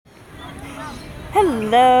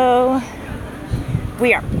Hello.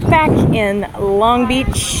 We are back in Long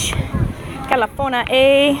Beach,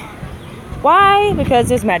 California. Why? Because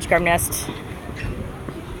there's a Magikarp nest.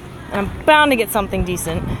 And I'm bound to get something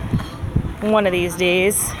decent one of these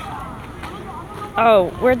days.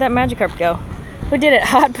 Oh, where'd that Magikarp go? Who did it?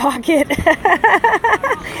 Hot Pocket.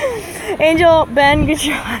 Angel, Ben, good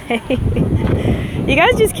try. You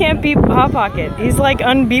guys just can't beat Hot Pocket. He's like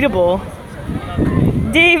unbeatable.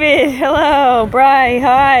 David, hello. Bri,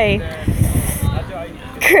 hi.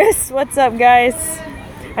 Chris, what's up, guys?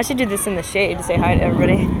 I should do this in the shade to say hi to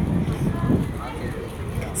everybody.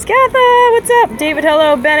 Scatha, what's up? David,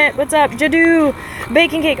 hello. Bennett, what's up? Jadu,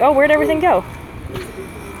 Bacon Cake. Oh, where'd everything go?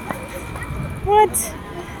 What?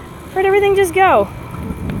 Where'd everything just go?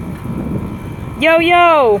 Yo,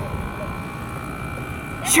 yo.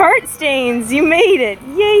 Chart stains, you made it.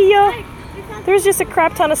 Yay, yo. There was just a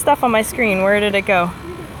crap ton of stuff on my screen. Where did it go?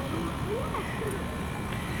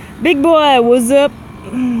 Big boy, what's up?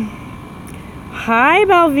 Hi,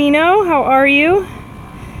 Balvino. How are you?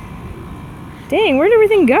 Dang, where'd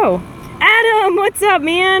everything go? Adam, what's up,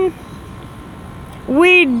 man?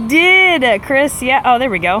 We did, Chris. Yeah. Oh,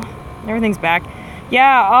 there we go. Everything's back.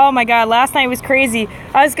 Yeah. Oh my God. Last night was crazy.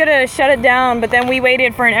 I was gonna shut it down, but then we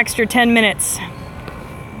waited for an extra 10 minutes.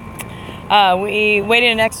 We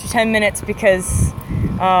waited an extra 10 minutes because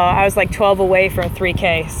I was like 12 away from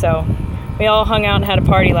 3K. So we all hung out and had a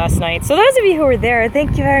party last night. So those of you who were there,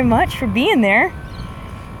 thank you very much for being there.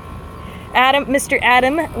 Adam, Mr.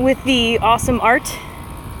 Adam with the awesome art.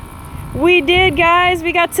 We did, guys.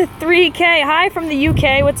 We got to 3K. Hi from the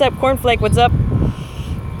UK. What's up, Cornflake? What's up?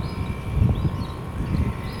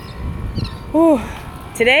 Whew.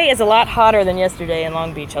 Today is a lot hotter than yesterday in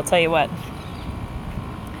Long Beach, I'll tell you what.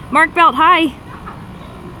 Mark Belt, hi.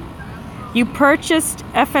 You purchased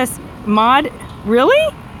FS Mod?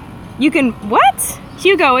 Really? You can, what?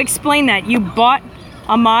 Hugo, explain that. You bought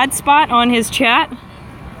a mod spot on his chat?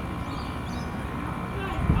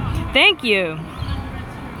 Thank you.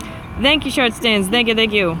 Thank you, Short Stands. Thank you,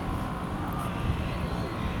 thank you.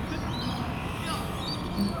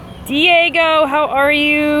 Diego, how are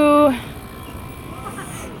you?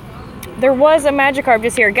 There was a Magikarp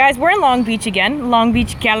just here. Guys, we're in Long Beach again. Long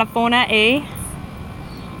Beach, California, eh?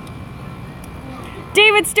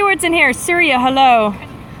 David Stewart's in here. Surya, hello.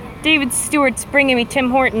 David Stewart's bringing me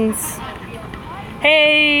Tim Hortons.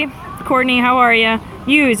 Hey, Courtney, how are ya?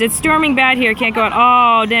 Use, it's storming bad here. Can't go out.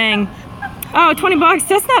 Oh, dang. Oh, 20 bucks.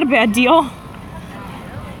 That's not a bad deal.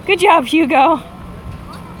 Good job, Hugo.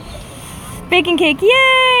 Bacon Cake.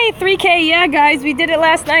 Yay! 3K. Yeah, guys, we did it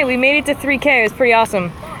last night. We made it to 3K. It was pretty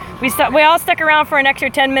awesome. We all stuck around for an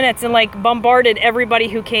extra 10 minutes and like bombarded everybody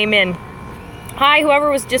who came in. Hi,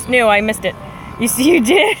 whoever was just new, I missed it. You see, you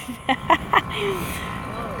did.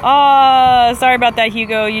 Oh, sorry about that,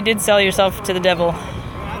 Hugo. You did sell yourself to the devil.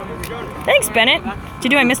 Thanks, Bennett. What'd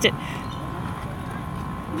you do? I missed it.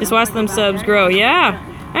 Just watch them subs grow. Yeah,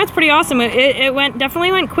 that's pretty awesome. It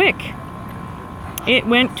definitely went quick. It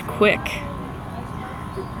went quick.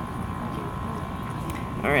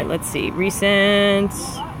 All right, let's see. Recent.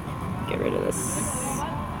 Get rid of this.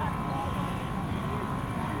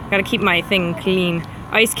 Gotta keep my thing clean.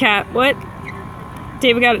 Ice Cat, what?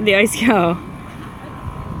 David got the ice cow.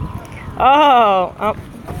 Oh,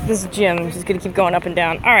 this is Jim. Just gonna keep going up and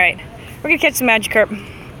down. All right, we're gonna catch some Magikarp.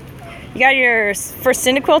 You got your first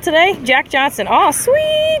Cyndaquil today? Jack Johnson. Oh,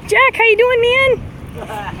 sweet. Jack, how you doing, man?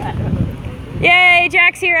 Yay,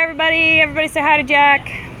 Jack's here, everybody. Everybody say hi to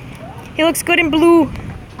Jack. He looks good in blue.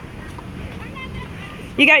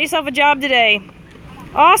 You got yourself a job today.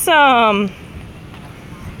 Awesome.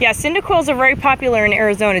 Yeah, Cyndaquils are very popular in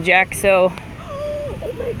Arizona, Jack, so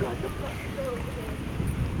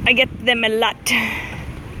I get them a lot.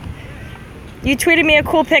 You tweeted me a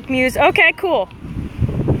cool pic, Muse. Okay, cool.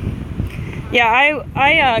 Yeah,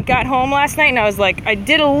 I got home last night and I was like, I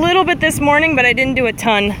did a little bit this morning, but I didn't do a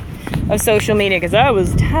ton of social media because I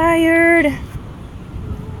was tired.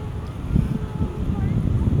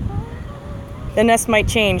 The nest might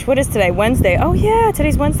change. What is today? Wednesday. Oh yeah,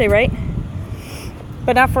 today's Wednesday, right?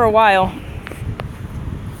 But not for a while.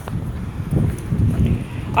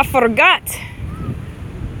 I forgot.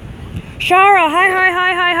 Shara, hi.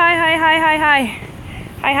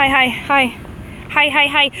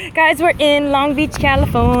 Hi. Guys, we're in Long Beach,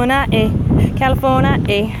 California, California,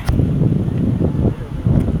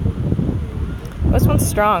 This one's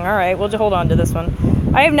strong. All right, we'll just hold on to this one.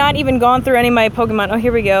 I have not even gone through any of my Pokemon. Oh,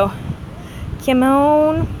 here we go. Come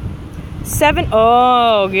on. 7.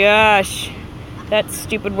 Oh, gosh. That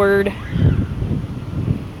stupid word. I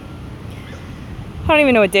don't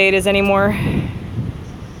even know what day it is anymore.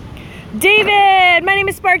 David! said, my name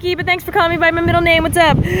is Sparkie, but thanks for calling me by my middle name. What's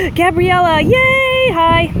up? Gabriella, yay!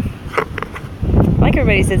 Hi. Like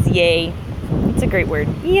everybody says yay. It's a great word.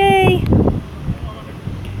 Yay.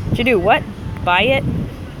 What you do? What? Buy it?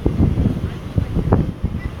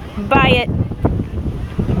 Buy it.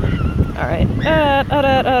 Alright.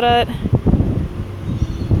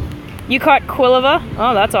 You caught Quilliva?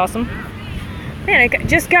 Oh, that's awesome. Man, it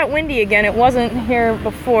just got windy again. It wasn't here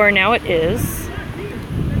before. Now it is.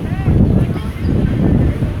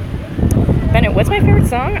 Bennett, what's my favorite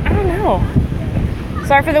song? I don't know.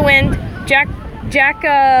 Sorry for the wind. Jack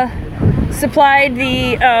supplied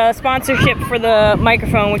the sponsorship for the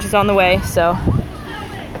microphone, which is on the way, so.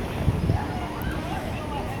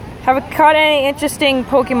 Have I caught any interesting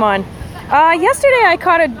Pokemon? Yesterday I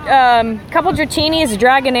caught a couple Dratinis, a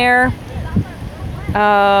Dragonair.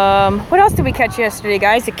 What else did we catch yesterday,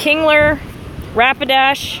 guys? A Kingler,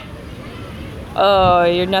 Rapidash. Oh,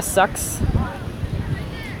 your nest sucks.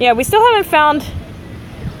 Yeah, we still haven't found...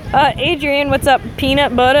 Adrian, what's up?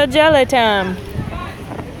 Peanut butter jelly time.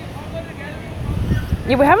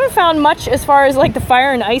 Yeah, we haven't found much as far as like the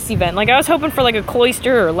fire and ice event. Like I was hoping for like a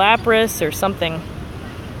Cloyster or Lapras or something.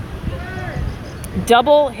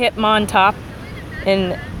 Double Hitmontop.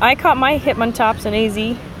 And I caught my Hitmontops in AZ.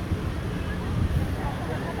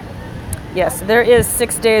 Yes, there is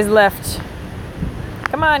 6 days left.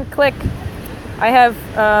 Come on, click. I have,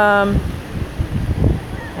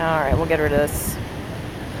 alright, we'll get rid of this.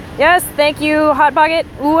 Yes, thank you, Hot Pocket.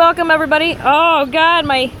 Welcome, everybody. Oh, God,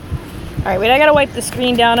 my... Alright, wait, I gotta wipe the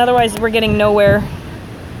screen down, otherwise we're getting nowhere.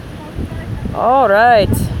 Alright.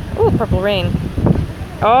 Ooh, Purple Rain.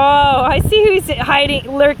 Oh, I see who's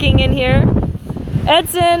hiding, lurking in here.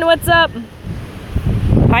 Edson, what's up?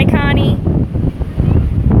 Hi, Connie.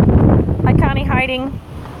 Hi, Connie, hiding.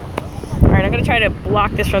 Alright, I'm gonna try to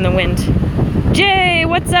block this from the wind. Jay,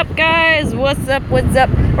 what's up, guys? What's up, what's up?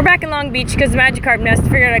 We're back in Long Beach because the Magikarp nest.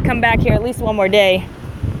 Figured I'd come back here at least one more day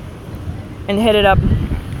and hit it up.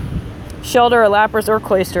 Shelter, or Lapras, or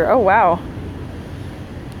Cloyster. Oh, wow.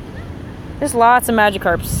 There's lots of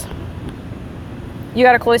Magikarps. You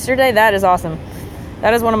got a Cloyster today? That is awesome.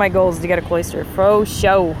 That is one of my goals, to get a Cloyster. For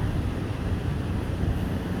show.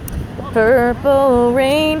 Purple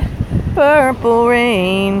rain, purple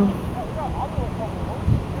rain.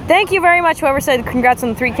 Thank you very much, whoever said congrats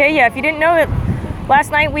on the 3K. Yeah, if you didn't know it,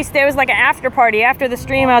 last night there was like an after party after the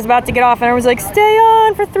stream. I was about to get off and I was like, stay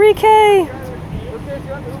on for 3K.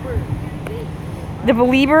 The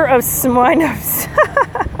believer of Sminos.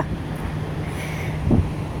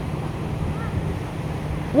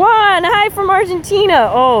 Juan, hi from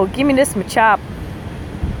Argentina. Oh, give me this Machop.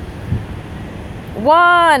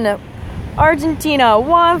 Juan, Argentina.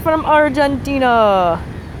 Juan from Argentina.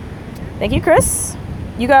 Thank you, Chris.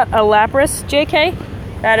 You got a Lapras, JK.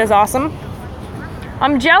 That is awesome.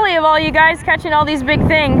 I'm jelly of all you guys catching all these big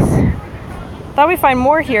things. Thought we'd find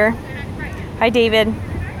more here. Hi, David.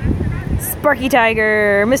 Sparky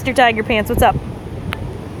Tiger, Mr. Tiger Pants, what's up?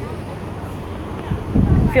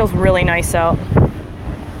 Feels really nice out.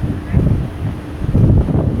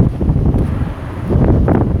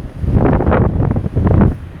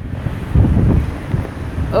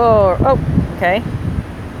 Oh, okay.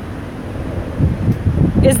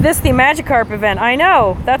 Is this the Magikarp event? I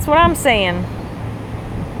know, that's what I'm saying.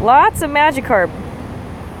 Lots of Magikarp.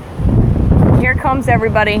 Here comes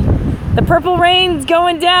everybody. The purple rain's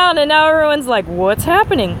going down and now everyone's like, what's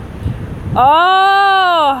happening?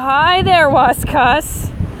 Oh, hi there,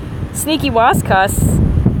 Wascus. Sneaky Wascus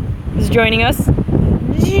is joining us.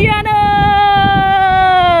 Giano!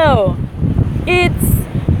 It's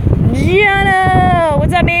Giano!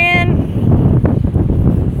 What's up, man?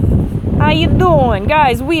 How you doing?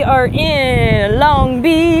 Guys, we are in Long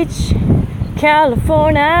Beach,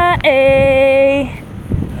 California.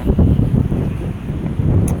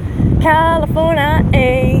 California.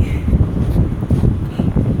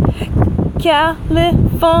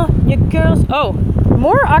 California girls. Oh,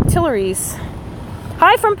 more Octilleries.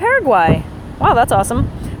 Hi from Paraguay. Wow, that's awesome.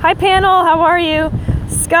 Hi, panel. How are you?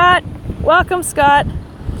 Scott. Welcome, Scott.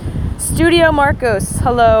 Studio Marcos.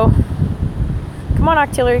 Hello. Come on,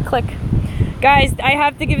 Octillery. Click. Guys, I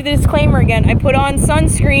have to give you the disclaimer again. I put on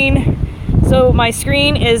sunscreen, so my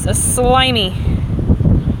screen is a slimy.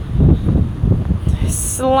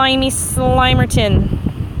 Slimy Slimerton.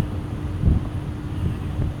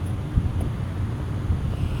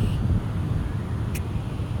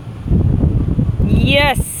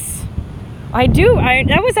 Yes, I do.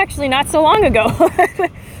 That was actually not so long ago.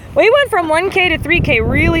 We went from 1K to 3K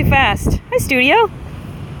really fast. Hi, Studio.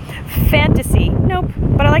 Fantasy. Nope,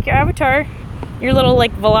 but I like your avatar. Your little,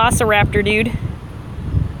 like, velociraptor dude.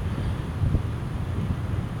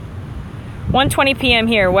 1:20 p.m.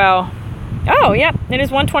 here. Wow. Oh, yep. It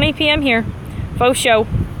is 1:20 p.m. here. Faux show.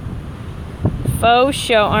 Faux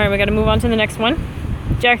show. All right, we got to move on to the next one.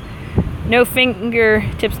 Jack, no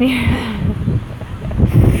fingertips needed.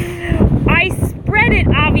 I spread it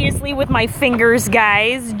obviously with my fingers,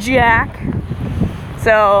 guys. Jack.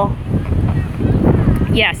 So,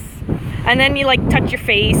 yes. And then you like touch your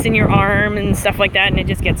face and your arm and stuff like that, and it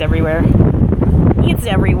just gets everywhere. It's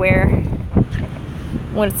everywhere.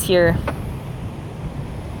 What's here?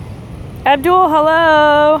 Abdul,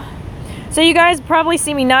 hello. So you guys probably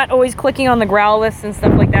see me not always clicking on the growl lists and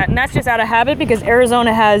stuff like that, and that's just out of habit because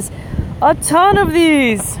Arizona has a ton of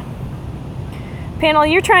these. Panel,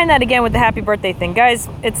 you're trying that again with the happy birthday thing. Guys,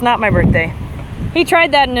 it's not my birthday. He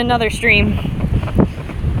tried that in another stream.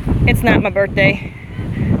 It's not my birthday.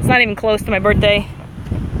 It's not even close to my birthday.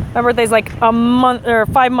 My birthday's like a month or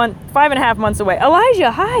 5.5 months away.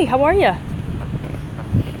 Elijah, hi, how are you?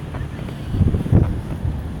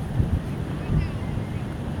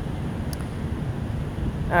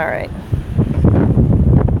 All right.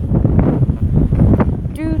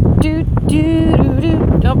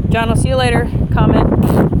 Nope, John, I'll see you later. Comment.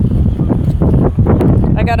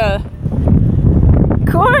 I got a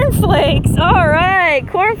cornflakes. All right,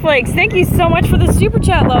 cornflakes. Thank you so much for the super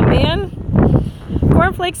chat, love, man.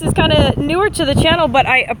 Cornflakes is kind of newer to the channel, but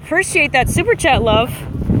I appreciate that super chat, love.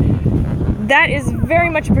 That is very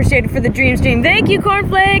much appreciated for the Dream Stream. Thank you,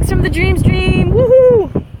 Cornflakes, from the Dream Stream.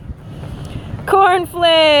 Woohoo!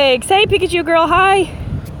 Cornflakes. Hey, Pikachu girl. Hi.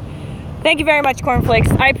 Thank you very much,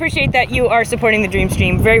 Cornflakes. I appreciate that you are supporting the Dream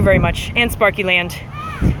Stream very, very much, and Sparkie Land.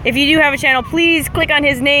 If you do have a channel, please click on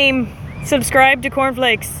his name. Subscribe to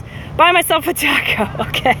Cornflakes. Buy myself a taco.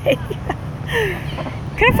 Okay.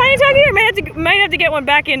 Can I find a taco here? Might have to get one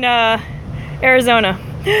back in Arizona.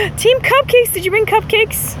 Team Cupcakes. Did you bring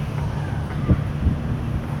cupcakes?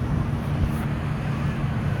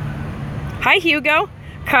 Hi, Hugo.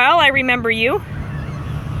 Kyle, I remember you.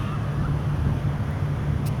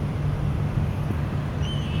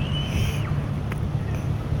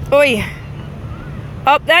 Oi.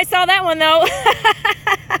 Oh, I saw that one though.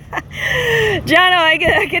 Jono, I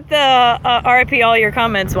get the RIP all your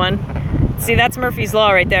comments one. See, that's Murphy's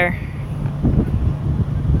Law right there.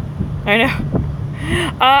 I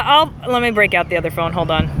know. Let me break out the other phone.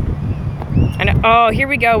 Hold on. I know. Oh, here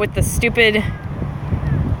we go with the stupid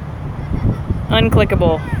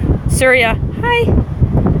unclickable. Surya, hi.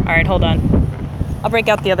 All right, hold on. I'll break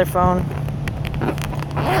out the other phone.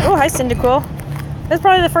 Oh, hi, Cyndaquil. That's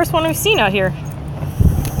probably the first one we've seen out here.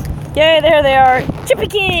 Yay, there they are. Chippy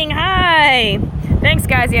King, hi. Thanks,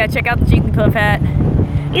 guys. Yeah, check out the Jigglypuff hat.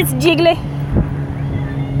 It's Jiggly.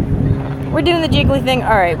 We're doing the Jiggly thing.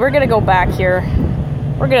 All right, we're gonna go back here.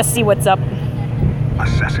 We're gonna see what's up.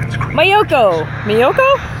 Assassin's Creed. Mayoko.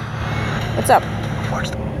 Miyoko? What's up?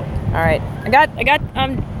 All right,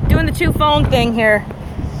 I'm doing the two phone thing here.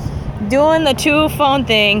 Doing the two phone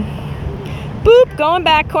thing. Boop, going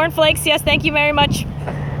back. Cornflakes, yes, thank you very much.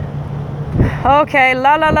 Okay,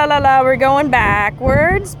 la la la la la, we're going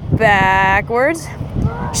backwards.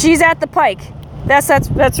 She's at the Pike. That's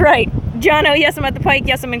right. Jono, yes, I'm at the Pike.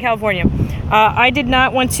 Yes, I'm in California. I did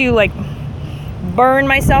not want to like burn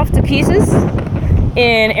myself to pieces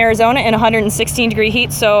in Arizona in 116-degree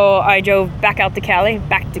heat, so I drove back out to Cali.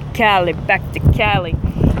 Back to Cali.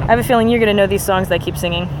 I have a feeling you're gonna know these songs that I keep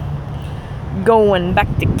singing. Going back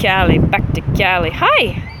to Cali.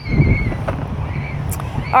 Hi!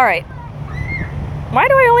 Alright. Why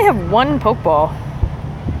do I only have one Pokeball?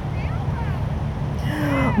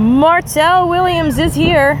 Martell Williams is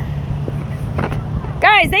here.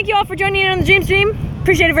 Guys, thank you all for joining in on the Dream Stream.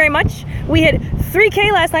 Appreciate it very much. We hit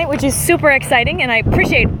 3K last night, which is super exciting, and I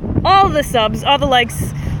appreciate all the subs, all the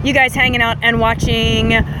likes, you guys hanging out and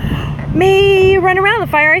watching me run around the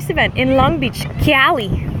Fire Ice event in Long Beach,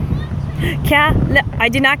 Cali. I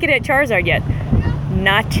did not get it at Charizard yet.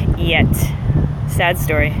 Not yet. Sad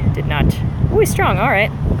story. Did not. Ooh, he's strong. All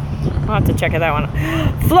right. I'll have to check out that one.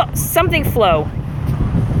 Flow.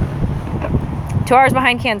 2 hours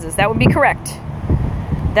behind Kansas. That would be correct.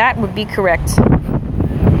 Trying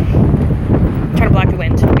to block the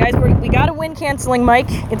wind. Guys, we got a wind canceling mic.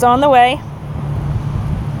 It's on the way.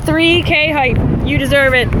 3K hype. You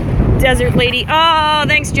deserve it, Desert Lady. Oh,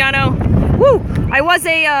 thanks, Jono. Woo! I was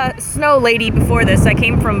a snow lady before this. I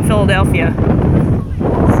came from Philadelphia.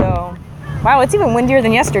 So, wow, it's even windier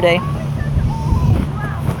than yesterday.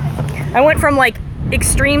 I went from like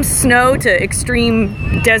extreme snow to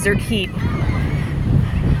extreme desert heat.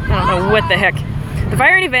 I don't know what the heck. The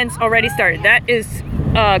fire event's already started. That is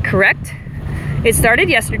correct. It started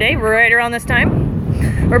yesterday, right around this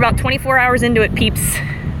time. We're about 24 hours into it, peeps.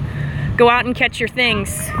 Go out and catch your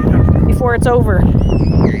things before it's over.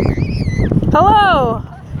 Hello,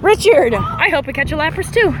 Richard. I hope we catch a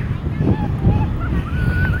Lapras too.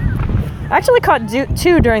 I actually caught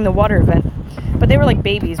 2 during the water event, but they were like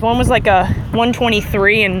babies. One was like a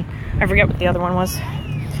 123 and I forget what the other one was.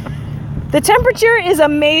 The temperature is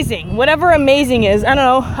amazing. Whatever amazing is, I don't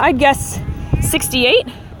know, I'd guess 68.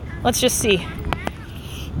 Let's just see.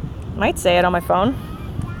 Might say it on my phone.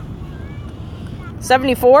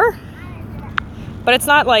 74, but it's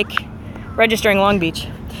not like registering Long Beach.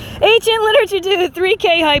 Ancient Literature Dude,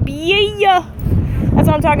 3K hype, yeah! That's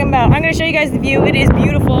what I'm talking about. I'm gonna show you guys the view. It is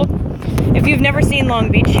beautiful. If you've never seen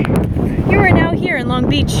Long Beach, you are now here in Long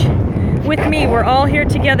Beach with me. We're all here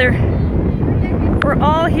together. We're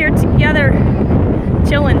all here together,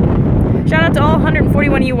 chilling. Shout out to all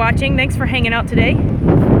 141 of you watching. Thanks for hanging out today.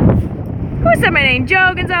 Who said my name?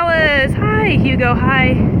 Joe Gonzalez. Hi, Hugo. Hi.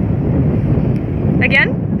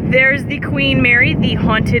 Again, there's the Queen Mary, the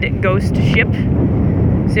haunted ghost ship.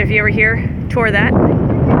 So if you ever hear, tour that.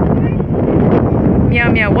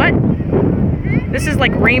 Meow, meow, what? This is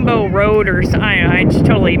like Rainbow Road or something. I don't know, I just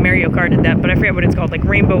totally Mario Karted that, but I forget what it's called, like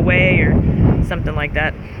Rainbow Way or something like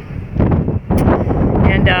that.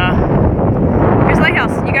 And here's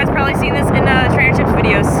Lighthouse. You guys probably seen this in Trainer Tips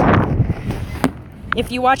videos.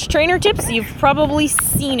 If you watch Trainer Tips, you've probably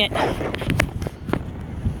seen it.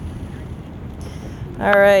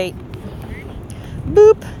 All right.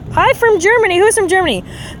 Boop. Hi from Germany. Who's from Germany?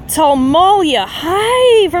 Talmalia.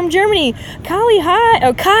 Hi from Germany. Kali, hi.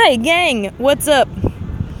 Oh, Kai, gang. What's up?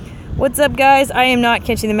 What's up, guys? I am not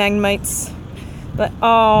catching the Magnemites. But,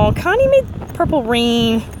 oh, Connie made Purple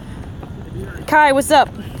Rain. Kai, what's up?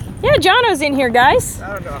 Yeah, Jono's in here, guys.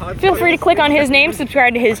 Feel free to click on his name,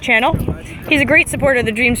 subscribe to his channel. He's a great supporter of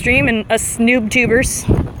the Dream Stream and us noob tubers.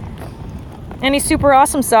 And he's super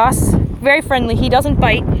awesome sauce. Very friendly. He doesn't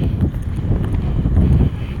bite.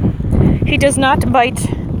 He does not bite.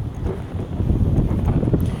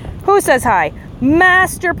 Who says hi?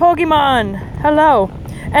 Master Pokemon. Hello.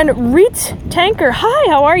 And Reet Tanker.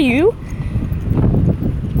 Hi, how are you?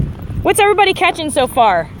 What's everybody catching so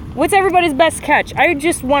far? What's everybody's best catch? I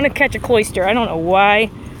just want to catch a Cloyster. I don't know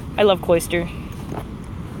why. I love Cloyster.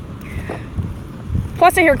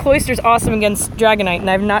 Plus, I hear Cloyster's awesome against Dragonite, and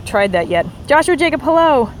I've not tried that yet. Joshua Jacob,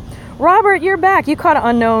 hello. Robert, you're back. You caught an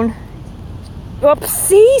unknown.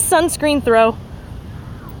 Oopsie, sunscreen throw.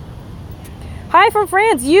 Hi from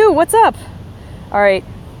France. You, what's up? All right,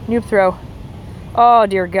 noob throw. Oh,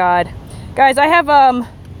 dear God. Guys, I have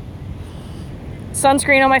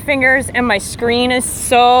sunscreen on my fingers, and my screen is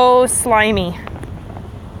so slimy.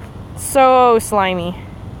 So slimy.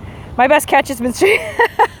 My best catch has been straight.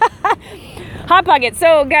 Hot Pocket.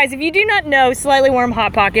 So, guys, if you do not know Slightly Warm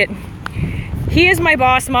Hot Pocket, he is my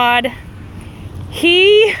boss mod.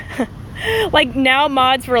 He, like, now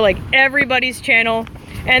mods for, like, everybody's channel.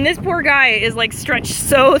 And this poor guy is, like, stretched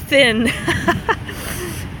so thin.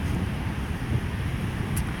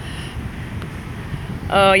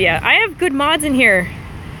 Oh, yeah. I have good mods in here.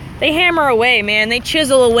 They hammer away, man. They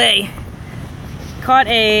chisel away. Caught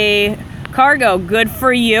a cargo. Good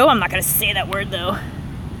for you. I'm not going to say that word, though.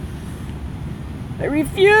 I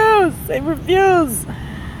refuse. I refuse.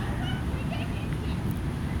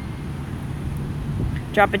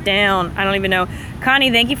 Drop it down. I don't even know.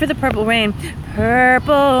 Connie, thank you for the Purple Rain.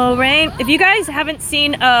 Purple Rain. If you guys haven't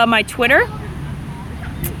seen my Twitter,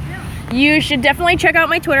 you should definitely check out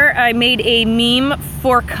my Twitter. I made a meme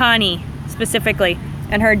for Connie specifically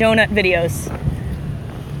and her donut videos.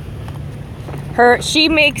 She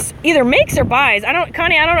either makes or buys.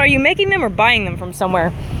 Connie, I don't know. Are you making them or buying them from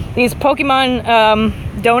somewhere? These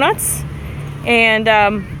Pokemon donuts and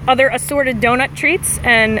other assorted donut treats.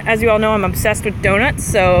 And as you all know, I'm obsessed with donuts,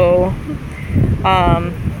 so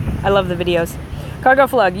I love the videos. Cargo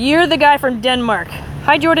Flug, you're the guy from Denmark.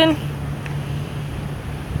 Hi, Jordan.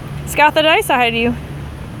 Scott the Dice, hi to you.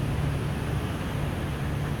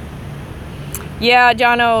 Yeah,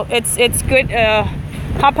 Jono, it's good.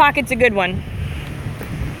 Hot Pocket's a good one.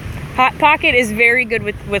 Hot Pocket is very good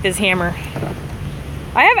with his hammer.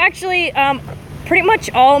 I have actually, pretty much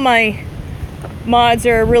all my mods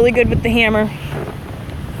are really good with the hammer.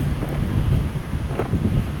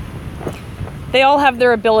 They all have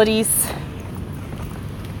their abilities.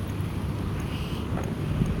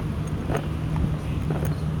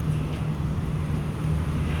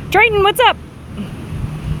 Triton, what's up?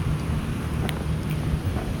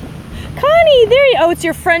 Connie, there you... Oh, it's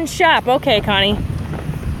your friend's shop. Okay, Connie.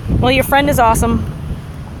 Well, your friend is awesome.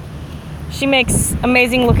 She makes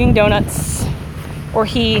amazing looking donuts. Or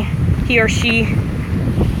he or she.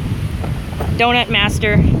 Donut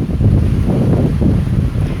master.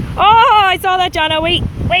 Oh! I saw that, Jono. Wait.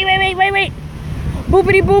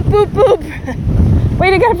 Boopity boop, boop, boop.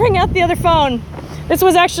 Wait, I gotta bring out the other phone. This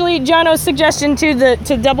was actually Jono's suggestion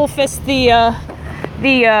to double fist the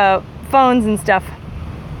phones and stuff.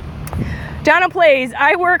 Jono plays,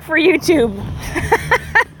 I work for YouTube.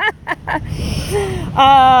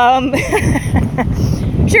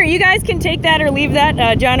 Sure, you guys can take that or leave that.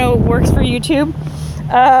 Jono works for YouTube.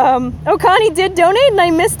 Oh, Connie did donate and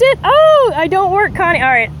I missed it. Oh, I don't work, Connie. All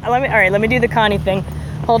right, let me do the Connie thing.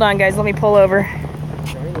 Hold on, guys. Let me pull over.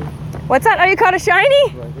 Shiny. What's that? Oh, you caught a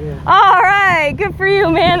shiny? Right here. All right, good for you,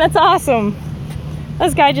 man. That's awesome.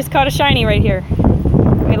 This guy just caught a shiny right here.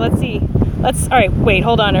 Okay, let's see. All right, wait,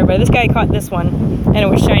 hold on, everybody. This guy caught this one, and it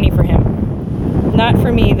was shiny for him. Not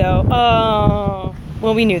for me, though. Oh,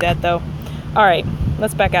 well, we knew that, though. All right,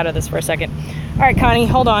 let's back out of this for a second. All right, Connie,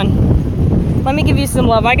 hold on. Let me give you some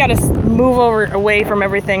love. I gotta move away from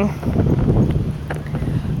everything.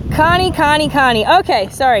 Connie. Okay,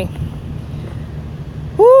 sorry.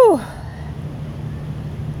 Woo.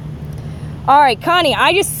 All right, Connie,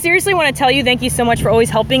 I just seriously want to tell you thank you so much for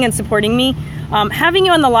always helping and supporting me. Having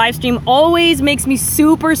you on the live stream always makes me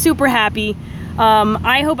super, super happy.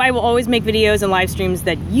 I hope I will always make videos and live streams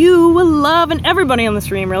that you will love, and everybody on the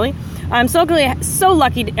stream, really. I'm so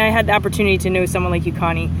lucky I had the opportunity to know someone like you,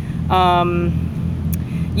 Connie.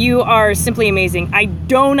 You are simply amazing. I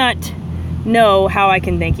do not know how I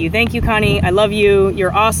can thank you. Thank you, Connie. I love you.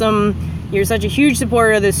 You're awesome. You're such a huge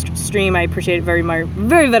supporter of this stream. I appreciate it very,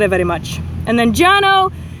 very much. And then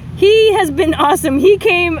Jono, he has been awesome. He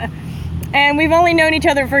came, and we've only known each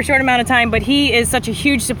other for a short amount of time, but he is such a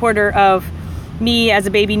huge supporter of me as a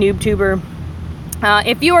baby noob tuber.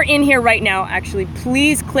 If you are in here right now, actually,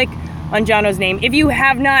 please click on Jono's name. If you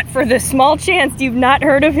have not, for the small chance you've not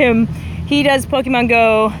heard of him, he does Pokemon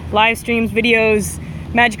Go, live streams, videos,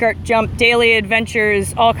 Magikarp Jump, daily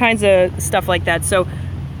adventures, all kinds of stuff like that. So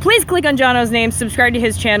please click on Jono's name, subscribe to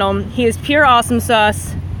his channel. He is pure awesome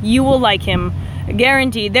sauce. You will like him,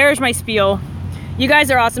 guaranteed. There's my spiel. You guys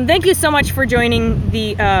are awesome. Thank you so much for joining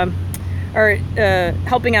the,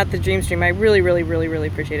 helping out the dream stream. I really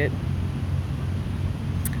appreciate it.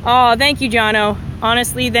 Oh, thank you, Jono.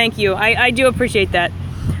 Honestly, thank you. I do appreciate that.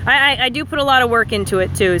 I do put a lot of work into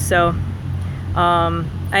it too, so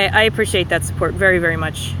I appreciate that support very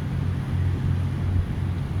much.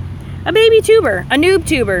 A baby tuber, a noob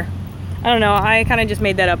tuber. I don't know, I kind of just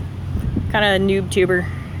made that up. Kind of a noob tuber.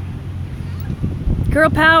 Girl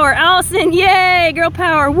power, Allison, yay, girl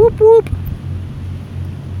power, whoop whoop.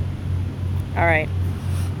 All right,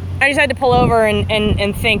 I just had to pull over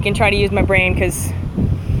and think and try to use my brain, because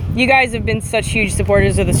you guys have been such huge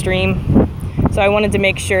supporters of the stream. So I wanted to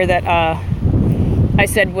make sure that I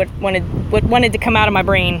said what wanted to come out of my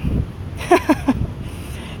brain.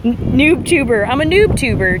 Noob tuber. I'm a noob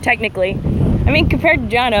tuber, technically. I mean, compared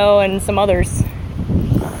to Jono and some others.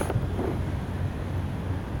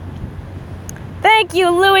 Thank you,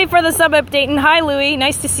 Louie, for the sub update. And hi, Louie.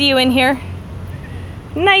 Nice to see you in here.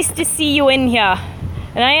 Nice to see you in here.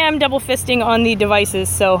 And I am double fisting on the devices,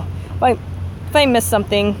 so if I miss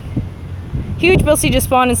something. Huge Blissey just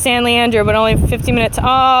spawned in San Leandro, but only 15 minutes.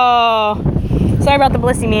 Oh, sorry about the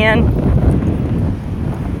Blissey, man.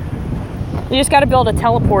 You just got to build a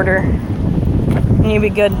teleporter, and you'll be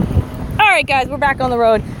good. All right, guys, we're back on the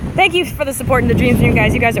road. Thank you for the support in the Dream Stream,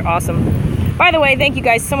 guys. You guys are awesome. By the way, thank you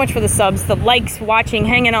guys so much for the subs, the likes, watching,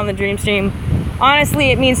 hanging on the Dream Stream.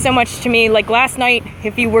 Honestly, it means so much to me. Like last night,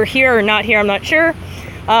 if you were here or not here, I'm not sure.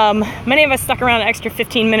 Many of us stuck around an extra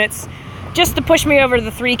 15 minutes just to push me over to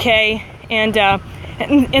the 3K. And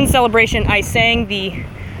in celebration, I sang the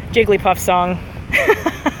Jigglypuff song.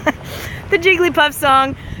 The Jigglypuff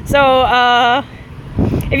song. So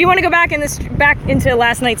if you want to go back into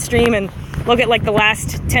last night's stream and look at like the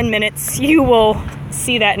last 10 minutes, you will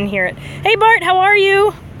see that and hear it. Hey Bart, how are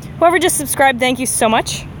you? Whoever just subscribed, thank you so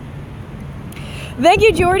much. Thank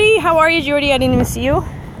you, Jordy. How are you, Jordy? I didn't even see you.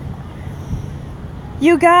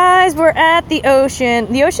 You guys, we're at the ocean.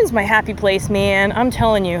 The ocean's my happy place, man. I'm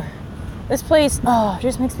telling you. This place, oh,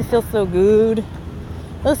 just makes me feel so good.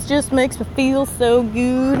 This just makes me feel so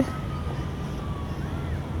good.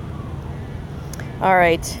 All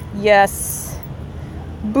right, yes.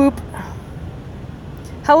 Boop.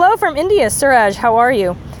 Hello from India, Suraj, how are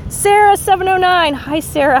you? Sarah709, hi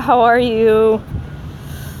Sarah, how are you?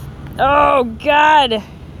 Oh God.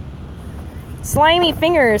 Slimy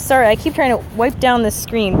fingers, sorry, I keep trying to wipe down this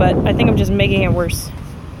screen, but I think I'm just making it worse.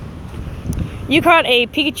 You caught a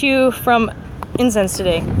Pikachu from Incense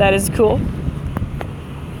today. That is cool.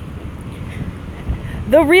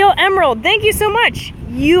 The Real Emerald. Thank you so much.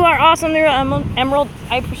 You are awesome there, Emerald.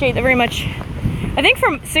 I appreciate that very much. I think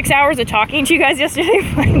from 6 hours of talking to you guys yesterday,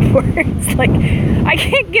 my words, like, I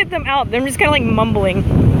can't get them out. I'm just kind of like mumbling.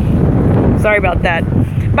 Sorry about that.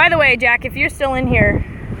 By the way, Jack, if you're still in here,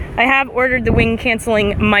 I have ordered the wind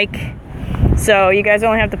canceling mic, so you guys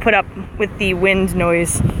only have to put up with the wind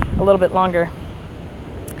noise a little bit longer.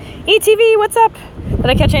 ETV, what's up? Did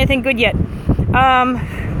I catch anything good yet?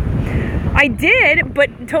 I did,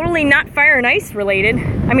 but totally not Fire and Ice related.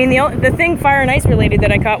 I mean, the thing Fire and Ice related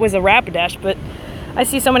that I caught was a Rapidash, but I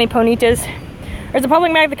see so many ponitas. There's a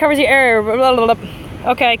public mag that covers the area. Blah, blah,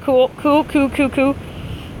 blah. Okay, cool.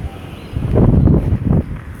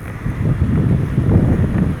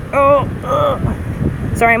 Oh,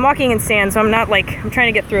 sorry, I'm walking in sand, so I'm not like, I'm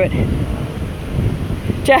trying to get through it.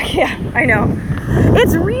 Jack, yeah, I know.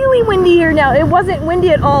 It's really windy here now. It wasn't windy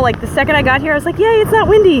at all. Like the second I got here, I was like, yay, it's not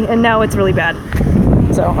windy. And now it's really bad.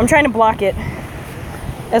 So I'm trying to block it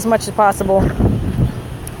as much as possible.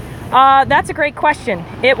 That's a great question.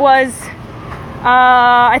 It was,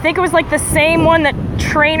 I think it was like the same one that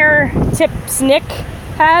Trainer Tips Nick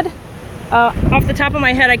had. Off the top of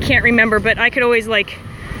my head, I can't remember, but I could always like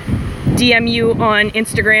DM you on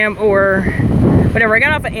Instagram or whatever. I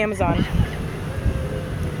got off of Amazon.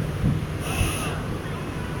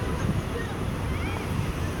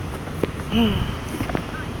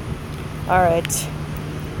 All right,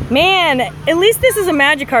 man, at least this is a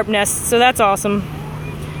Magikarp nest, so that's awesome.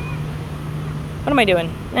 What am I doing?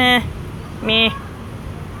 Meh.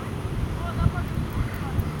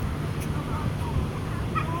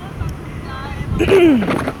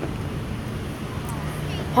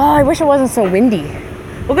 Oh, I wish it wasn't so windy.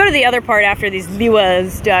 We'll go to the other part after these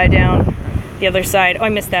liwas die down. The other side. Oh, I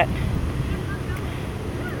missed that.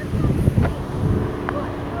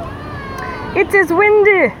 It is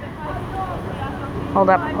windy. Hold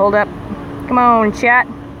up. Come on, chat.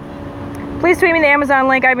 Please tweet me the Amazon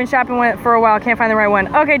link. I've been shopping with it for a while. Can't find the right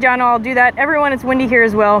one. Okay, John, I'll do that. Everyone, it's windy here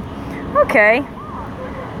as well. Okay.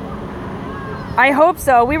 I hope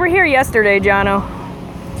so. We were here yesterday, Jono.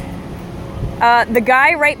 The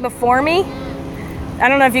guy right before me, I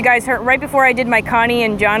don't know if you guys heard, right before I did my Connie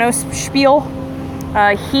and Jono spiel,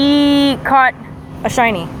 he caught a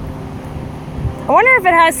shiny. I wonder if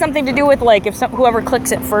it has something to do with like if whoever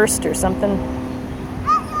clicks it first or something.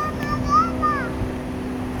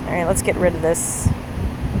 All right, let's get rid of this.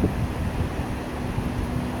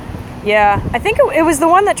 Yeah, I think it was the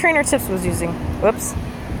one that Trainer Tips was using. Whoops.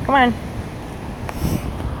 Come on.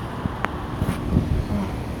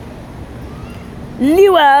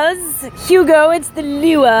 Luas. Hugo, it's the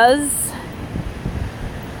Luas.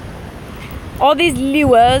 All these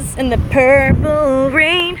Luas in the purple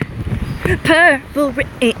rain. Purple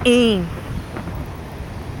rain.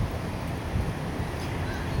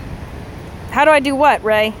 How do I do what,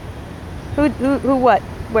 Ray? Who, what?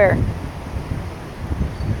 Where?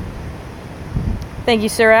 Thank you,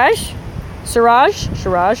 Siraj.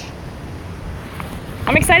 Siraj.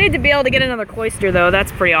 I'm excited to be able to get another Cloyster, though.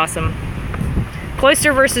 That's pretty awesome.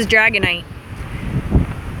 Cloyster versus Dragonite.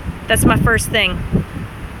 That's my first thing.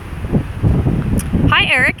 Hi,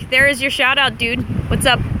 Eric. There is your shout out, dude. What's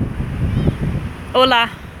up?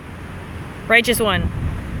 Hola. Righteous one.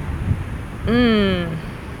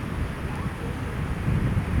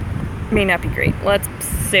 May not be great. Let's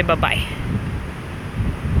say bye-bye.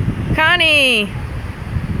 Connie!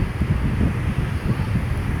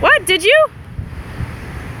 What? Did you?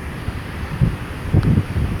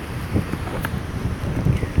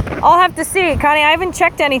 I'll have to see. Connie, I haven't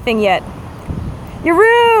checked anything yet.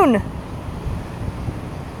 Yaroon!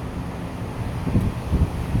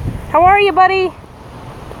 How are you, buddy?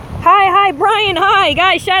 Hi, Brian, hi.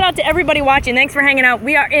 Guys, shout out to everybody watching. Thanks for hanging out.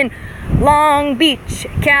 We are in Long Beach,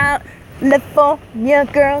 California,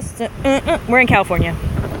 girls. We're in California.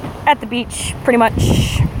 At the beach, pretty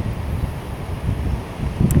much.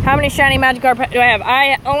 How many shiny Magikarp do I have?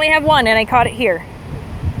 I only have one, and I caught it here.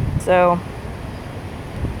 So...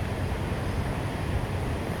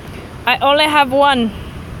 I only have one,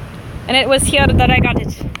 and it was here that I got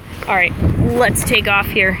it. All right, let's take off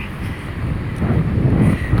here.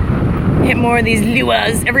 Hit more of these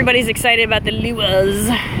luas. Everybody's excited about the luas.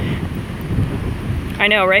 I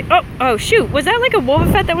know, right? Oh, shoot. Was that like a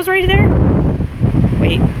Wobbuffet that was right there?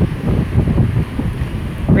 Wait.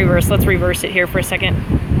 Reverse. Let's reverse it here for a second.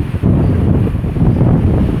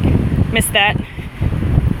 Missed that.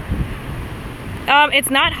 It's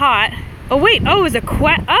not hot. Oh, wait. Oh, it was a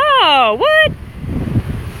Oh, what?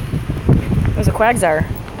 It was a Quagsire.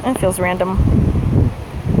 That feels random.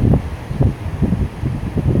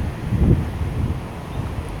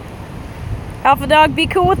 Alpha Dog, be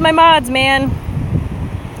cool with my mods, man.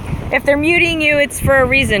 If they're muting you, it's for a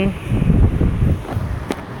reason.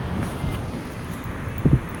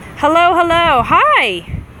 Hello, hello. Hi.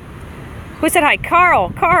 Who said hi?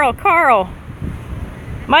 Carl.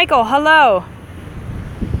 Michael, hello.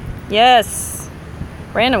 Yes.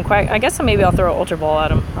 Random quack. I guess maybe I'll throw an Ultra Ball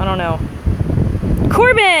at him. I don't know.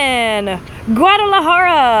 Corbin!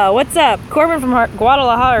 Guadalajara! What's up? Corbin from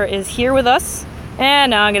Guadalajara is here with us.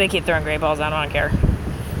 And now I'm going to keep throwing great balls. I don't care.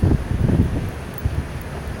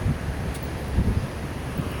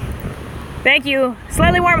 Thank you.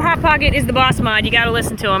 Slightly Warm Hot Pocket is the boss mod. You got to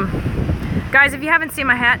listen to him. Guys, if you haven't seen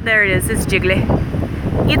my hat, there it is. It's Jiggly.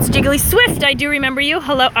 It's Jiggly Swift. I do remember you.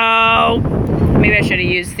 Hello. Oh, maybe I should have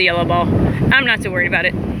used the yellow ball. I'm not too worried about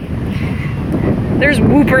it. There's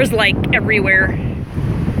whoopers like everywhere.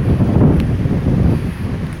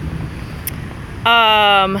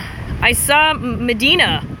 I saw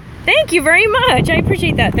Medina. Thank you very much. I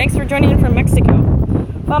appreciate that. Thanks for joining in from Mexico.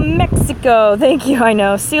 From Mexico. Thank you. I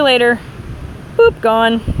know. See you later. Boop,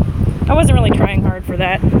 gone. I wasn't really trying hard for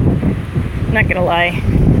that. Not gonna lie.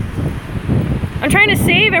 I'm trying to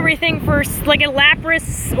save everything for like a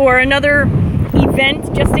Lapras or another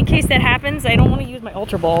event just in case that happens. I don't want to use my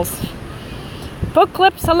Ultra Balls. Book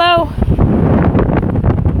clips, hello.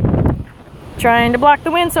 Trying to block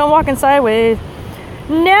the wind, so I'm walking sideways.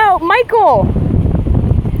 No, Michael!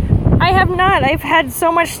 I have not. I've had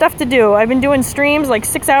so much stuff to do. I've been doing streams like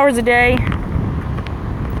 6 hours a day.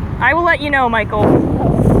 I will let you know, Michael.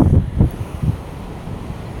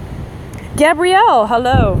 Gabrielle,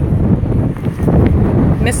 hello.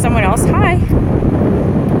 Missed someone else. Hi.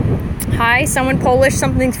 Hi, someone Polish,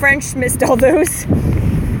 something French. Missed all those.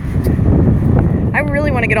 I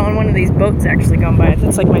really want to get on one of these boats actually going by.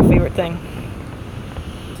 That's like my favorite thing.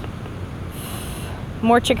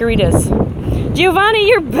 More chickaritas. Giovanni,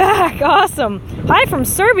 you're back. Awesome. Hi from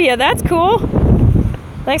Serbia. That's cool.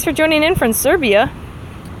 Thanks for joining in from Serbia.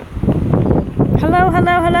 Hello,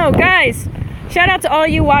 hello, hello. Guys, shout out to all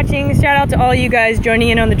you watching. Shout out to all you guys joining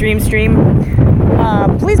in on the Dream Stream.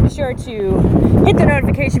 Please be sure to hit the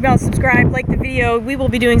notification bell, subscribe, like the video. We will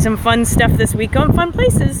be doing some fun stuff this week, going fun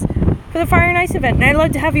places for the Fire and Ice event, and I'd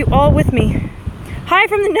love to have you all with me. Hi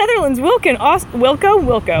from the Netherlands,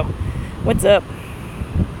 Wilco. What's up?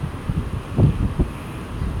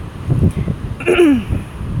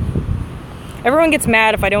 Everyone gets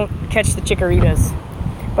mad if I don't catch the chickaritas,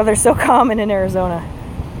 but they're so common in Arizona.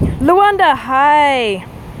 Luanda, hi.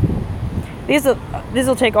 These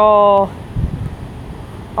will take all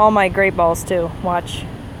my great balls too. Watch.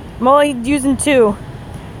 I'm only using 2.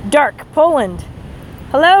 Dark, Poland.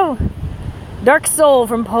 Hello. Dark Soul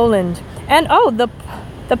from Poland. And oh,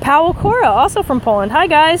 the Powell Cora, also from Poland. Hi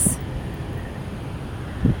guys.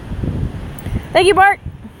 Thank you, Bart.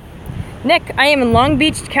 Nick, I am in Long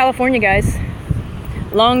Beach, California, guys.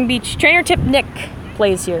 Long Beach. Trainer Tip Nick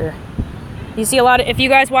plays here. You see a lot of, if you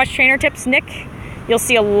guys watch Trainer Tips Nick, you'll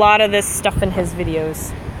see a lot of this stuff in his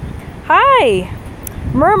videos. Hi.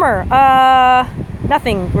 Murmur.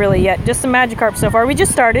 Nothing really yet. Just some Magikarp so far. We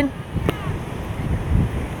just started.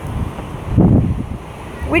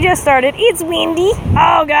 It's windy.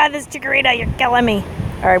 Oh god, this chikorita, you're killing me.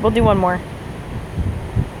 Alright, we'll do one more.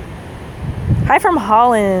 Hi from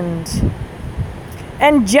Holland.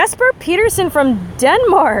 And Jesper Peterson from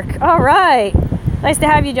Denmark. Alright. Nice to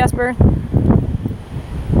have you, Jesper.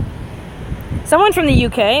 Someone from the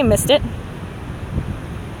UK, missed it.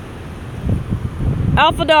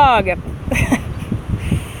 Alpha Dog.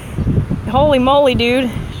 Holy moly, dude.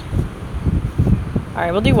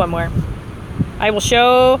 Alright, we'll do one more. I will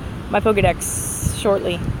show my Pokedex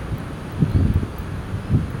shortly.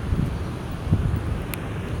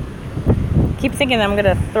 Keep thinking I'm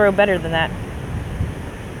gonna throw better than that.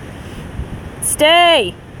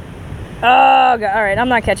 Stay! Oh god, alright, I'm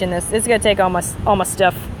not catching this. It's gonna take all my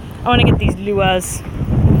stuff. I wanna get these luas.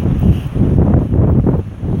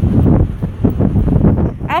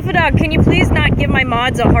 Alpha Dog, can you please not give my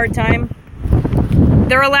mods a hard time?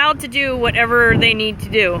 They're allowed to do whatever they need to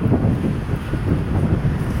do.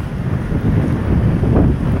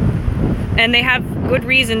 And they have good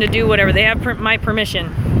reason to do whatever. They have my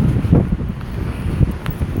permission.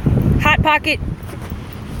 Hot Pocket,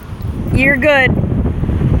 you're good.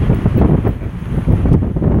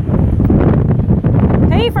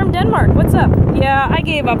 Hey, from Denmark, what's up? Yeah, I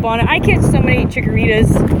gave up on it. I catch so many chikorritas.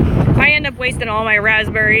 I end up wasting all my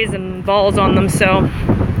raspberries and balls on them, so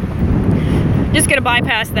just gonna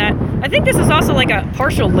bypass that. I think this is also like a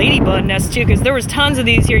partial ladybug nest too, because there was tons of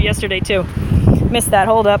these here yesterday too. Missed that,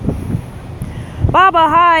 hold up. Baba,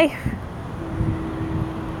 hi.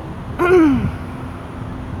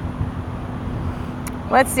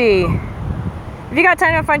 Let's see. If you got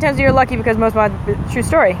time to find times, you're lucky because most mods. True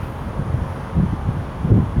story.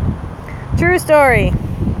 True story.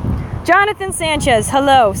 Jonathan Sanchez,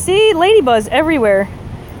 hello. See, Ladybuzz everywhere.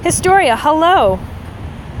 Historia, hello.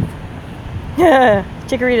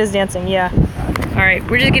 Chikorita's dancing, yeah. Alright,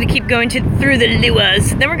 we're just gonna keep going through the luas.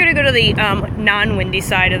 Then we're gonna go to the non-windy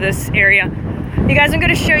side of this area. You guys, I'm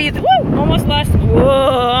gonna show you the, woo! Almost lost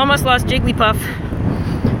Jigglypuff.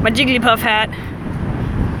 My Jigglypuff hat.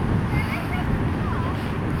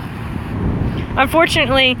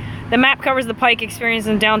 Unfortunately, the map covers the Pike experience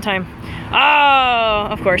and downtime. Oh,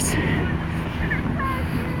 of course.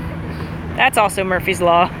 That's also Murphy's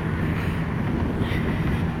Law.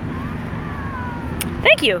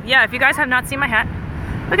 Thank you. Yeah, if you guys have not seen my hat,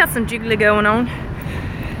 we got some jiggly going on.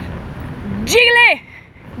 Jiggly!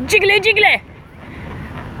 Jiggly, jiggly!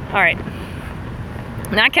 Alright.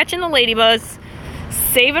 Not catching the Ladybuzz.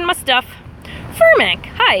 Saving my stuff. Furmank,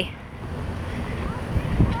 hi.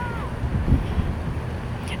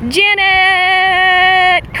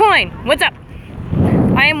 Janet Coin, what's up?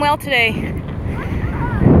 I am well today.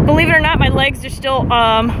 Believe it or not, my legs are still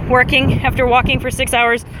working after walking for 6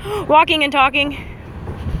 hours. Walking and talking.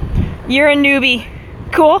 You're a newbie.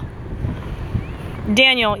 Cool.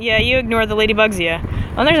 Daniel, yeah, you ignore the ladybugs, yeah.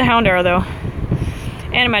 Oh, there's a Houndour though.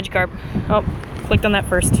 And a Magikarp. Oh, clicked on that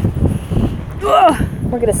first. Ugh,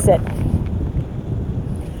 we're gonna sit.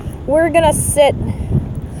 We're gonna sit.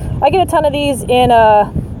 I get a ton of these in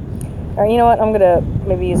or you know what, I'm gonna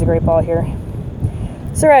maybe use a great ball here.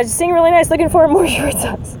 Suraj, sing really nice, looking for more short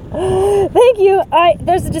socks. Thank you.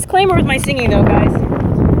 There's a disclaimer with my singing though, guys.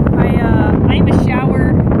 I'm a shower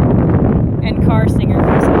and car singer.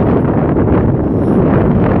 So.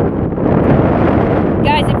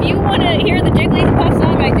 Guys, if you want to hear the Jigglypuff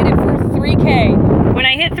song, I did it for 3K. When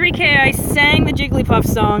I hit 3K, I sang the Jigglypuff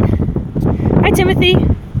song. Hi, Timothy.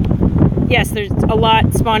 Yes, there's a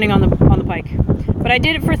lot spawning on the Pike. But I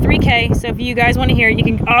did it for 3K, so if you guys want to hear it, you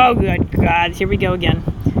can... Oh, good God. Here we go again.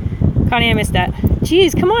 Connie, I missed that.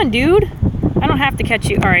 Jeez, come on, dude. I don't have to catch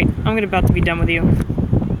you. All right, I'm about to be done with you.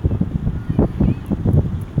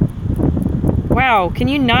 Wow, can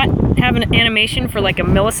you not have an animation for like a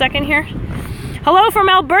millisecond here? Hello from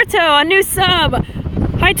Alberto, a new sub.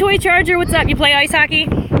 Hi, Toy Charger. What's up? You play ice hockey?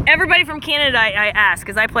 Everybody from Canada, I ask,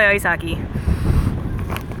 because I play ice hockey.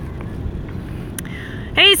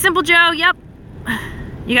 Hey, Simple Joe. Yep.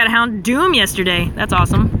 You got a Houndoom yesterday. That's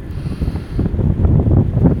awesome.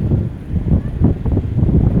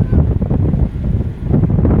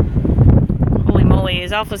 Holy moly,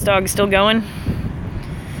 is Alpha's dog still going?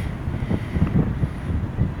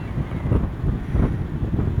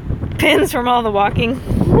 Pins from all the walking.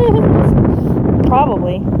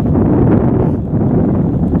 Probably.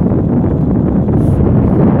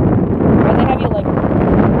 Or they have you like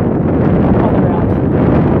on the ground.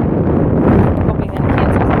 Hoping that it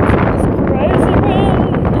cancels out this crazy wind.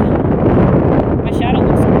 My shadow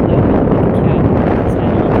looks cool though. Like a cat.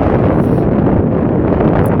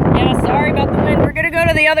 Yeah, sorry about the wind. We're gonna go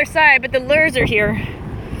to the other side, but the lures are here.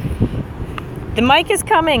 The mic is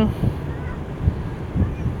coming.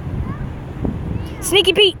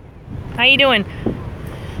 Sneaky Pete, how you doing?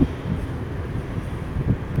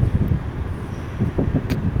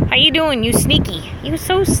 How you doing, you sneaky? You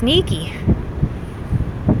so sneaky.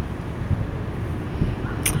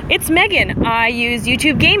 It's Megan. I use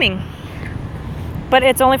YouTube Gaming, but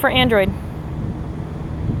it's only for Android.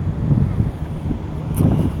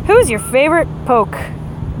 Who's your favorite poke?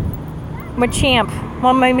 Machamp.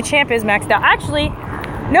 Well, my Machamp is maxed out. Actually,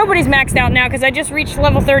 nobody's maxed out now because I just reached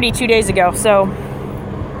level 30 2 days ago, so...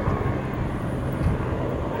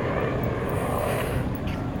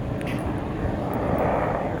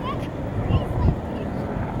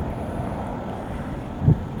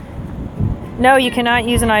 No, you cannot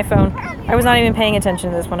use an iPhone. I was not even paying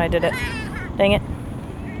attention to this when I did it. Dang it.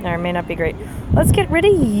 Or it may not be great. Let's get rid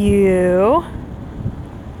of you.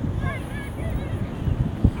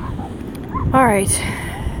 Alright.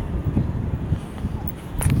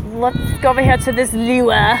 Let's go over here to this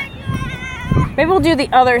lure. Maybe we'll do the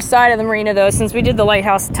other side of the marina though, since we did the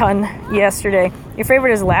lighthouse ton yesterday. Your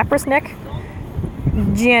favorite is Lapras, Nick?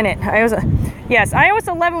 Janet. Yes, iOS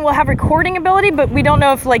 11 will have recording ability, but we don't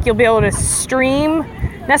know if like you'll be able to stream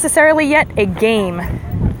necessarily yet a game.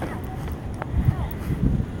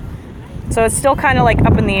 So it's still kind of like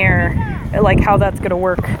up in the air, like how that's gonna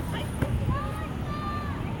work.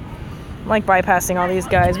 I'm like bypassing all these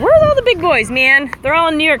guys. Where's all the big boys, man? They're all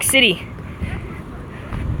in New York City.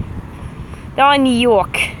 They're all in New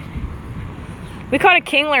York. We caught a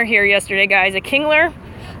Kingler here yesterday, guys. A Kingler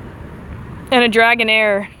and a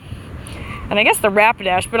Dragonair. And I guess the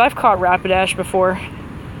Rapidash, but I've caught Rapidash before.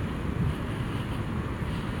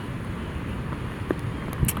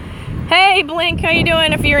 Hey Blink, how you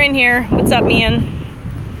doing if you're in here? What's up, man?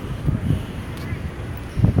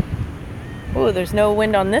 Oh, there's no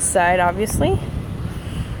wind on this side, obviously.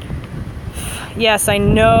 Yes, I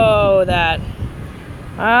know that.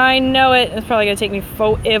 I know it. It's probably gonna take me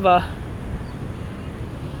forever.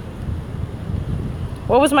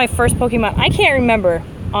 What was my first Pokemon? I can't remember,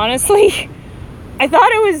 honestly. I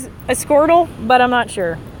thought it was a Squirtle, but I'm not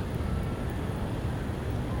sure.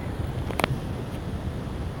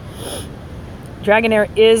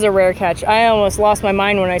 Dragonair is a rare catch. I almost lost my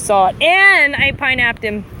mind when I saw it. And I pineapped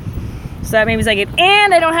him. So that made me psychic.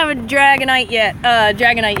 And I don't have a Dragonite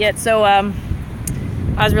yet. So I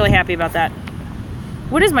was really happy about that.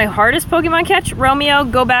 What is my hardest Pokemon catch? Romeo,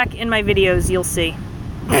 go back in my videos, you'll see.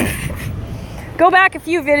 Go back a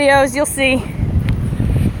few videos, you'll see.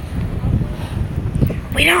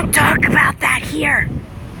 We don't talk about that here.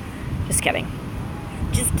 Just kidding.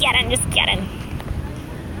 Just kidding.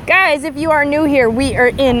 Guys, if you are new here, we are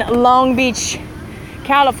in Long Beach,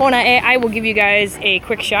 California. I will give you guys a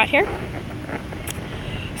quick shot here.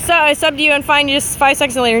 So I subbed you and find you just 5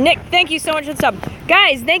 seconds later. Nick, thank you so much for the sub.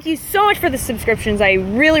 Guys, thank you so much for the subscriptions. I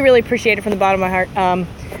really, really appreciate it from the bottom of my heart.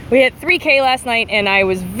 We hit 3K last night and I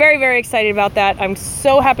was very, very excited about that. I'm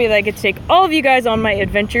so happy that I get to take all of you guys on my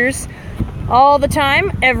adventures all the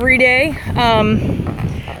time, every day.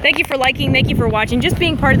 Thank you for liking, thank you for watching, just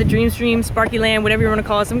being part of the Dream Stream, Sparkie Land, whatever you want to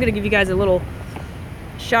call us. I'm going to give you guys a little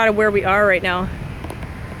shot of where we are right now.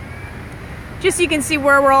 Just so you can see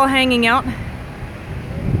where we're all hanging out.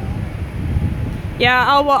 Yeah,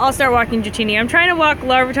 I'll start walking Dratini. I'm trying to walk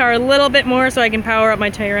Larvitar a little bit more so I can power up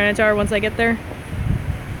my Tyranitar once I get there.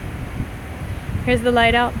 Here's the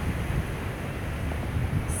light out.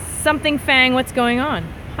 Something Fang, what's going on?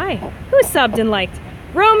 Hi, who subbed and liked?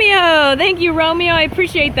 Romeo! Thank you, Romeo. I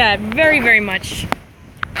appreciate that very, very much.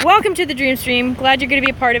 Welcome to the Dream Stream. Glad you're going to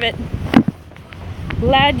be a part of it.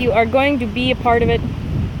 Glad you are going to be a part of it.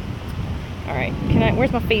 Alright,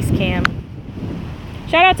 where's my face cam?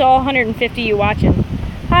 Shout out to all 150 you watching.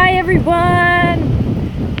 Hi,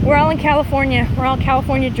 everyone! We're all in California. We're all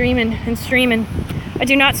California dreaming and streaming. I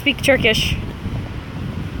do not speak Turkish.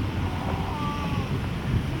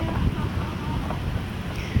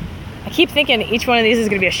 I keep thinking each one of these is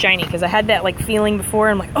going to be a shiny because I had that like feeling before.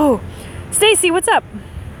 I'm like, oh, Stacy, what's up?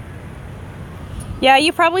 Yeah,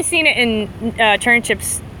 you've probably seen it in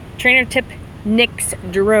Trainer Tip Nick's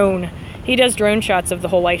drone. He does drone shots of the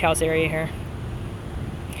whole lighthouse area here.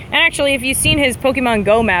 And actually, if you've seen his Pokemon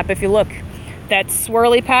Go map, if you look, that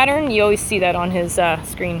swirly pattern, you always see that on his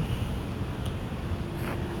screen.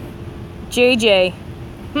 JJ.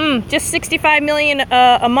 Just 65 million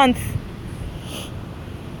a month.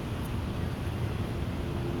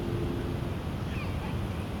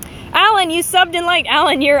 Alan, you subbed and liked.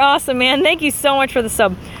 Alan, you're awesome, man. Thank you so much for the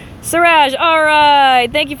sub. Siraj, alright.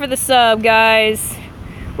 Thank you for the sub, guys.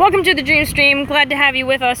 Welcome to the Dream Stream. Glad to have you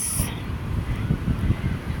with us.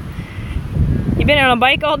 You been on a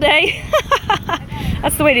bike all day?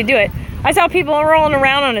 That's the way to do it. I saw people rolling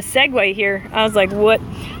around on a Segway here. I was like, what?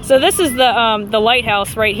 So this is the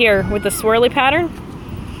lighthouse right here with the swirly pattern.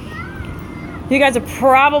 You guys have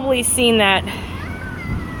probably seen that.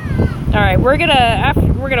 All right, we're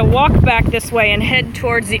gonna walk back this way and head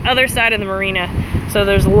towards the other side of the marina, so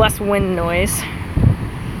there's less wind noise.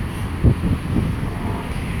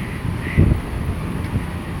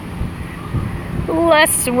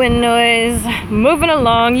 Less wind noise. Moving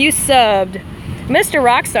along. You subbed. Mr.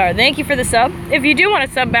 Rockstar, thank you for the sub. If you do want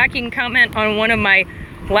to sub back, you can comment on one of my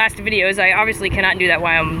last videos. I obviously cannot do that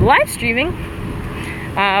while I'm live streaming.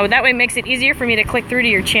 That way it makes it easier for me to click through to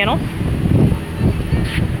your channel.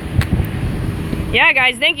 Yeah,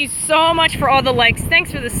 guys, thank you so much for all the likes.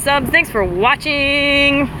 Thanks for the subs. Thanks for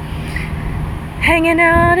watching. Hanging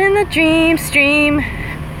out in the Dream Stream.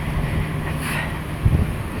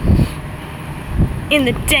 In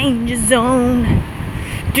the danger zone.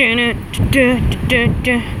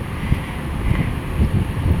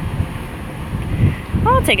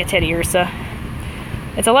 I'll take a Teddy Ursa.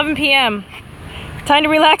 It's 11 p.m. Time to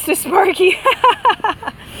relax with Sparkie.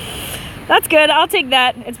 That's good. I'll take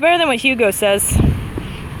that. It's better than what Hugo says.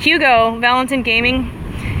 Hugo, Valentin Gaming,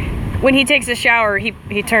 when he takes a shower, he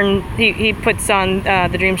puts on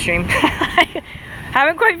the Dream Stream.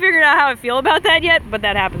 Haven't quite figured out how I feel about that yet, but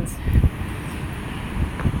that happens.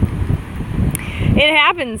 It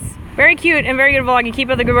happens. Very cute and very good vlog. Keep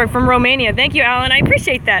up the good work from Romania. Thank you, Alan. I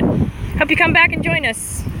appreciate that. Hope you come back and join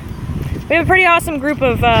us. We have a pretty awesome group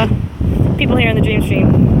of people here in the Dream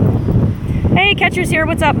Stream. Hey, Catcher's here.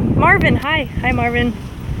 What's up? Marvin, hi. Hi, Marvin.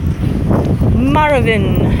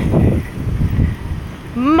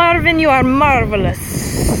 Marvin, you are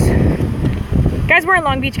marvelous. Guys, we're in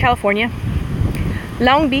Long Beach, California.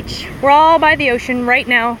 Long Beach. We're all by the ocean right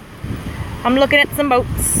now. I'm looking at some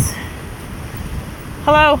boats.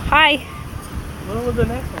 Hello, hi. When was the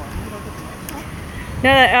next one?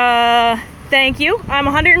 No, thank you. I'm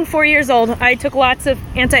 104 years old. I took lots of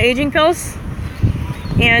anti-aging pills.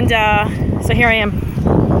 And, so here I am.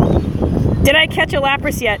 Did I catch a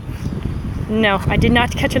Lapras yet? No, I did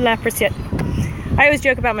not catch a Lapras yet. I always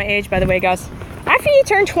joke about my age, by the way, guys. After you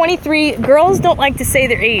turn 23, girls don't like to say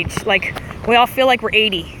their age. Like, we all feel like we're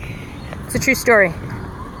 80. It's a true story.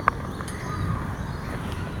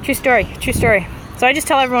 True story, true story. So I just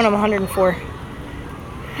tell everyone I'm 104.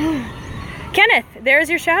 Kenneth, there's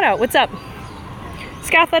your shout out. What's up?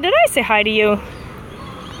 Scatha, did I say hi to you?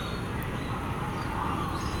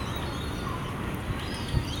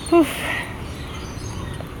 Oof.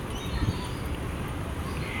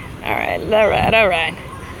 Alright,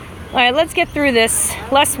 let's get through this.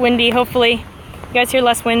 Less windy, hopefully. You guys hear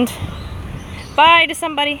less wind? Bye to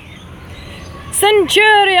somebody.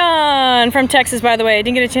 Centurion from Texas, by the way. I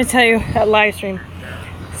didn't get a chance to tell you at LiveStream.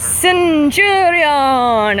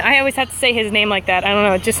 Centurion! I always have to say his name like that. I don't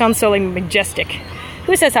know, it just sounds so like majestic.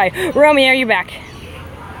 Who says hi? Romeo, you're back.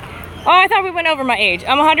 Oh, I thought we went over my age.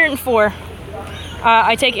 I'm 104.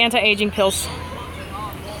 I take anti-aging pills.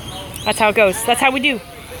 That's how it goes. That's how we do.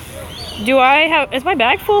 Do I have... Is my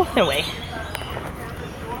bag full? No way.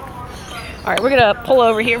 Alright, we're gonna pull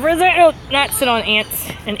over here for a second. Oh, not sit on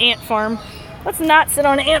ants. An ant farm. Let's not sit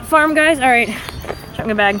on an ant farm, guys. Alright. Check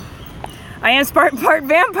my bag. I am part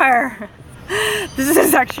vampire. This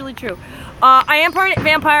is actually true. I am part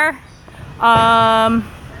vampire.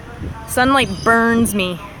 Sunlight burns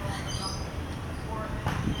me.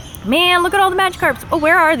 Man, look at all the Magikarps. Oh,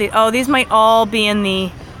 where are they? Oh, these might all be in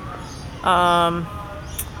the...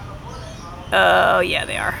 Oh, yeah,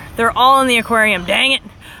 they are. They're all in the aquarium. Dang it.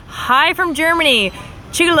 Hi from Germany.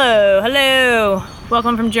 Chigalo. Hello.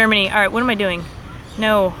 Welcome from Germany. All right, what am I doing?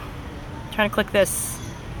 No. I'm trying to click this.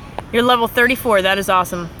 You're level 34. That is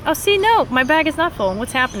awesome. Oh, see, no. My bag is not full.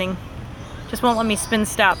 What's happening? Just won't let me spin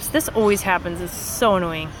stops. This always happens. It's so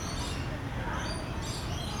annoying.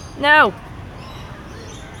 No.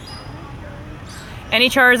 Any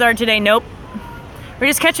Charizard today? Nope. We're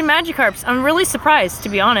just catching Magikarps. I'm really surprised, to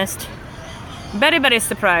be honest. Very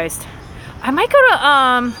surprised. I might go to,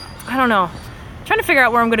 I don't know. I'm trying to figure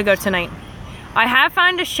out where I'm going to go tonight. I have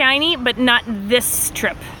found a shiny, but not this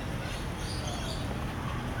trip.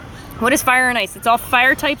 What is fire and ice? It's all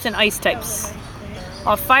fire types and ice types.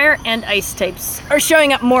 All fire and ice types are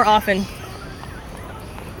showing up more often.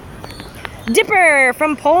 Dipper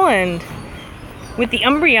from Poland with the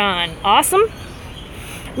Umbreon. Awesome.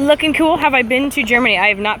 Looking cool. Have I been to Germany? I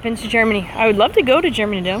have not been to Germany. I would love to go to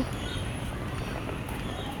Germany though.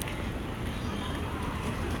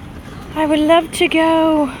 I would love to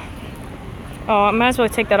go. Oh, I might as well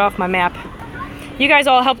take that off my map. You guys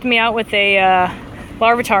all helped me out with a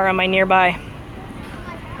Larvitar on my nearby.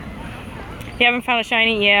 You haven't found a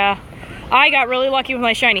shiny? Yeah. I got really lucky with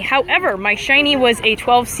my shiny. However, my shiny was a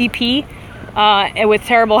 12 CP with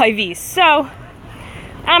terrible IVs. So,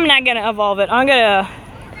 I'm not going to evolve it. I'm going to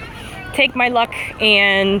take my luck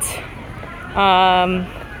and see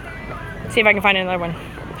if I can find another one.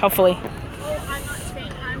 Hopefully.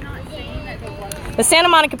 The Santa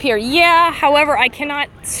Monica Pier. Yeah, however, I cannot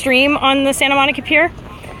stream on the Santa Monica Pier.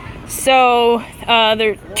 So,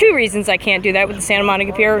 there are two reasons I can't do that with the Santa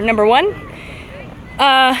Monica Pier. Number one,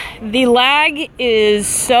 the lag is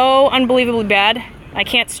so unbelievably bad. I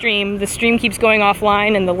can't stream. The stream keeps going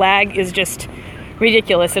offline and the lag is just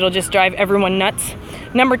ridiculous. It'll just drive everyone nuts.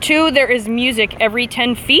 Number two, there is music every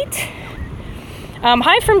 10 feet.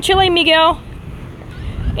 Hi from Chile, Miguel.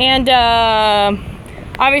 And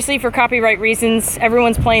obviously for copyright reasons,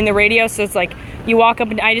 everyone's playing the radio, so it's like you walk up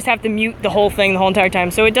and I just have to mute the whole thing the whole entire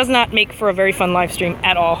time. So it does not make for a very fun live stream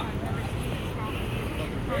at all.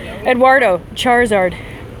 Eduardo, Charizard.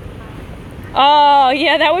 Oh,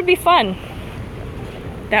 yeah, that would be fun.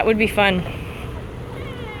 That would be fun.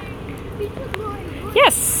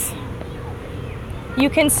 Yes. You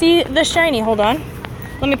can see the shiny. Hold on.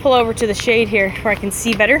 Let me pull over to the shade here where I can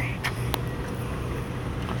see better.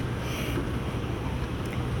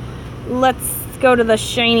 Let's go to the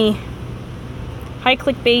shiny. Hi,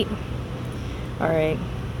 clickbait. Alright.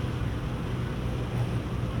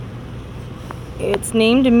 It's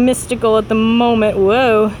named Mystical at the moment.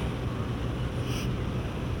 Whoa.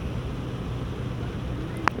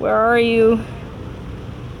 Where are you?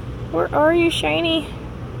 Where are you, shiny?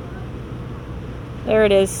 There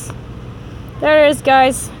it is. There it is,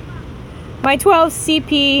 guys. My 12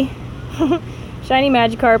 CP shiny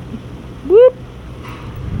Magikarp. Whoop.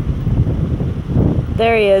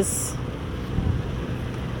 There he is.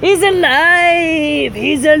 He's alive!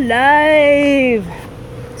 He's alive!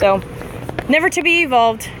 So, never to be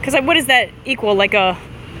evolved. Because what does that equal? Like a...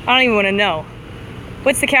 I don't even want to know.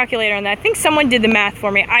 What's the calculator on that? I think someone did the math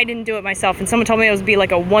for me. I didn't do it myself. And someone told me it would be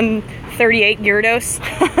like a 138 Gyarados.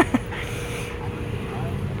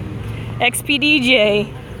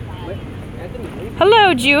 XPDJ.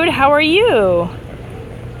 Hello, Jude. How are you?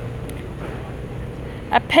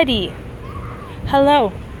 A petty.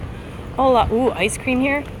 Hello. Hola. Ooh, ice cream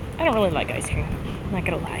here? I don't really like ice cream. I'm not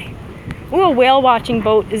gonna lie. Ooh, a whale watching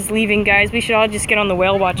boat is leaving, guys. We should all just get on the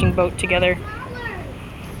whale watching boat together.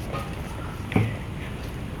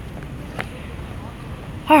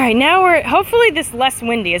 Alright, now we're... Hopefully this is less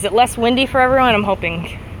windy. Is it less windy for everyone? I'm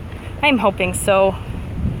hoping. I'm hoping so.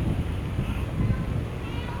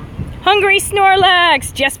 Hungry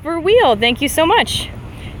Snorlax! Jesper Wheel, thank you so much.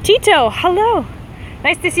 Tito, hello.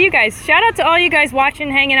 Nice to see you guys. Shout out to all you guys watching,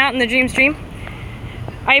 hanging out in the Dream Stream.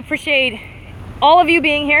 I appreciate all of you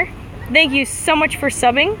being here. Thank you so much for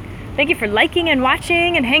subbing. Thank you for liking and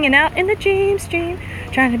watching and hanging out in the Dream Stream.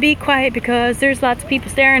 Trying to be quiet because there's lots of people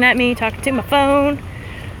staring at me, talking to my phone.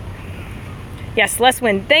 Yes, less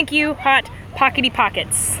wind. Thank you, Hot Pockety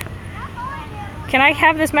Pockets. Can I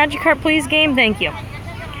have this Magikarp, please, game? Thank you.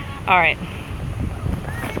 Alright.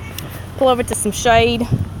 Pull over to some shade.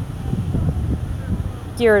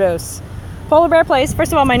 Gyarados. Polar Bear Place.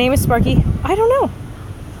 First of all, my name is Sparkie. I don't know.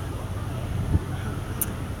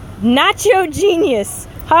 Nacho Genius.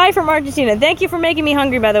 Hi from Argentina. Thank you for making me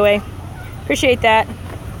hungry, by the way. Appreciate that.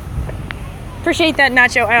 Appreciate that,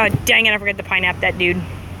 Nacho. Oh, dang it. I forgot to pineapple that dude.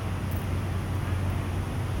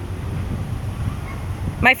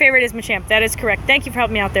 My favorite is Machamp. That is correct. Thank you for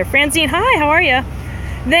helping me out there. Francine, hi. How are you?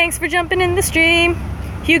 Thanks for jumping in the stream.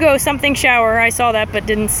 Hugo, something shower. I saw that, but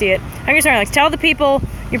didn't see it. Hungry Snorlax, tell the people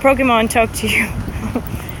your Pokemon talk to you.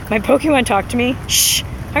 My Pokemon talk to me? Shh.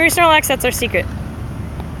 Hungry Snorlax, that's our secret.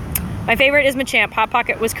 My favorite is Machamp. Hot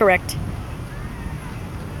Pocket was correct.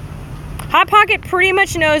 Hot Pocket pretty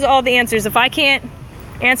much knows all the answers. If I can't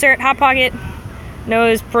answer it, Hot Pocket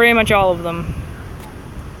knows pretty much all of them.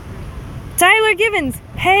 Tyler Givens,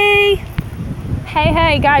 hey.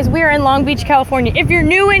 Hey, guys, we are in Long Beach, California. If you're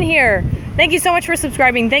new in here, thank you so much for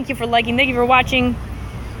subscribing. Thank you for liking. Thank you for watching.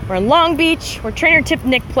 We're in Long Beach, where Trainer Tip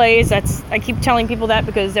Nick plays. I keep telling people that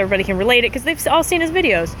because everybody can relate it, because they've all seen his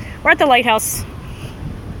videos. We're at the lighthouse,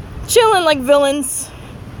 chilling like villains.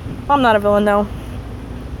 I'm not a villain, though.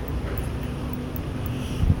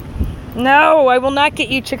 No, I will not get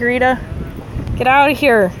you, Chikorita. Get out of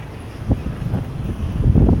here.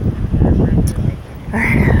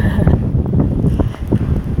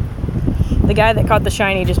 The guy that caught the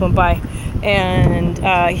shiny just went by, and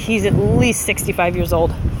he's at least 65 years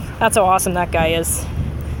old. That's how awesome that guy is.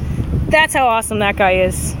 That's how awesome that guy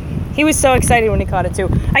is. He was so excited when he caught it too.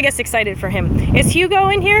 I guess excited for him. Is Hugo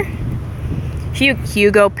in here?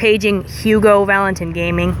 Hugo paging Hugo Valentin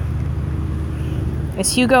Gaming.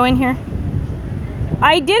 Is Hugo in here?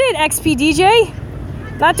 I did it,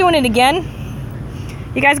 XPDJ. Not doing it again.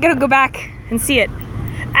 You guys gotta go back and see it.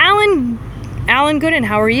 Alan Gooden,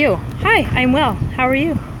 how are you? Hi, I'm well. How are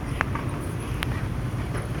you?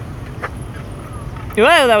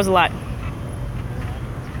 Whoa, that was a lot.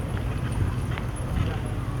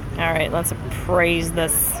 Alright, let's appraise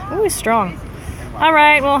this. Ooh, he's strong.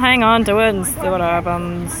 Alright, we'll hang on to it and see what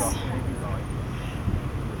happens.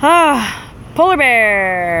 Polar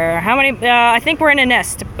bear. How many? I think we're in a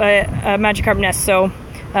nest, a Magikarp nest, so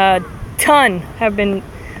ton have been.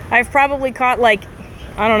 I've probably caught, like,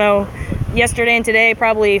 I don't know, yesterday and today,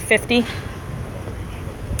 probably 50.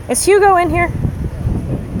 Is Hugo in here?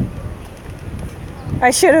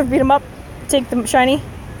 I should have beat him up. Take the shiny.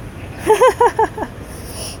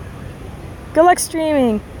 Good luck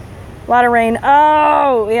streaming. A lot of rain.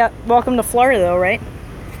 Oh, yeah. Welcome to Florida, though, right?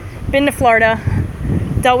 Been to Florida.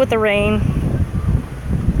 Dealt with the rain.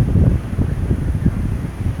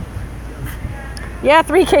 Yeah,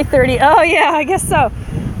 3K30. Oh, yeah, I guess so.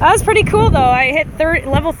 That was pretty cool, though. I hit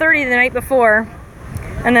level 30 the night before,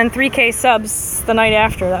 and then 3K subs the night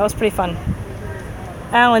after. That was pretty fun.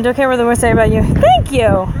 Alan, don't care what they want to say about you. Thank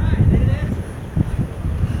you.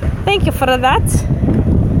 Thank you for that.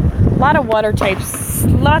 A lot of water types.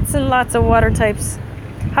 Lots and lots of water types.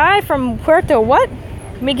 Hi from Puerto what?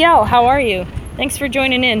 Miguel, how are you? Thanks for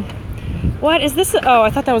joining in. What is this? Oh, I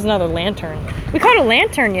thought that was another lantern. We caught a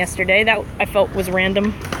lantern yesterday. That I felt was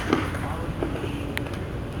random.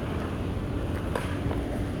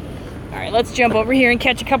 Alright, Alright, let's jump over here and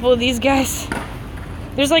catch a couple of these guys.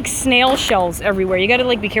 There's like snail shells everywhere. You gotta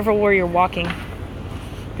like be careful where you're walking,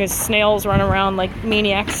 because snails run around like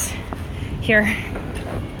maniacs here.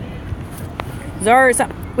 Was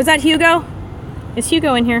that Hugo? Is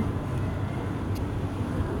Hugo in here?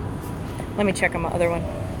 Let me check on my other one.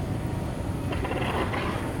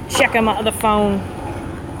 Check on my other phone.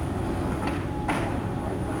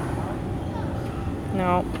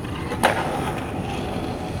 No.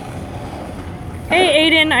 Hey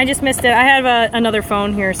Aiden, I just missed it. I have another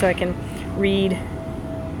phone here so I can read.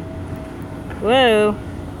 Whoa.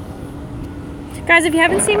 Guys, if you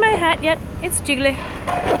haven't seen my hat yet, it's Jiggly.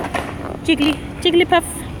 Jigglypuff.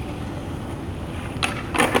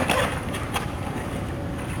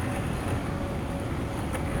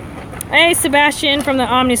 Hey Sebastian from the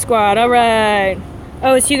Omni Squad. Alright.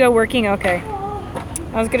 Oh, is Hugo working? Okay.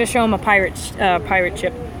 I was gonna show him a pirate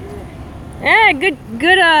chip. Yeah, good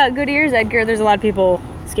ears, Edgar. There's a lot of people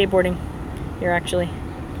skateboarding here, actually.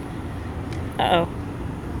 Uh-oh.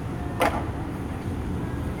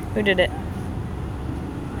 Who did it?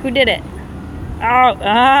 Who did it? Oh,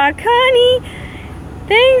 Connie!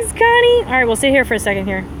 Thanks, Connie! Alright, we'll sit here for a second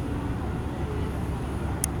here.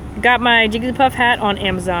 Got my Jigglypuff hat on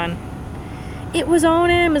Amazon. It was on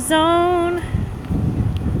Amazon.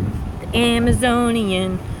 The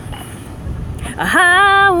Amazonian. A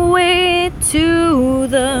highway to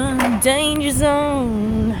the danger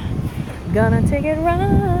zone. Gonna take it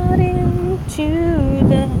right into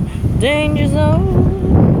the danger zone.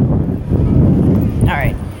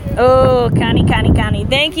 Alright. Oh, Connie.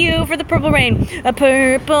 Thank you for the purple rain. A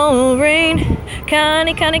purple rain.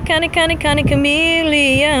 Connie,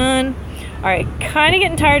 chameleon. Alright, kind of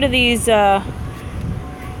getting tired of these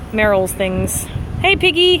Merrill's things. Hey,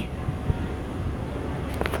 Piggy.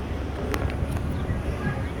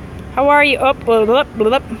 How are you? Oh, blah, blah,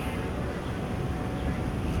 blah, blah.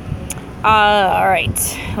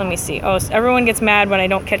 Alright. Let me see. Oh, so everyone gets mad when I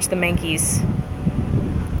don't catch the Mankeys.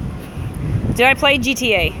 Did I play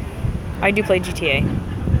GTA? I do play GTA.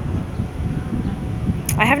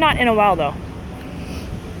 I have not in a while, though.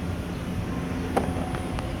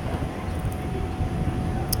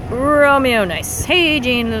 Romeo, nice. Hey,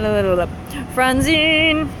 Jane.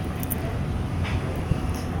 Franzine.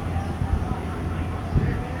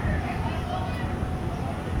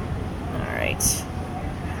 Alright.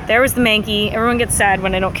 There was the Mankey. Everyone gets sad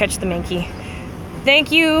when I don't catch the Mankey.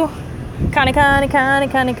 Thank you. Connie.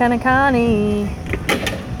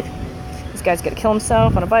 This guy's gonna kill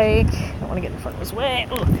himself on a bike. I don't want to get in front of his way.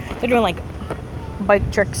 Ugh. They're doing like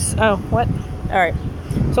bike tricks. Oh, what? Alright.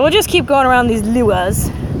 So we'll just keep going around these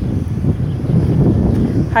luas.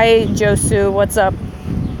 Hi, Josu. What's up?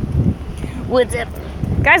 What's up?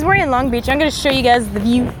 Guys, we're in Long Beach. I'm gonna show you guys the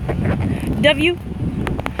view. The view.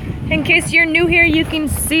 In case you're new here, you can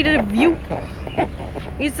see the view.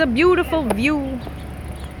 It's a beautiful view.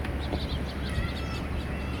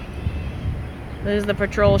 There's the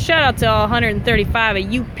patrol. Shout out to all 135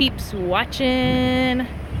 of you peeps watching.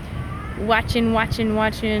 Watching.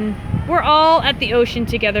 We're all at the ocean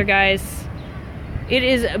together, guys. It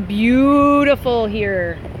is beautiful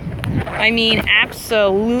here. I mean,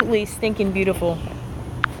 absolutely stinking beautiful.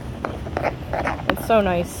 It's so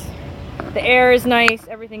nice. The air is nice.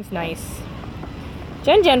 Everything's nice.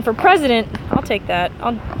 Jen for president. I'll take that.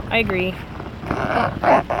 I agree. Oh,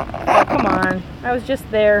 come on. I was just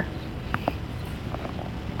there.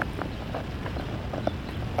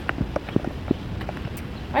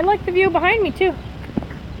 I like the view behind me too.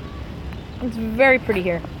 It's very pretty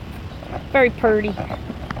here. Very pretty.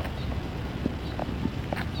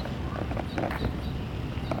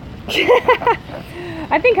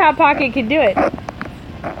 I think Hot Pocket could do it.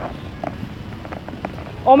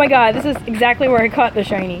 Oh my god, this is exactly where I caught the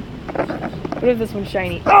shiny. What if this one's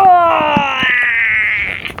shiny? Oh!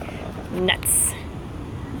 Nuts.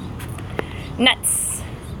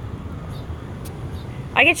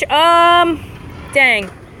 I get you. Dang.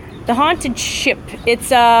 The haunted ship.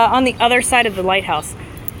 It's on the other side of the lighthouse.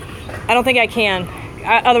 I don't think I can.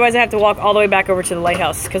 Otherwise I have to walk all the way back over to the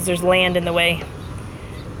lighthouse because there's land in the way.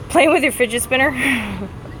 Playing with your fidget spinner?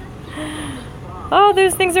 Oh,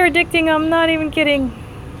 those things are addicting. I'm not even kidding.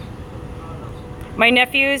 My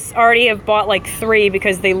nephews already have bought like 3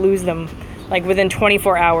 because they lose them like within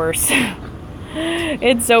 24 hours.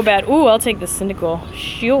 It's so bad. Ooh, I'll take the Syndical.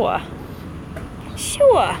 Sure.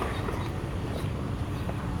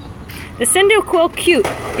 The Cyndaquil, cute.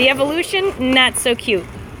 The evolution, not so cute.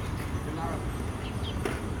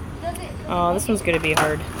 Oh, this one's gonna be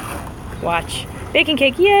hard. Watch. Baking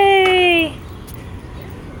cake, yay!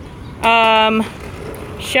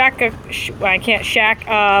 I can't shack.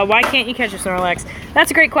 Why can't you catch a Snorlax?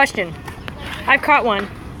 That's a great question. I've caught one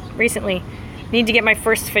recently. Need to get my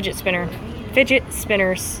first fidget spinner. Fidget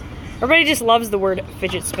spinners. Everybody just loves the word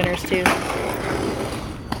fidget spinners too.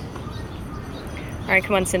 Alright,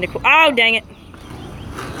 come on, Cyndaquil. Oh, dang it.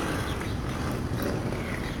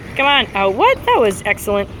 Come on. Oh, what? That was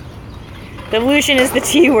excellent. Devolution is the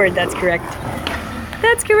T word. That's correct.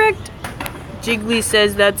 That's correct. Jiggly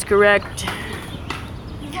says that's correct.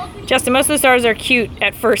 Justin, most of the stars are cute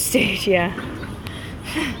at first stage, yeah.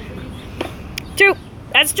 True.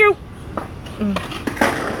 That's true.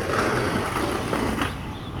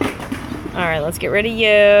 Alright, let's get rid of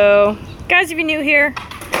you. Guys, if you're new here,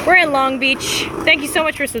 we're in Long Beach. Thank you so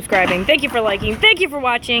much for subscribing. Thank you for liking. Thank you for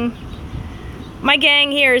watching. My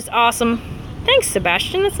gang here is awesome. Thanks,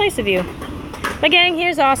 Sebastian. That's nice of you. My gang here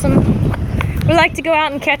is awesome. We like to go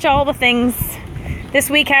out and catch all the things. This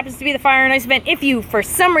week happens to be the Fire and Ice event. If you, for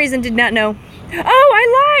some reason, did not know. Oh,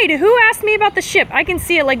 I lied! Who asked me about the ship? I can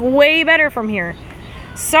see it, like, way better from here.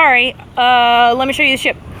 Sorry. Let me show you the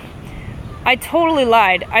ship. I totally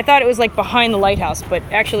lied. I thought it was, like, behind the lighthouse, but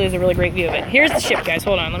actually there's a really great view of it. Here's the ship, guys.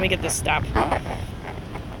 Hold on. Let me get this stopped.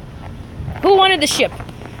 Who wanted the ship?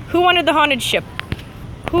 Who wanted the haunted ship?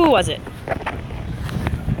 Who was it?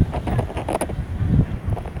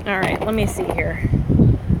 Alright, let me see here.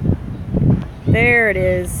 There it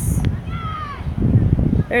is.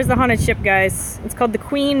 There's the haunted ship, guys. It's called the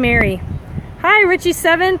Queen Mary. Hi,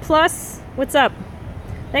 Richie7+. What's up?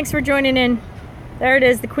 Thanks for joining in. There it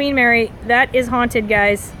is, the Queen Mary. That is haunted,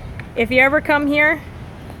 guys. If you ever come here,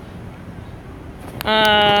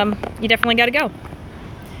 you definitely gotta go.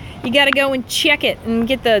 You gotta go and check it and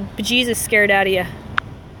get the bejesus scared out of you.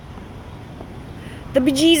 The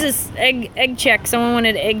bejesus egg check. Someone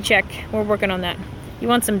wanted egg check. We're working on that. You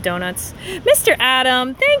want some donuts. Mr.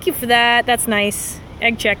 Adam, thank you for that. That's nice.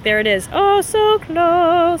 Egg check, there it is. Oh, so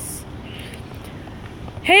close.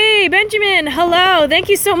 Hey, Benjamin, hello. Thank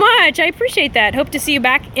you so much. I appreciate that. Hope to see you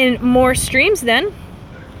back in more streams then.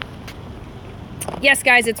 Yes,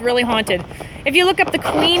 guys, it's really haunted. If you look up the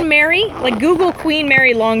Queen Mary, like Google Queen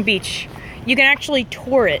Mary Long Beach, you can actually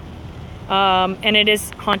tour it. And it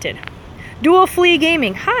is haunted. Dual Flea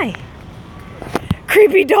Gaming, hi.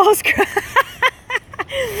 Creepy Dolls.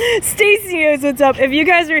 Stacy knows what's up. If you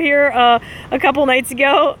guys were here a couple nights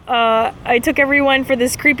ago, I took everyone for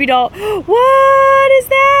this creepy doll. What is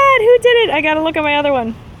that? Who did it? I gotta look at my other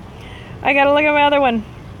one.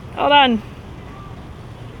 Hold on.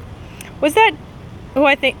 Was that? Oh,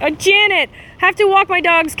 I think. Oh, Janet. Have to walk my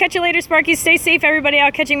dogs. Catch you later, Sparky. Stay safe, everybody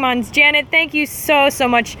out catching mons. Janet, thank you so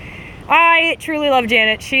much. I truly love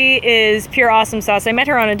Janet. She is pure awesome sauce. I met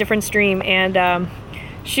her on a different stream, and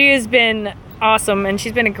she has been awesome, and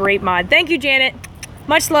she's been a great mod. Thank you, Janet.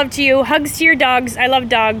 Much love to you. Hugs to your dogs. I love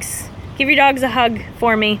dogs. Give your dogs a hug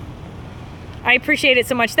for me. I appreciate it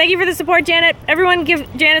so much. Thank you for the support, Janet. Everyone give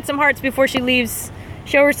Janet some hearts before she leaves.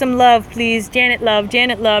 Show her some love, please. Janet love,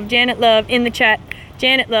 Janet love, Janet love in the chat.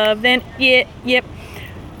 Janet love, then, yeah, yep.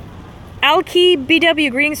 Alki BW,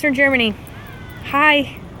 greetings from Germany.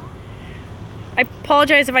 Hi. I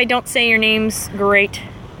apologize if I don't say your names great.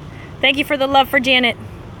 Thank you for the love for Janet.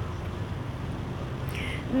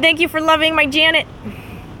 Thank you for loving my Janet.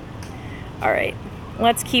 Alright,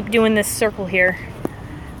 let's keep doing this circle here.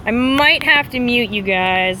 I might have to mute you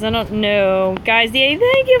guys. I don't know. Guys, yay,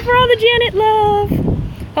 thank you for all the Janet love.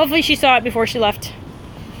 Hopefully she saw it before she left.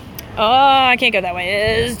 Oh, I can't go that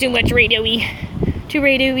way. It's too much radio-y. Too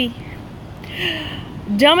radio-y.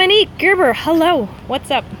 Dominique Gerber, hello. What's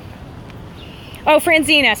up? Oh,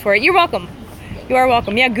 Francine asked for it. You're welcome. You are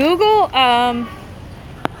welcome. Yeah, Google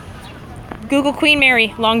Queen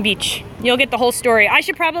Mary, Long Beach. You'll get the whole story. I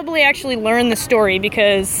should probably actually learn the story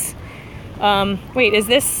because... wait, is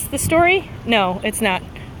this the story? No, it's not.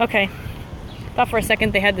 Okay. Thought for a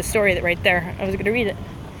second they had the story right there. I was going to read it.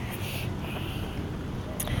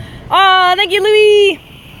 Oh, thank you, Louis!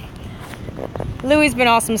 Louis's been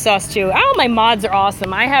awesome sauce too. All my mods are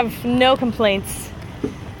awesome. I have no complaints.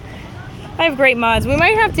 I have great mods. We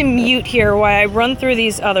might have to mute here while I run through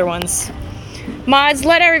these other ones. Mods,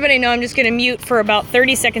 let everybody know I'm just going to mute for about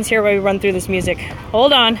 30 seconds here while we run through this music.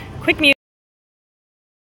 Hold on. Quick mute.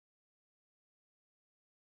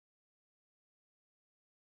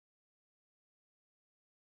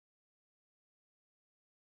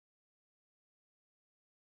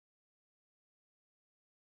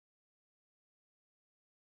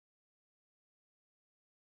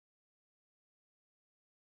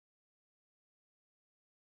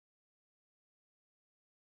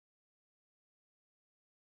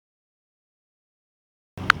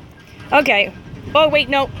 Okay. Oh, wait,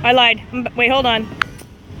 no. I lied. Wait, hold on.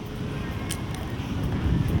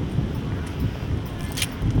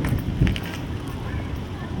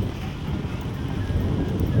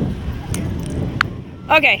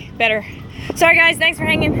 Okay, better. Sorry guys, thanks for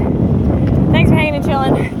hanging. Thanks for hanging and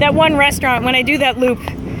chilling. That one restaurant, when I do that loop,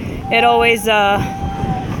 it always, they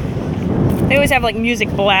always have like music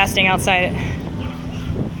blasting outside it.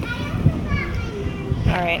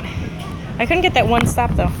 Alright. I couldn't get that one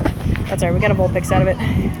stop though. That's alright, we got a Vulpix out of it.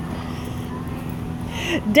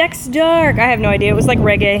 Dex Dark! I have no idea, it was like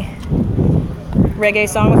reggae. Reggae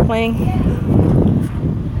song was playing.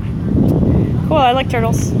 Cool, I like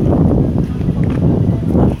turtles.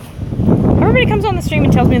 Everybody comes on the stream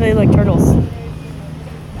and tells me they like turtles.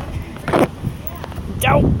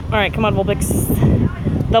 Dope! Alright, come on, Vulpix.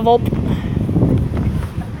 The Vulp.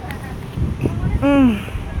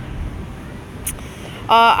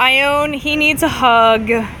 Ione, he needs a hug.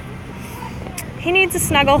 He needs a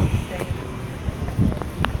snuggle.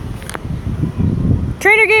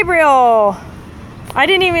 Trader Gabriel! I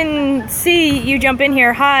didn't even see you jump in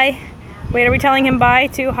here. Hi. Wait, are we telling him bye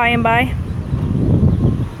too? Hi and bye.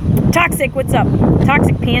 Toxic, what's up?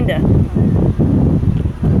 Toxic Panda.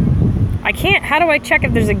 I can't, how do I check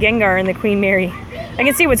if there's a Gengar in the Queen Mary? I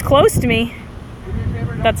can see what's close to me.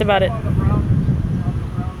 That's about it.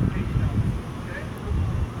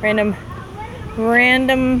 Random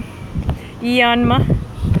Yanma.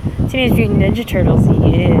 Teenage Mutant Ninja Turtles,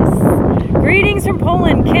 yes. Greetings from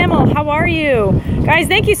Poland. Camel, how are you? Guys,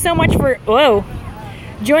 thank you so much for,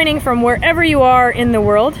 joining from wherever you are in the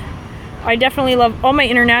world. I definitely love all my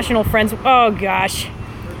international friends. Oh gosh.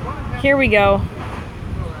 Here we go.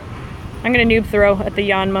 I'm gonna noob throw at the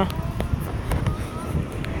Yanma.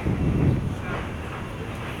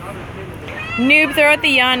 Noob throw at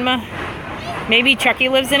the Yanma. Maybe Chucky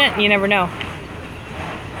lives in it, you never know.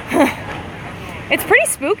 It's pretty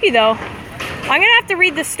spooky though. I'm gonna have to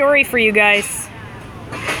read the story for you guys.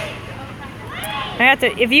 I have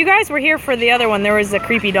to, if you guys were here for the other one, there was a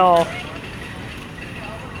creepy doll.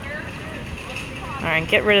 Alright,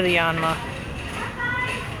 get rid of the Yanma.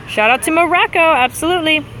 Shout out to Morocco,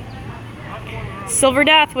 absolutely. Silver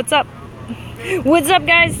Death, what's up? What's up,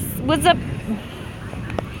 guys? What's up?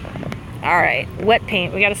 Alright, wet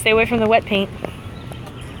paint. We gotta stay away from the wet paint.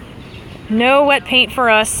 No wet paint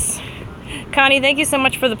for us. Connie, thank you so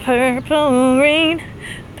much for the purple rain.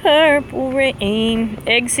 Purple rain.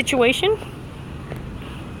 Egg situation.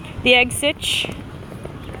 The egg sitch.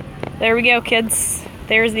 There we go, kids.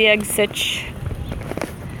 There's the egg sitch.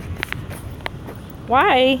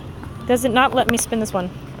 Why does it not let me spin this one?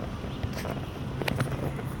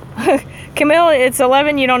 Camille, it's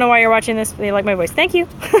 11. You don't know why you're watching this. You like my voice. Thank you.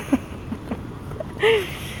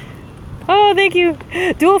 Oh, thank you.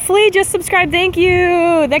 Dual Flea just subscribed. Thank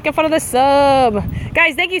you. Thank you for the sub.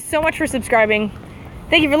 Guys, thank you so much for subscribing.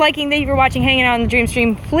 Thank you for liking. Thank you for watching, hanging out on the dream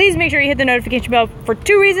stream. Please make sure you hit the notification bell for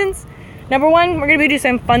 2 reasons. Number 1, we're going to be doing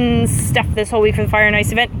some fun stuff this whole week for the Fire and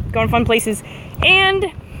Ice event. Going fun places. And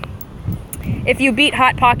if you beat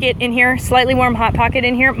Hot Pocket in here, slightly warm Hot Pocket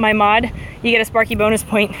in here, my mod, you get a Sparkie bonus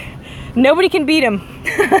point. Nobody can beat him.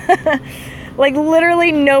 Like,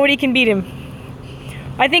 literally nobody can beat him.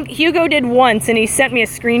 I think Hugo did once, and he sent me a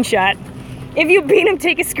screenshot. If you beat him,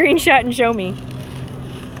 take a screenshot and show me.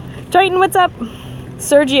 Titan, what's up?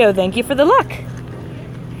 Sergio, thank you for the luck.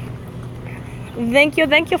 Thank you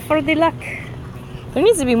for the luck. There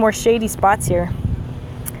needs to be more shady spots here.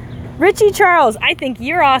 Richie Charles, I think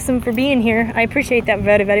you're awesome for being here. I appreciate that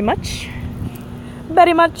very, very much.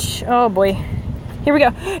 Very much. Oh, boy. Here we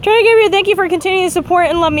go. Trainer Gabriel, thank you for continuing to support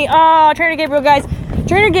and love me. Oh, Trainer Gabriel, guys.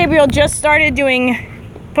 Trainer Gabriel just started doing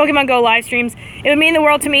Pokemon Go live streams. It would mean the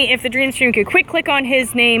world to me if the Dream Stream could quick click on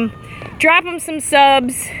his name, drop him some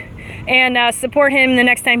subs, and support him the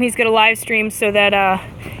next time he's going to live stream so that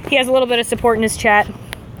he has a little bit of support in his chat.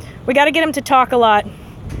 We got to get him to talk a lot.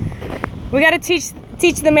 We got to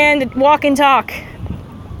teach the man to walk and talk.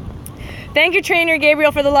 Thank you, Trainer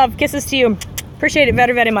Gabriel, for the love. Kisses to you. Appreciate it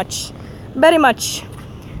very, very much. Very much.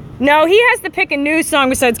 No, he has to pick a new song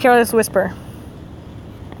besides Careless Whisper.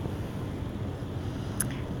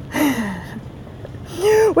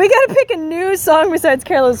 We gotta pick a new song besides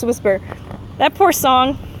Careless Whisper. That poor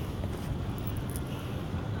song.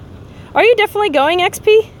 Are you definitely going,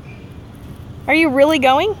 XP? Are you really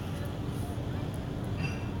going?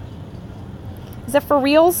 Is that for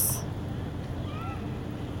reals?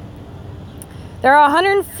 There are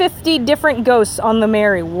 150 different ghosts on the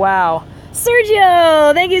Mary. Wow.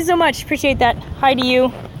 Sergio, thank you so much. Appreciate that. Hi to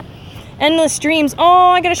you. Endless Dreams. Oh,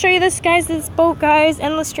 I gotta show you this, guys. This boat, guys.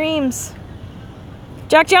 Endless Dreams.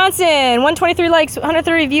 Jack Johnson, 123 likes,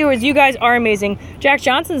 130 viewers. You guys are amazing. Jack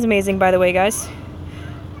Johnson's amazing, by the way, guys.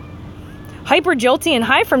 Hyper Jolty,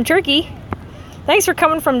 hi from Turkey. Thanks for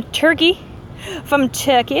coming from Turkey. From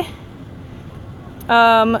Turkey.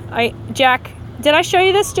 Jack Did I show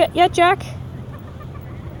you this yet, Jack?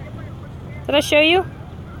 Did I show you?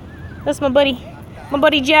 That's my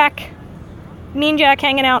buddy Jack. Me and Jack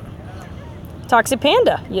hanging out. Toxic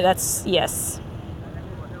Panda. Yeah, that's, yes.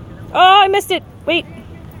 Oh, I missed it. Wait.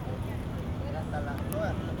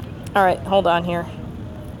 All right, hold on here.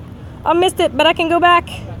 I missed it, but I can go back.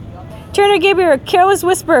 Turner Gabriel, Careless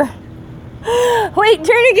Whisper. Wait,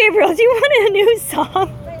 Turner Gabriel, do you want a new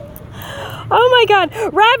song? Oh my God.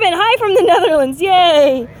 Robin, hi from the Netherlands.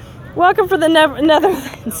 Yay. Welcome from the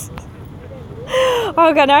Netherlands.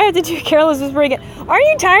 Oh God, now I have to do Careless Whisper again. Aren't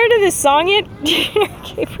you tired of this song yet, Turner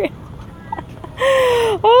Gabriel?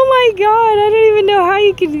 Oh my God, I don't even know how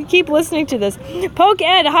you can keep listening to this. Poke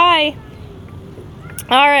Ed, hi.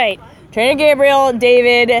 All right, Trainer Gabriel,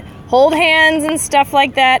 David, hold hands and stuff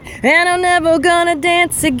like that. And I'm never gonna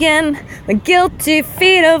dance again. My guilty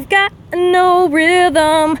feet have got no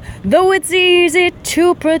rhythm. Though it's easy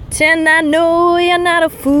to pretend, I know you're not a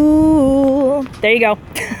fool. There you go.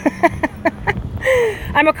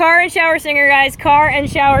 I'm a car and shower singer, guys. Car and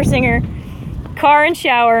shower singer. Car and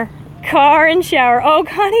shower. Car and shower. Oh,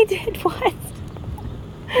 Connie did what?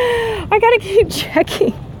 I gotta keep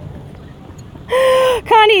checking.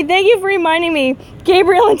 Connie, thank you for reminding me.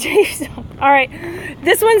 Gabriel and Dave. All right,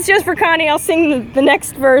 this one's just for Connie. I'll sing the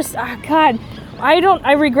next verse. Oh, God,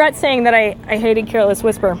 I regret saying that I hated Careless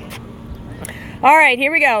Whisper. All right,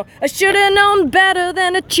 here we go. I should have known better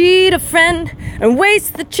than to cheat a friend and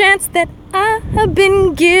waste the chance that I have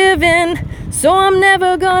been given. So I'm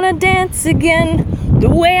never gonna dance again the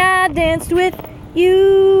way I danced with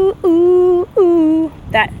you.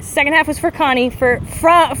 That second half was for Connie, for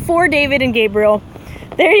David and Gabriel.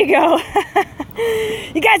 There you go.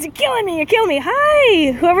 You guys are killing me. You're killing me.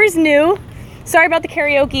 Hi, whoever's new. Sorry about the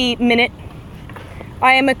karaoke minute.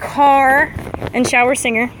 I am a car and shower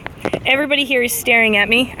singer. Everybody here is staring at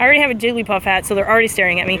me. I already have a Jigglypuff hat, so they're already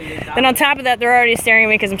staring at me. Then on top of that, they're already staring at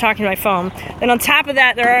me because I'm talking to my phone. Then on top of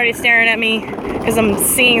that, they're already staring at me because I'm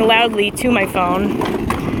singing loudly to my phone.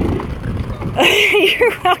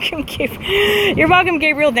 You're welcome, Gabriel. You're welcome,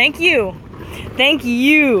 Gabriel. Thank you. Thank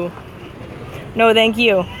you. No, thank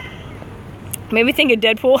you. Made me think of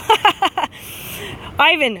Deadpool.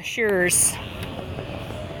 Ivan Schurz.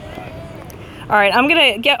 All right, I'm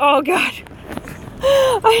gonna get. Oh God.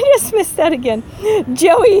 I just missed that again.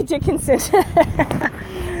 Joey Dickinson.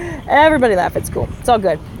 Everybody laugh. It's cool. It's all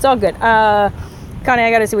good. It's all good. Connie,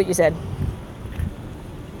 I gotta see what you said.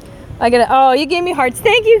 Oh, you gave me hearts.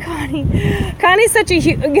 Thank you, Connie. Connie's such a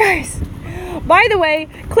huge... Guys, by the way,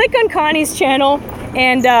 click on Connie's channel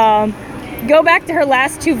and go back to her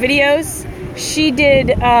last 2 videos. She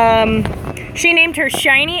did... she named her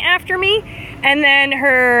Shiny after me, and then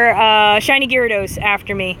her Shiny Gyarados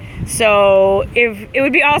after me. So it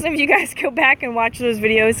would be awesome if you guys go back and watch those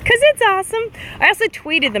videos, because it's awesome. I also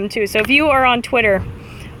tweeted them too, so if you are on Twitter,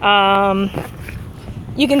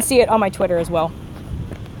 you can see it on my Twitter as well.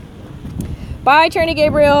 Bye, Trini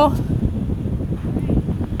Gabriel.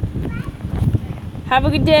 Have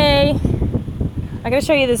a good day. I gotta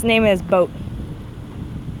show you this name of this boat.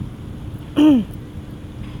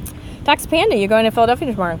 Toxic Panda, you're going to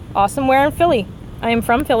Philadelphia tomorrow. Awesome. Where in Philly? I am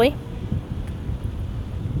from Philly.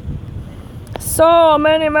 So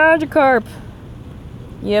many Magikarp.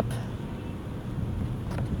 Yep.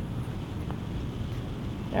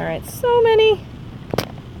 Alright, so many.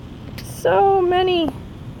 So many.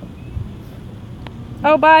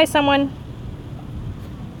 Oh, bye, someone.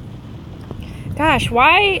 Gosh,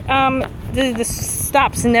 why the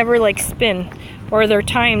stops never like spin, or they're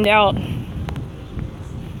timed out?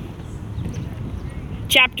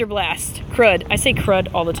 Chapter Blast. Crud. I say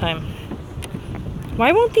crud all the time.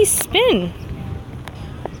 Why won't these spin?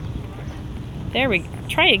 There we go.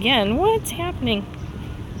 Try again. What's happening?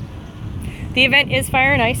 The event is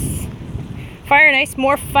Fire and Ice. Fire and Ice.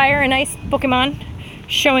 More Fire and Ice Pokemon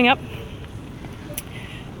showing up.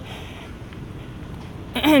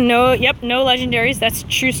 No legendaries. That's a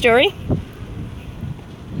true story.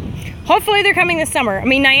 Hopefully they're coming this summer. I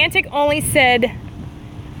mean, Niantic only said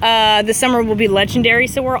the summer will be legendary,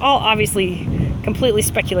 so we're all obviously completely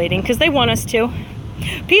speculating because they want us to.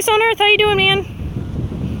 Peace on Earth. How you doing, man?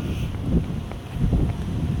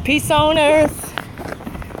 Peace on Earth.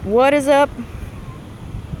 What is up?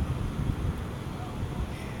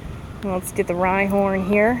 Let's get the Rhyhorn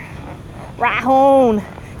here. Rhyhorn.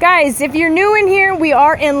 Guys, if you're new in here, we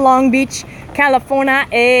are in Long Beach, California.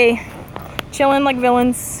 Chilling like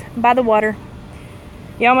villains by the water.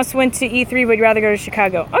 You almost went to E3, but you'd rather go to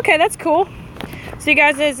Chicago. Okay, that's cool. So you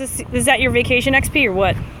guys, is that your vacation XP or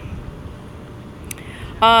what?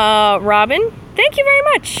 Robin, thank you very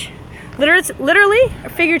much. Literally or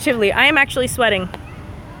figuratively, I am actually sweating.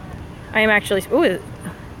 I am actually, ooh.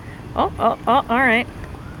 Oh, all right.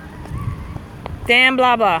 Damn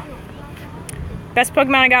blah blah. Best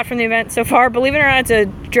Pokemon I got from the event so far. Believe it or not, it's a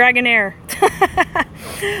Dragonair.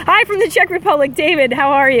 Hi from the Czech Republic, David.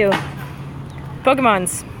 How are you?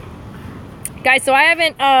 Pokemons. Guys, so I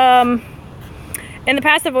haven't, in the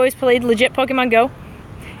past I've always played legit Pokemon Go.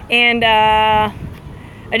 And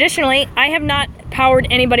additionally, I have not powered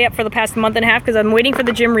anybody up for the past month and a half because I'm waiting for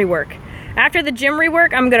the gym rework. After the gym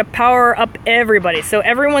rework, I'm gonna power up everybody. So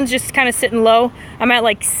everyone's just kind of sitting low. I'm at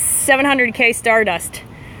like 700k Stardust.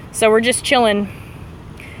 So we're just chilling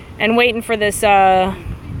and waiting for this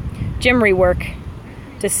gym rework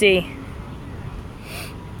to see.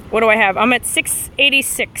 What do I have? I'm at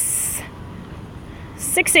 686.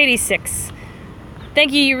 686.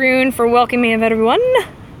 Thank you, Yeroon, for welcoming everyone.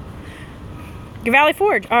 Valley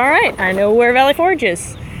Forge. All right, I know where Valley Forge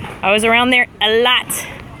is. I was around there a lot.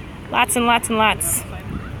 Lots and lots and lots.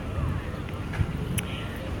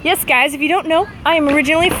 Yes, guys, if you don't know, I am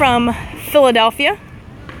originally from Philadelphia.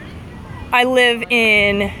 I live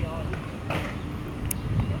in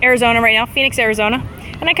Arizona right now, Phoenix, Arizona.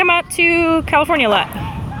 And I come out to California a lot,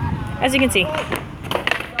 as you can see. All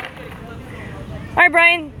right,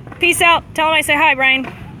 Brian, peace out. Tell him I say hi, Brian.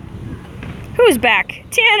 Who's back?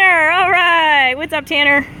 Tanner, all right. What's up,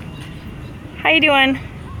 Tanner? How you doing?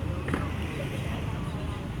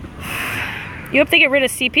 You hope they get rid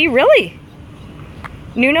of CP? Really?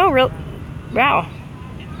 Nuno? Wow.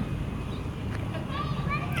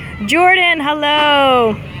 Jordan,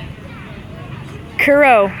 hello.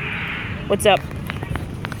 Kuro, what's up?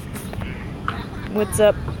 What's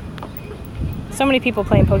up? So many people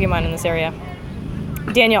playing Pokemon in this area.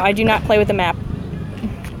 Daniel, I do not play with the map.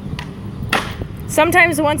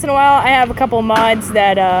 Sometimes, once in a while, I have a couple mods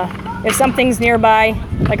that if something's nearby,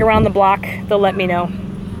 like around the block, they'll let me know.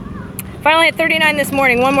 Finally at 39 this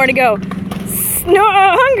morning, one more to go.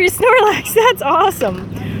 Hungry Snorlax, that's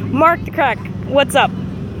awesome. Mark the Crack, what's up?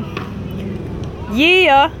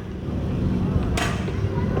 Yeah.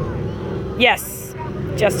 Yes,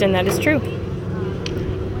 Justin, that is true. I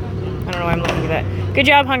don't know why I'm looking at that. Good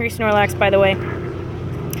job, Hungry Snorlax, by the way.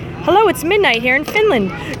 Hello, it's midnight here in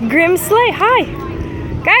Finland. Grim Slay, hi.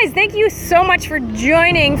 Guys, thank you so much for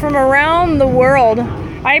joining from around the world.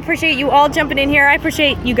 I appreciate you all jumping in here. I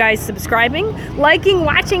appreciate you guys subscribing, liking,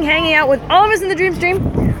 watching, hanging out with all of us in the Dream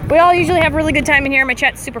Stream. We all usually have a really good time in here. My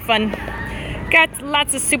chat's super fun. Got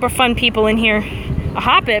lots of super fun people in here. A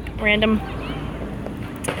Hoppip, random.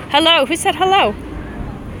 Hello, who said hello?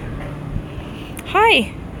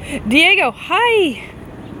 Hi. Diego, hi.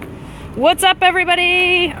 What's up,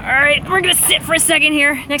 everybody? All right, we're gonna sit for a second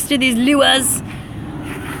here next to these luas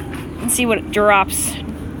and see what it drops.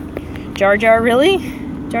 Jar Jar, really?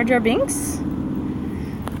 Jar Jar Binks?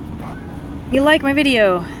 You like my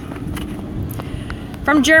video?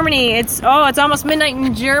 From Germany, it's almost midnight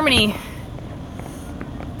in Germany.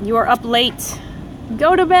 You are up late.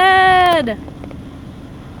 Go to bed.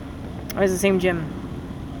 Oh, it's the same gym.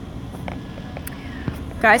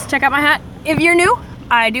 Guys, check out my hat. If you're new,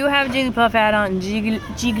 I do have a Jigglypuff hat on.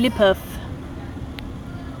 Jigglypuff.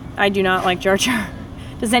 I do not like Jar Jar.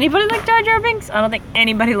 Does anybody like Jar Jar Binks? I don't think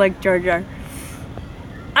anybody liked Jar Jar.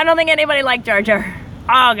 I don't think anybody liked Jar Jar.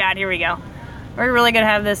 Oh god, here we go. We're really gonna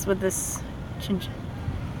have this with this chin.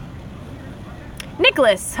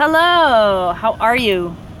 Nicholas, hello. How are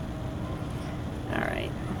you?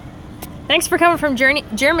 Alright. Thanks for coming from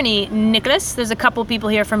Germany, Nicholas. There's a couple people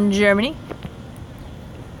here from Germany.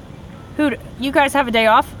 You guys have a day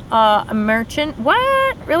off? A merchant?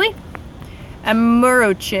 What? Really? A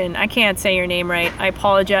merchant. I can't say your name right. I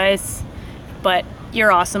apologize. But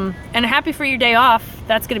you're awesome. And happy for your day off.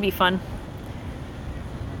 That's going to be fun.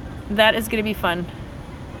 That is going to be fun.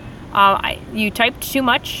 You typed too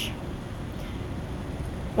much.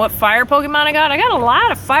 What fire Pokemon I got? I got a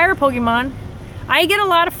lot of fire Pokemon. I get a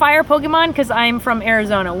lot of fire Pokemon because I'm from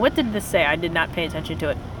Arizona. What did this say? I did not pay attention to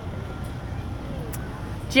it.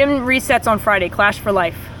 Gym resets on Friday. Clash for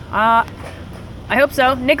life. I hope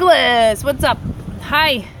so. Nicholas, what's up?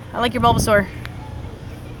 Hi. I like your Bulbasaur.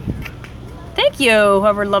 Thank you,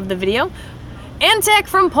 whoever loved the video. Antek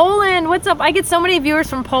from Poland. What's up? I get so many viewers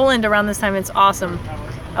from Poland around this time. It's awesome.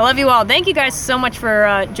 I love you all. Thank you guys so much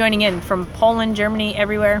for joining in from Poland, Germany,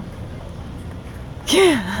 everywhere.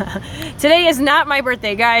 Today is not my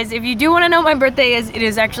birthday, guys. If you do want to know what my birthday is, it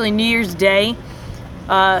is actually New Year's Day.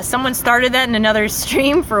 Someone started that in another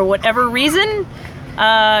stream for whatever reason.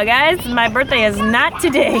 Guys, my birthday is not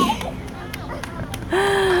today.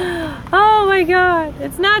 Oh my god.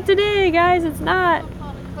 It's not today, guys. It's not.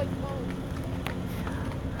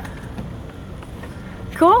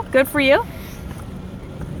 cool. Good for you.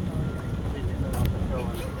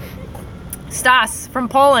 Stas from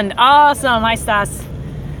Poland. Awesome. Hi, Stas.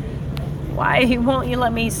 Why won't you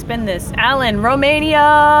let me spin this? Alan, Romania.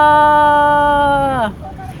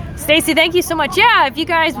 Stacy, thank you so much. Yeah, if you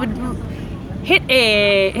guys would hit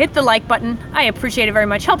the like button, I appreciate it very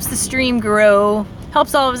much. Helps the stream grow.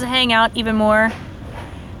 Helps all of us hang out even more.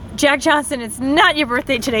 Jack Johnson, it's not your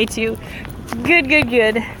birthday today too. Good, good,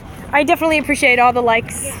 good. I definitely appreciate all the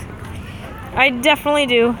likes. I definitely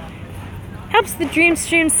do. Helps the dream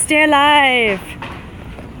stream stay alive.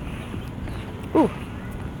 Ooh.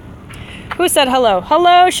 Who said hello?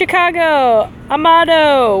 Hello, Chicago.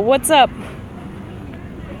 Amado, what's up?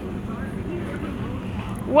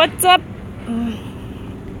 What's up?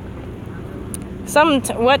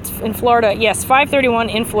 What in Florida? Yes, 5:31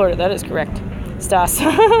 in Florida. That is correct. Stas.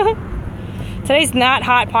 Today's not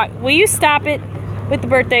hot pot. Will you stop it with the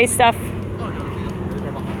birthday stuff?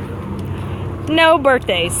 No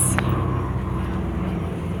birthdays.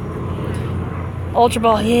 Ultra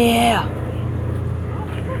Ball, yeah.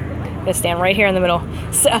 Gonna stand right here in the middle.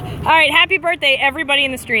 So, all right, happy birthday, everybody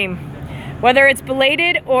in the stream. Whether it's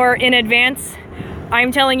belated or in advance,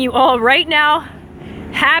 I'm telling you all right now,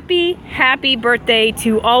 happy birthday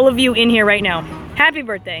to all of you in here right now. Happy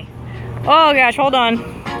birthday. Oh gosh, hold on.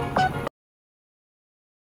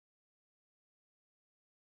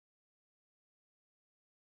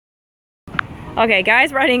 Okay,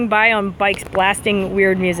 guys riding by on bikes blasting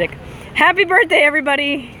weird music. Happy birthday,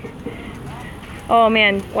 everybody. Oh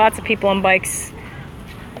man, lots of people on bikes.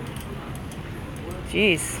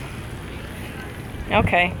 Jeez.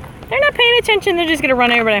 Okay. They're not paying attention, they're just gonna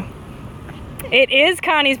run everybody. It is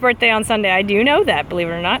Connie's birthday on Sunday. I do know that, believe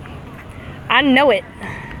it or not. I know it.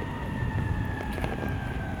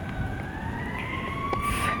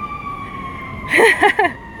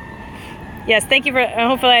 Yes, thank you for,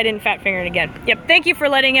 hopefully I didn't fat finger it again. Yep, thank you for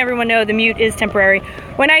letting everyone know the mute is temporary.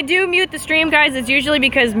 When I do mute the stream, guys, it's usually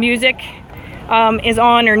because music is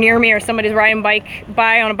on or near me, or somebody's riding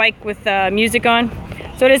by on a bike with music on.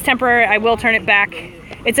 So it is temporary. I will turn it back.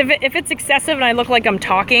 If it's excessive and I look like I'm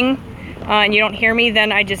talking and you don't hear me,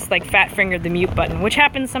 then I just like fat fingered the mute button, which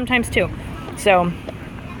happens sometimes too. So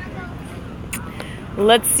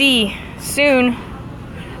let's see. Soon.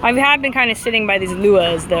 I have been kind of sitting by these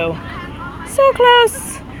luas though. So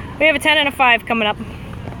close. We have a 10 and a 5 coming up.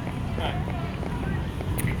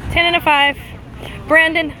 10 and a 5.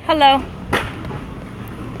 Brandon, hello.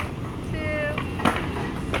 2,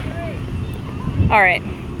 3. All right.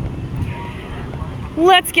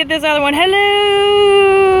 Let's get this other one. Hello.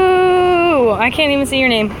 I can't even see your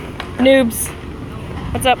name. Noobs.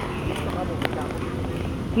 What's up?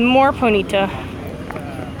 More Ponita.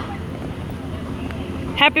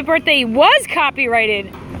 Happy birthday was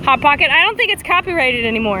copyrighted. Hot Pocket, I don't think it's copyrighted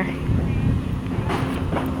anymore.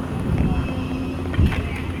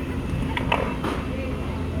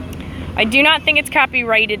 I do not think it's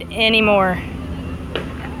copyrighted anymore.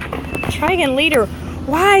 Try again later.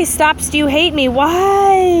 Why? Stops, do you hate me?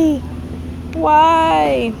 Why?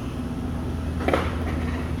 Why?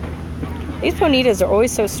 These ponitas are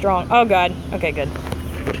always so strong. Oh God. Okay, good.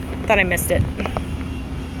 Thought I missed it.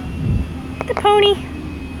 The pony.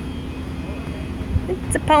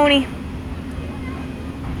 It's a pony.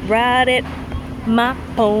 Ride it, my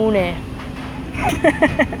pony.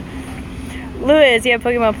 Lewis, you have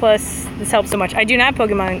Pokemon Plus. This helps so much. I do not have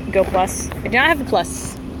Pokemon Go Plus. I do not have the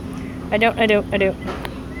Plus. I don't.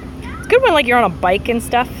 It's good when like you're on a bike and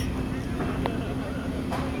stuff.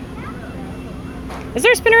 Is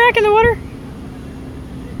there a spinner rack in the water?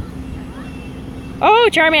 Oh,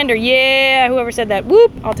 Charmander. Yeah, whoever said that.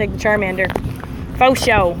 Whoop. I'll take the Charmander. Faux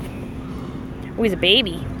show. Oh, he's a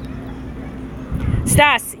baby.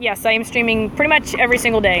 Stas, yes, I am streaming pretty much every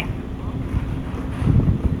single day.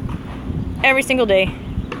 Every single day.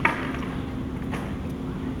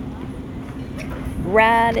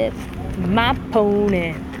 Ride it, my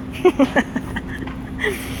pony.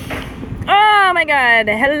 Oh my God,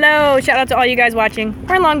 hello. Shout out to all you guys watching.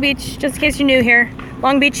 We're in Long Beach, just in case you're new here.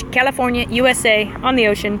 Long Beach, California, USA, on the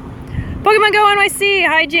ocean. Pokemon Go NYC,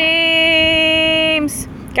 hi James.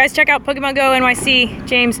 Guys, check out Pokemon Go NYC,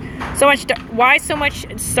 James. Why so much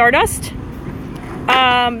Stardust?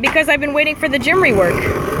 Because I've been waiting for the gym rework.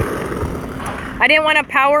 I didn't want to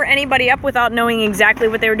power anybody up without knowing exactly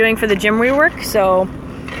what they were doing for the gym rework, so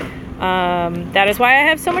that is why I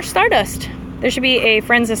have so much Stardust. There should be a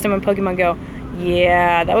friend system in Pokemon Go.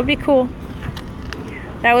 Yeah, that would be cool.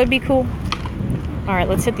 That would be cool. All right,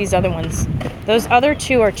 let's hit these other ones. Those other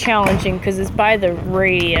two are challenging because it's by the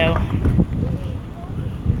radio.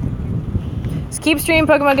 Just keep streaming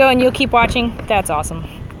Pokemon Go and you'll keep watching. That's awesome.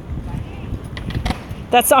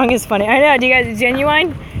 That song is funny. I know. Do you guys,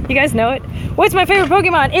 Genuine? You guys know it? What's my favorite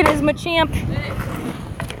Pokemon? It is Machamp.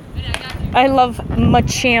 I love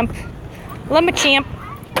Machamp. Love Machamp.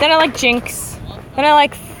 Then I like Jinx. Then I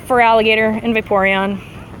like Feraligatr and Vaporeon.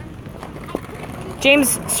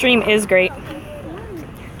 James' stream is great.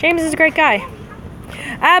 James is a great guy.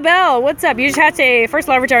 Abel, what's up? You just had a first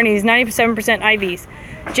level return. He's 97% IVs.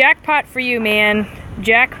 Jackpot for you, man.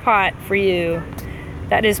 Jackpot for you.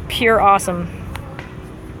 That is pure awesome.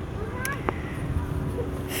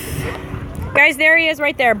 Guys, there he is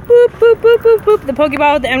right there. Boop, boop, boop, boop, boop. The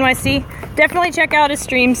Pokeball with the NYC. Definitely check out his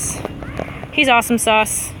streams. He's awesome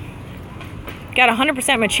sauce. Got 100%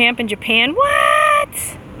 Machamp in Japan.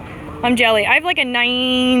 What? I'm jelly. I have like a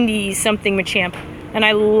 90-something Machamp, and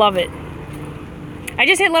I love it. I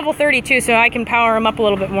just hit level 32, so I can power him up a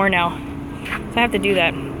little bit more now. So I have to do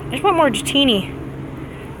that. I just want more Dratini.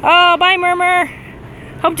 Oh, bye, Murmur.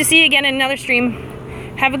 Hope to see you again in another stream.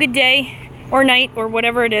 Have a good day, or night, or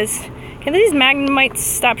whatever it is. Can these Magnemites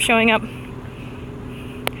stop showing up?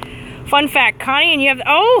 Fun fact, Connie, and you have...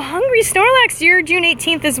 Oh, Hungry Snorlax, you're June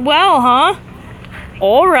 18th as well, huh?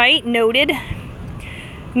 All right, noted.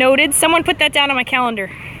 Noted. Someone put that down on my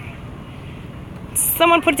calendar.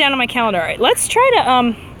 Someone put it down on my calendar. All right, let's try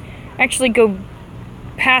to actually go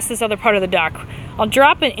past this other part of the dock. I'll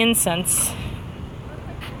drop an incense.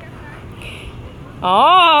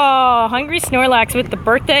 Oh, Hungry Snorlax with the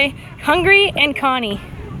birthday. Hungry and Connie.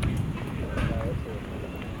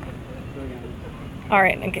 All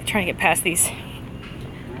right, I'm trying to get past these.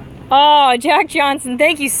 Oh, Jack Johnson,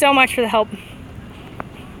 thank you so much for the help.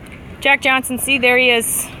 Jack Johnson, see, there he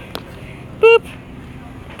is. Boop.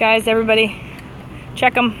 Guys, everybody,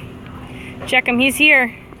 check him. Check him, he's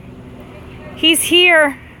here. He's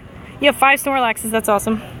here. You have 5 Snorlaxes, that's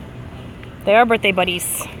awesome. They are birthday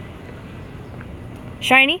buddies.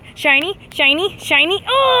 Shiny, shiny, shiny, shiny.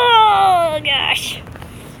 Oh, gosh.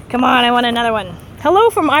 Come on, I want another one. Hello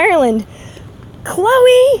from Ireland.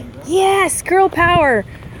 Chloe! Yes, girl power.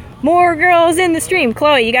 More girls in the stream.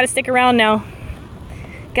 Chloe, you gotta stick around now.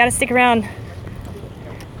 Gotta stick around.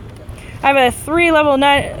 I have a 3-level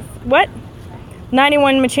 91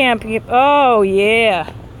 Machamp. Oh,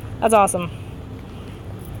 yeah. That's awesome.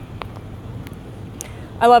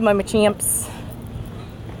 I love my Machamps.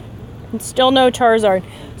 And still no Charizard.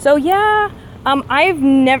 So, yeah, I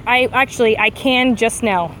can just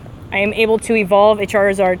now. I am able to evolve a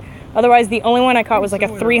Charizard. Otherwise, the only one I caught was like a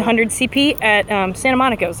 300 CP at Santa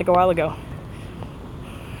Monica. It was like a while ago.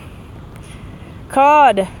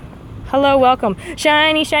 Cod. Hello, welcome.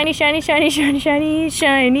 Shiny, shiny, shiny, shiny, shiny, shiny,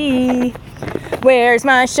 shiny. Where's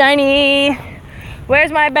my shiny?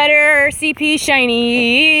 Where's my better CP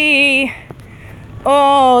shiny?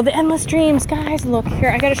 Oh, the endless dreams. Guys, look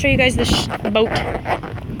here. I gotta show you guys this boat.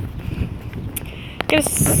 Gotta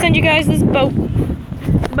send you guys this boat.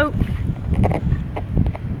 Boat.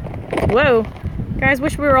 Whoa. Guys,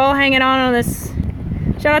 wish we were all hanging on this.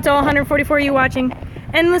 Shout out to all 144 of you watching.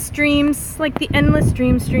 Endless dreams, like the endless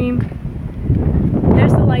dream stream.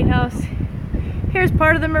 There's the lighthouse. Here's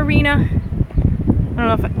part of the marina. I don't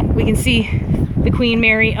know if we can see the Queen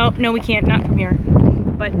Mary. Oh, no, we can't, not from here.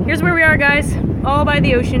 But here's where we are, guys. All by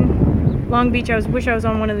the ocean. Long Beach. Wish I was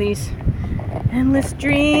on one of these. Endless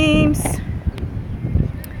dreams.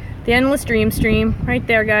 The endless dream stream. Right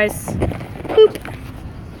there, guys. Boop.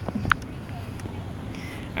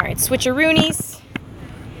 Alright, switcheroonies.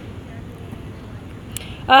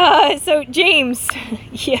 So James,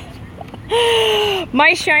 yeah.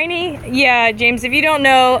 My shiny, yeah, James, if you don't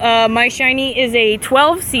know, my shiny is a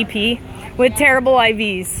 12 CP with terrible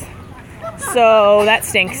IVs. So that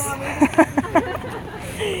stinks.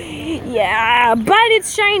 Yeah, but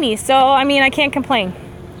it's shiny, so I mean I can't complain.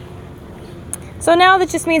 So now that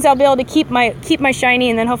just means I'll be able to keep my shiny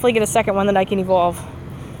and then hopefully get a second one that I can evolve.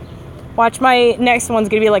 Watch, my next one's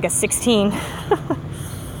gonna be like a 16.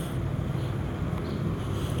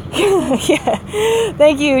 Yeah,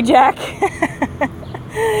 thank you, Jack. 12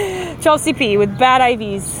 CP with bad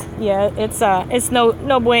IVs. Yeah, it's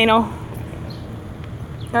no bueno. All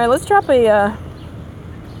right, let's drop a.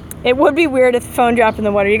 It would be weird if the phone dropped in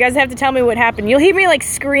the water. You guys have to tell me what happened. You'll hear me like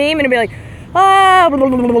scream and it'll be like, ah, blah, blah,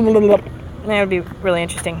 blah, blah, blah, blah. That would be really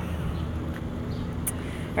interesting.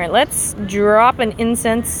 All right, let's drop an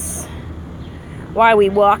incense while we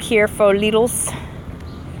walk here for littles.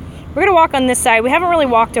 We're gonna walk on this side. We haven't really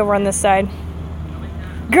walked over on this side.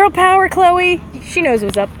 Girl power, Chloe. She knows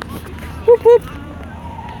what's up. Whoop, whoop.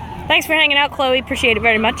 Thanks for hanging out, Chloe. Appreciate it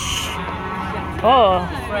very much. Oh.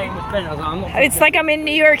 It's like I'm in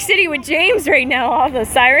New York City with James right now. All the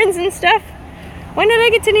sirens and stuff. When did I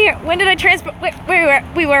get to New York? When did I transport?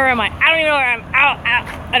 Where am I? I don't even know where I am. Ow.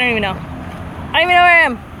 I don't even know. I don't even know where I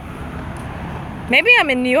am. Maybe I'm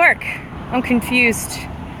in New York. I'm confused.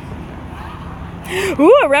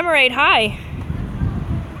 Ooh, a Remoraid, hi.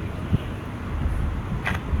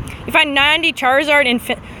 You found 90 Charizard in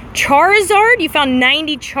Charizard? You found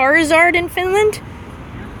 90 Charizard in Finland?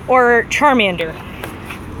 Or Charmander?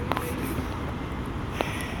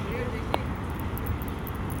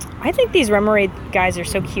 I think these Remoraid guys are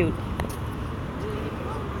so cute.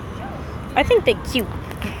 I think they're cute.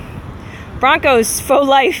 Broncos, faux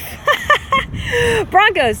life.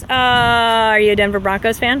 Broncos. Are you a Denver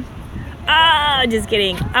Broncos fan? Just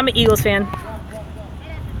kidding. I'm an Eagles fan.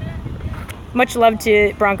 Much love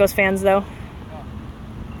to Broncos fans, though.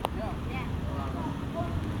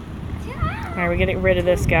 Alright, we're getting rid of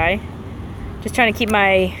this guy. Just trying to keep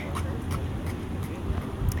my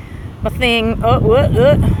thing.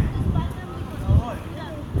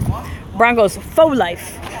 Broncos, faux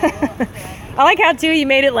life. I like how, too, you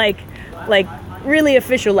made it like really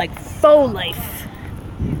official, like faux life.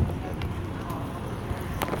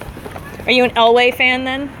 Are you an Elway fan,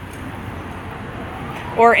 then?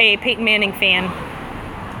 Or a Peyton Manning fan?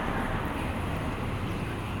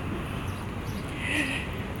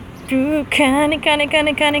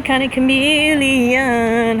 Kind of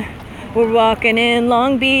chameleon. We're walking in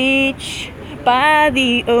Long Beach by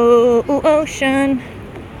the ocean.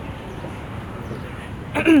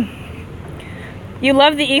 You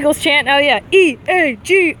love the Eagles chant? Oh yeah,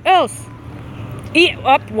 E-A-G-L-S.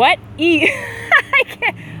 What?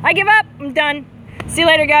 I give up. I'm done. See you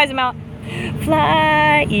later, guys. I'm out.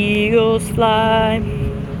 Fly, Eagles, fly.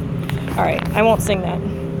 Alright, I won't sing that.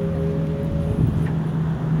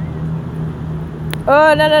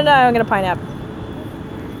 Oh, no, I'm gonna pineapple.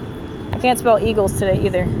 I can't spell Eagles today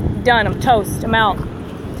either. Done, I'm toast, I'm out.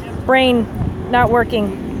 Brain not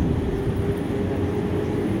working.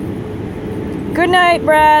 Good night,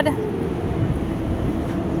 Brad.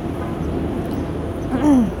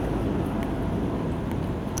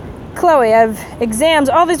 Chloe, I have exams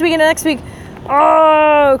all this week and next week.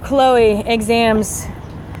 Oh, Chloe, exams.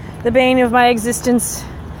 The bane of my existence.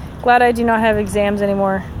 Glad I do not have exams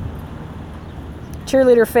anymore.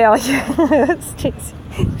 Cheerleader fail.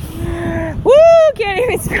 Woo! Can't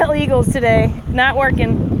even spell Eagles today. Not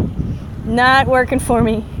working. Not working for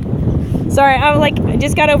me. Sorry, I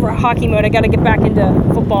just got over hockey mode. I gotta get back into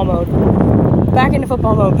football mode. Back into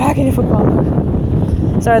football mode.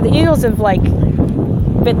 Sorry, the Eagles have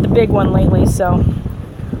bit the big one lately, so.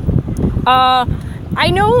 I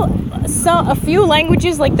know a few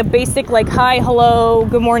languages, like the basic, hi, hello,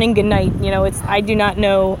 good morning, good night. You know, I do not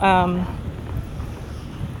know,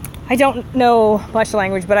 I don't know much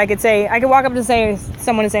language, but I could walk up to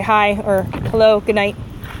someone and say hi, or hello, good night,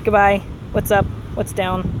 goodbye, what's up, what's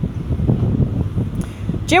down.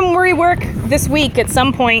 Gym rework this week at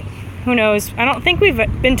some point. Who knows? I don't think we've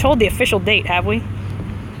been told the official date, have we?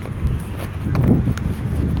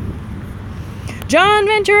 John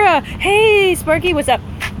Ventura! Hey, Sparkie, what's up?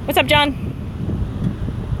 What's up, John?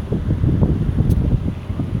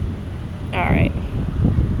 Alright.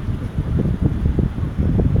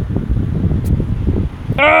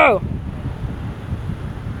 Oh!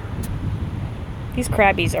 These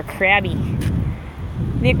crabbies are crabby.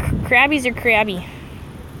 The crabbies are crabby.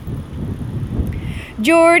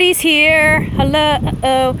 Jordy's here.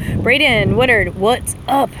 Hello. Brayden, Woodard, what's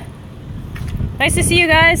up? Nice to see you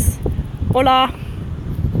guys. Hola.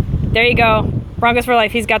 There you go. Broncos for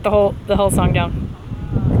life. He's got the whole song down.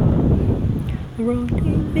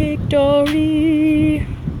 Running victory.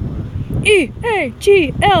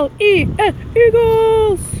 E-A-G-L-E-S.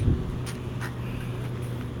 Eagles.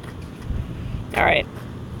 Alright.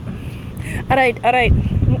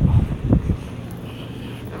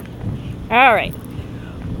 Alright.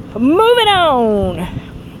 Moving on.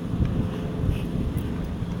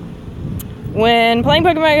 When playing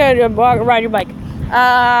Pokemon, ride your bike.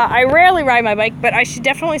 I rarely ride my bike, but I should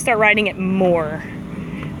definitely start riding it more.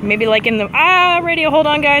 Maybe in the radio. Hold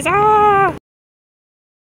on, guys. Alright,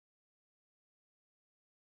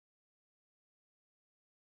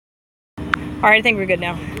 I think we're good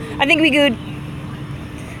now. I think we're good.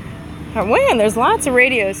 Oh, man, there's lots of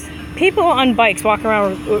radios. People on bikes ride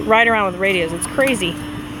around with radios. It's crazy.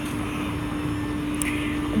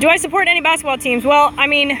 Do I support any basketball teams? Well, I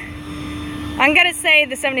mean, I'm gonna say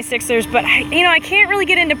the 76ers, but I can't really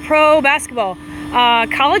get into pro basketball.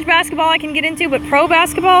 College basketball I can get into, but pro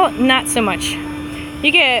basketball, not so much.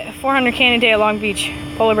 You get 400 can a day at Long Beach.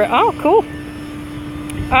 Polar bear. Oh, cool.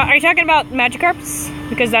 Are you talking about Magikarps?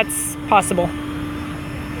 Because that's possible.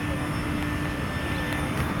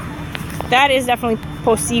 That is definitely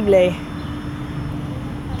possible.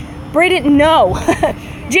 Braden, no.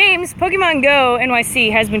 James, Pokemon Go NYC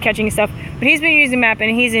has been catching stuff, but he's been using the map and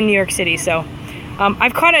he's in New York City, so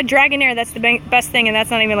I've caught a Dragonair. That's the best thing, and that's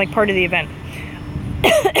not even like part of the event.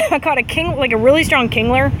 I caught a king, like a really strong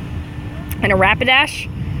Kingler and a Rapidash,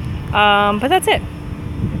 but that's it.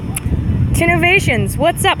 Tinnovations,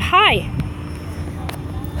 what's up? Hi.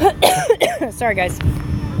 Sorry, guys.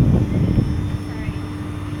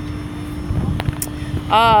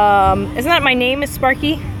 Isn't that my name is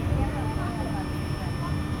Sparkie?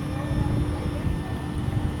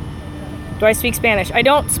 Do I speak Spanish? I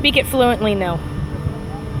don't speak it fluently, no.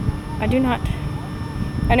 I do not.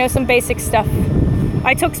 I know some basic stuff.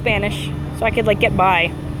 I took Spanish, so I could, like, get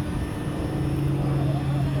by.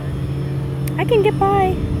 I can get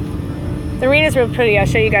by. The arena's real pretty. I'll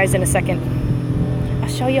show you guys in a second. I'll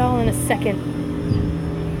show y'all in a second.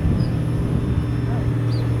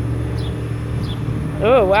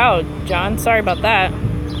 Oh, wow, John. Sorry about that.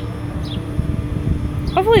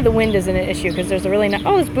 Hopefully the wind isn't an issue, because there's a really nice...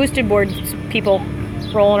 Oh, there's boosted board people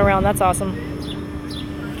rolling around. That's awesome.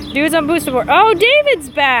 Dudes on boosted board. Oh, David's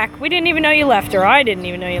back! We didn't even know you left, or I didn't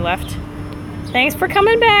even know you left. Thanks for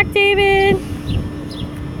coming back, David.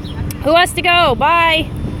 Who has to go? Bye!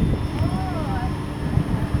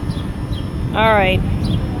 Alright.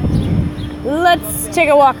 Let's take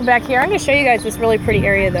a walk back here. I'm going to show you guys this really pretty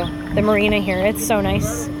area, though. The marina here. It's so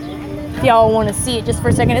nice. If y'all want to see it just for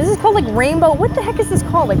a second. This is called like Rainbow. What the heck is this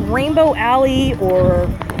called? Like Rainbow Alley or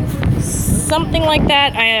something like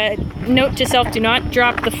that. Note to self, do not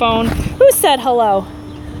drop the phone. Who said hello?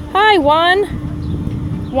 Hi,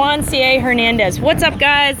 Juan C.A. Hernandez. What's up,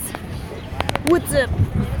 guys? What's up?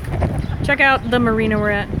 Check out the marina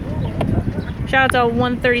we're at. Shout out to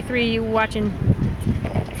 133 you watching,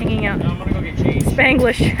 hanging out. I'm gonna go get changed.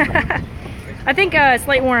 Spanglish. I think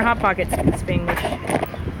Slate Warren Hot Pockets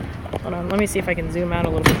Spanglish. Hold on, let me see if I can zoom out a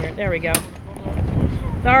little bit here. There we go.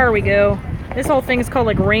 There we go. This whole thing is called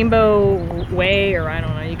like Rainbow Way, or I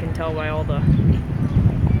don't know. You can tell by all the...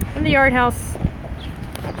 In the yard house.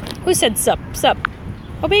 Who said sup? Sup.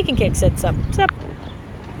 Oh, Bacon Cake said sup. Sup.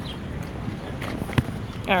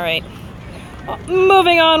 Alright.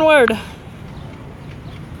 Moving onward.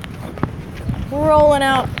 Rolling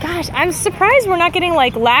out. Gosh, I'm surprised we're not getting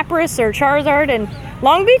like Lapras or Charizard, and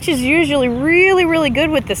Long Beach is usually really, really good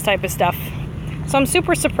with this type of stuff. So I'm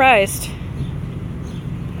super surprised.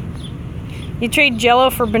 You trade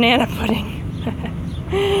Jell-O for banana pudding.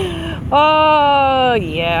 Oh,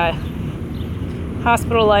 yeah.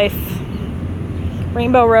 Hospital life.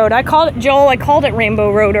 Rainbow Road. I called it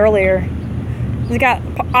Rainbow Road earlier. It's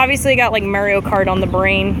obviously got like Mario Kart on the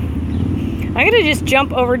brain. I'm gonna just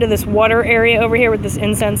jump over to this water area over here with this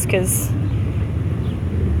incense, because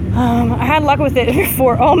I had luck with it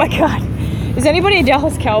before. Oh my god. Is anybody a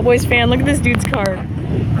Dallas Cowboys fan? Look at this dude's car.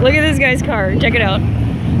 Look at this guy's car. Check it out.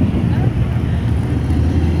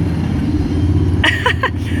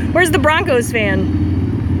 Where's the Broncos fan?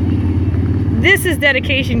 This is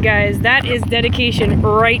dedication, guys. That is dedication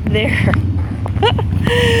right there.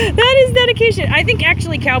 That is dedication. I think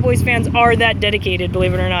actually Cowboys fans are that dedicated,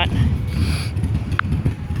 believe it or not.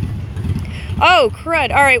 Oh,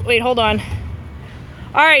 crud. All right, wait, hold on.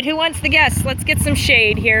 All right, who wants to guess? Let's get some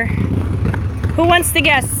shade here. Who wants to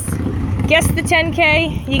guess? Guess the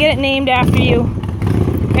 10K. You get it named after you.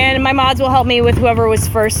 And my mods will help me with whoever was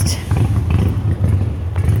first.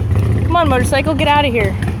 Come on, motorcycle, get out of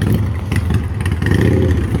here.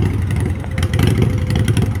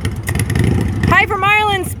 Hi from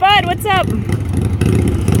Ireland, Spud, what's up?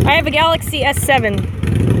 I have a Galaxy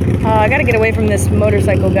S7. I gotta get away from this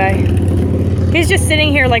motorcycle guy. He's just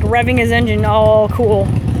sitting here like revving his engine, all cool.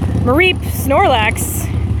 Mareep, Snorlax.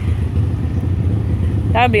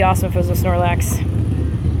 That would be awesome if it was a Snorlax.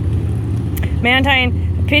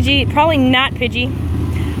 Mantine, Pidgey, probably not Pidgey.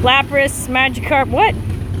 Lapras, Magikarp, what?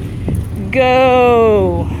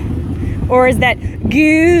 Go. Or is that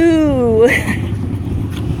goo?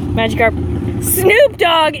 Magikarp. Snoop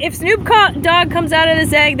Dogg! If Snoop Dogg comes out of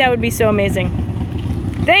this egg, that would be so amazing.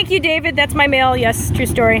 Thank you, David. That's my mail. Yes, true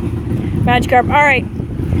story. Magikarp. Alright.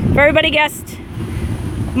 If everybody guessed,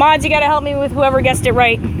 mods, you gotta help me with whoever guessed it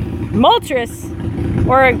right. Moltres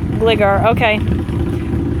or a Gligar. Okay.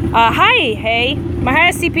 Hi, hey. My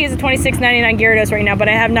highest CP is a 2699 Gyarados right now, but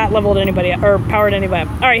I have not leveled anybody or powered anybody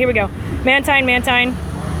up. Alright, here we go. Mantine.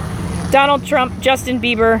 Donald Trump, Justin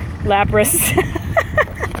Bieber, Lapras.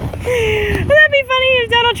 Wouldn't that be funny if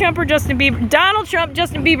Donald Trump,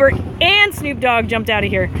 Justin Bieber, and Snoop Dogg jumped out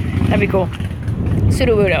of here? That'd be cool.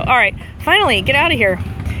 Sudowoodo. Alright, finally, get out of here.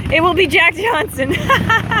 It will be Jack Johnson.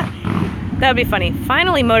 That would be funny.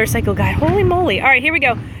 Finally, motorcycle guy. Holy moly. All right, here we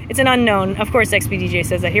go. It's an unknown. Of course, XPDJ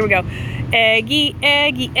says that. Here we go. Eggy,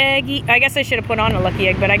 eggy, eggy. I guess I should have put on a lucky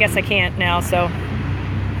egg, but I guess I can't now, so.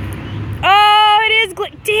 Oh, it is.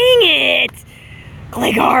 Dang it.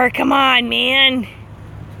 Gligar, come on, man.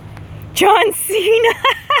 John Cena.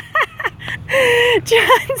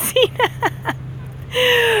 John Cena.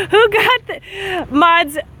 Who got the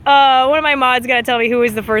mods? One of my mods got to tell me who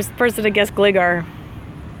was the first person to guess Gligar.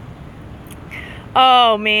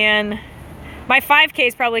 Oh, man. My 5K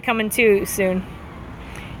is probably coming too soon.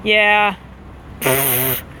 Yeah.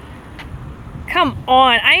 Come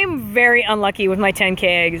on. I am very unlucky with my 10K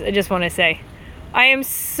eggs. I just want to say. I am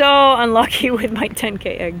so unlucky with my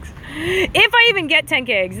 10K eggs. If I even get 10K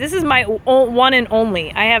eggs. This is my one and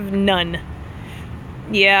only. I have none.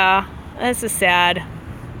 Yeah. This is sad.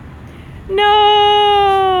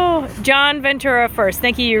 No! John Ventura first.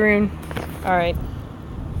 Thank you, Jeroen. Alright.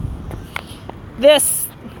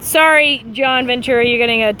 Sorry, John Ventura, you're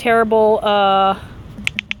getting a terrible,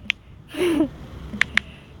 you're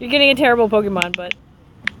getting a terrible Pokemon, but...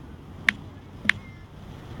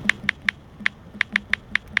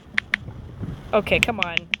 Okay, come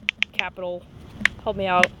on. Capital. Help me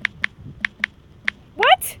out.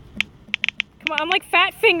 What? Come on, I'm like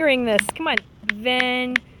fat fingering this. Come on.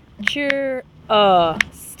 Venture.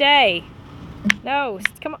 Stay. No.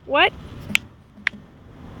 Come on. What?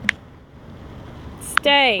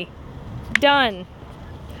 Stay. Done.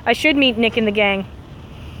 I should meet Nick in the gang.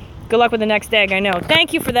 Good luck with the next egg, I know.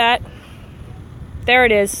 Thank you for that. There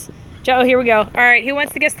it is. Oh, here we go. Alright, who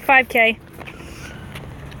wants to guess the 5K?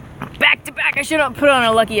 Back to back. I should have put on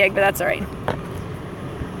a lucky egg, but that's alright.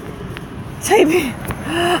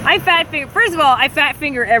 I fat finger. First of all, I fat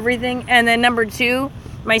finger everything, and then number 2,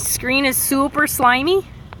 my screen is super slimy.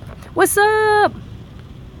 What's up?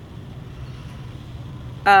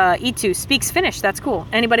 E2 speaks Finnish. That's cool.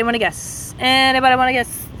 Anybody want to guess? Anybody want to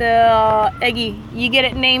guess the Eggy? You get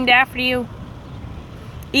it named after you.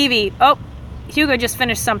 Evie. Oh, Hugo just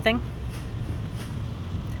finished something.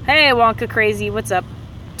 Hey, Wonka Crazy. What's up?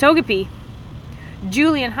 Togepi.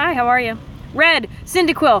 Julian. Hi, how are you? Red.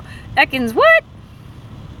 Cyndaquil. Ekans. What?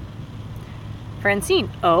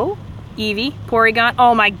 Francine. Oh. Evie. Porygon.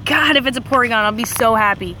 Oh my god, if it's a Porygon, I'll be so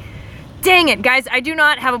happy. Dang it, guys. I do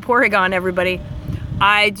not have a Porygon, everybody.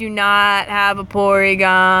 I do not have a Porygon.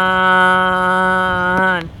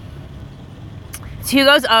 It's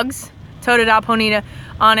Hugo's Uggs. Totodile, Ponyta,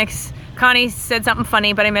 Onyx. Connie said something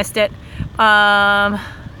funny, but I missed it. Rhyhorn.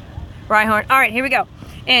 Alright, here we go.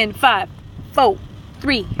 In 5, 4,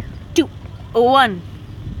 3, 2, 1.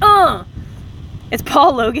 It's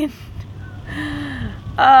Paul Logan.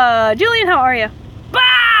 Julian, how are you?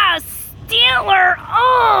 Bah! Steeler!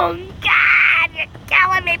 Oh, God! You're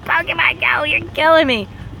killing me, Pokemon Go! You're killing me!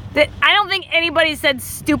 I don't think anybody said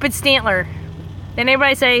stupid Stantler. Did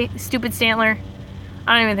anybody say stupid Stantler?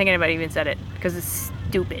 I don't even think anybody even said it, because it's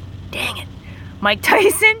stupid. Dang it. Mike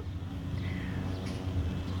Tyson?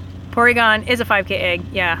 Porygon is a 5K egg.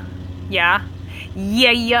 Yeah. Yeah.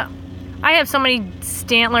 Yeah, yeah. I have so many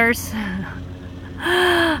Stantlers.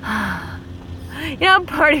 You know,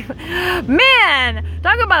 party. Man!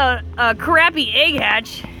 Talk about a crappy egg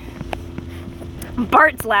hatch.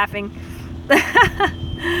 Bart's laughing.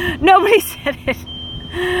 Nobody said it.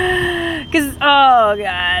 Because, oh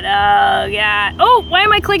god, oh god. Oh, why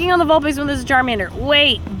am I clicking on the Vulpix when there's a Charmander?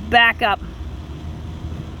 Wait, back up.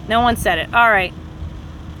 No one said it. Alright.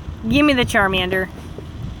 Give me the Charmander.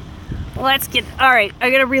 Let's get, alright,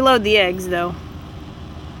 I gotta reload the eggs though.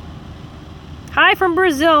 Hi from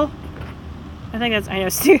Brazil. I think that's, I know,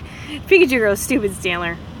 Pikachu Girl, stupid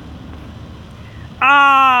Stantler.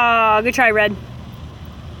 Ah, good try, Red.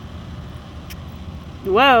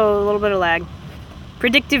 Whoa, a little bit of lag.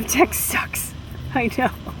 Predictive text sucks. I know.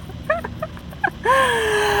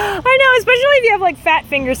 I know, especially if you have like fat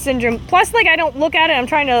finger syndrome. Plus, like, I don't look at it. I'm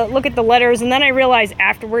trying to look at the letters, and then I realize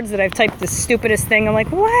afterwards that I've typed the stupidest thing. I'm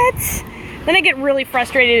like, what? Then I get really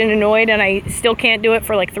frustrated and annoyed, and I still can't do it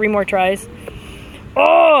for like 3 more tries.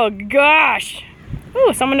 Oh, gosh.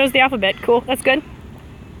 Ooh, someone knows the alphabet. Cool, that's good.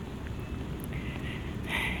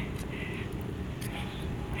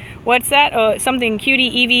 What's that? Oh, something cutie,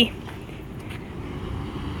 Eevee.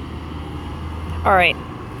 Alright.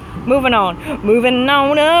 Moving on. Moving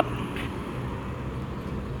on up.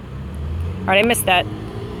 Alright, I missed that.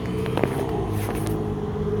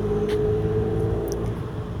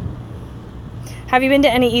 Have you been to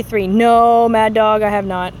any E3? No, Mad Dog, I have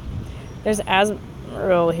not. There's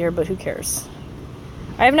Asmodee here, but who cares?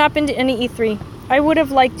 I have not been to any E3. I would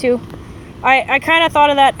have liked to. I kind of thought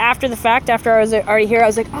of that after the fact, after I was already here. I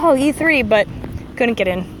was like, oh, E3, but couldn't get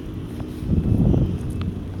in.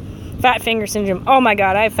 Fat finger syndrome. Oh my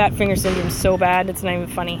god, I have fat finger syndrome so bad, it's not even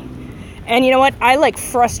funny. And you know what? I like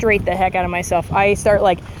frustrate the heck out of myself. I start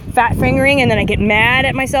like fat fingering and then I get mad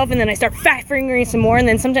at myself and then I start fat fingering some more and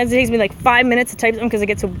then sometimes it takes me like 5 minutes to type them because I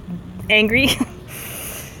get so angry.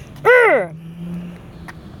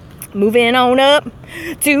 Moving on up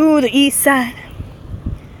to the east side.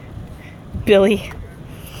 Billy.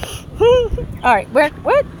 Alright,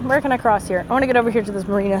 where can I cross here? I want to get over here to this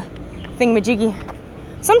marina thingamajiggy.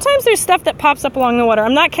 Sometimes there's stuff that pops up along the water.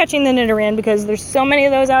 I'm not catching the Nidoran because there's so many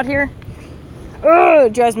of those out here. Ugh,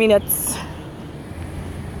 it drives me nuts.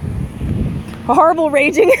 Horrible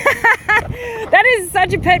raging. That is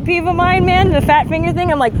such a pet peeve of mine, man. The fat finger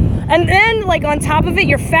thing. I'm like, and then like on top of it,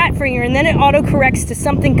 you're fat finger, and then it auto corrects to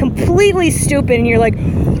something completely stupid, and you're like,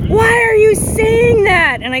 why are you saying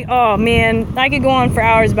that? And oh man, I could go on for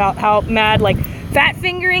hours about how mad like fat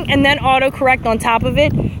fingering and then auto correct on top of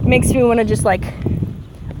it makes me want to just like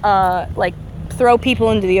throw people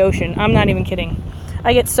into the ocean. I'm not even kidding.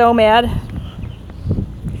 I get so mad.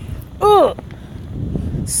 Ugh.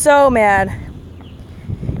 So mad.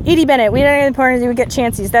 Edie Bennett, we don't have any partners, we get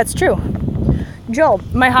chances. That's true. Joel,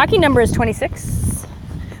 my hockey number is 26,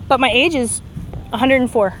 but my age is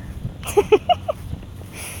 104.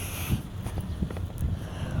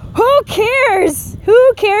 Who cares?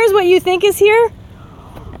 Who cares what you think is here?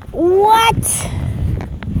 What?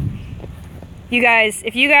 You guys,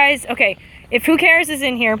 if Who Cares is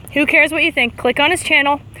in here, who cares what you think? Click on his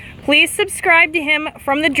channel. Please subscribe to him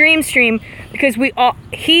from the Dream Stream because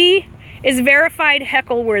he is verified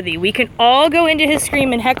heckle worthy. We can all go into his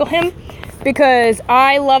stream and heckle him because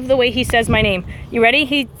I love the way he says my name. You ready?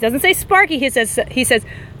 He doesn't say Sparky, he says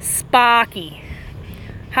Sparkie.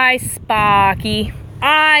 Hi, Sparkie.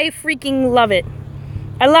 I freaking love it.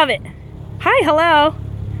 I love it. Hi, hello.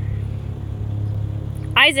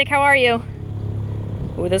 Isaac, how are you?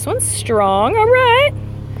 Oh, this one's strong. All right.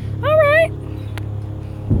 All right.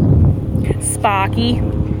 Sparkie.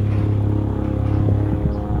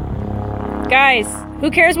 Guys,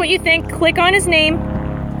 who cares what you think? Click on his name.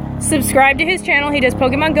 Subscribe to his channel. He does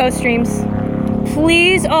Pokemon Go streams.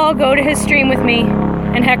 Please all go to his stream with me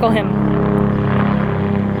and heckle him.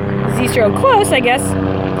 Z-Stroke close, I guess.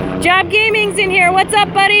 Job Gaming's in here. What's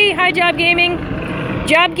up, buddy? Hi, Job Gaming.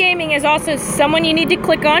 Job Gaming is also someone you need to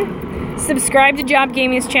click on. Subscribe to Job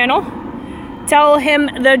Gaming's channel. Tell him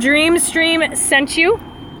the Dream Stream sent you.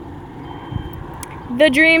 The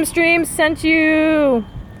Dream Stream sent you.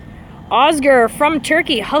 Oscar from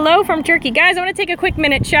Turkey. Hello from Turkey. Guys, I want to take a quick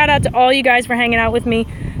minute. Shout out to all you guys for hanging out with me.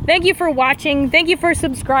 Thank you for watching. Thank you for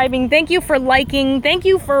subscribing. Thank you for liking. Thank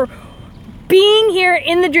you for being here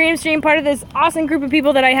in the Dream Stream, part of this awesome group of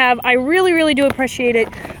people that I have. I really, really do appreciate it.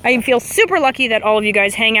 I feel super lucky that all of you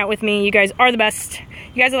guys hang out with me. You guys are the best.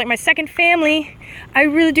 You guys are like my second family. I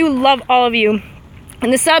really do love all of you.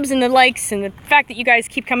 And the subs and the likes and the fact that you guys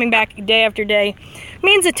keep coming back day after day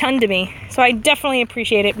means a ton to me. So I definitely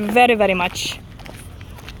appreciate it very, very much.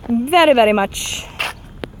 Very, very much.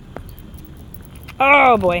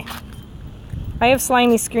 Oh boy. I have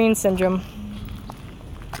slimy screen syndrome.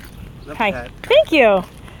 Hi. Thank you.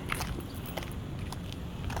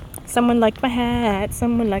 Someone like my hat.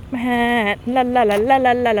 Someone like my hat. La la la la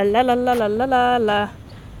la la la la la la la la la.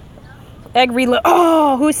 Egg reload.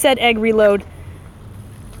 Oh, who said egg reload?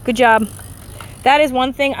 Good job. That is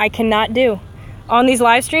one thing I cannot do. On these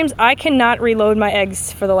live streams, I cannot reload my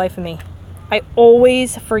eggs for the life of me. I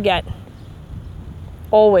always forget.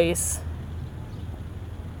 Always.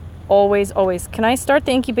 Always, always. Can I start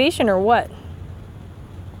the incubation or what?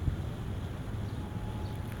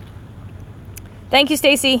 Thank you,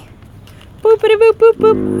 Stacy. Boopity boop boop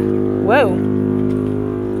boop. Whoa.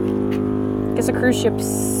 Guess a cruise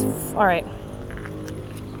ship's all right.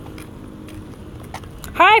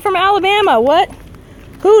 Hi from Alabama. What?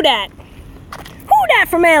 Who dat? Who dat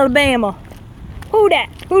from Alabama? Who dat?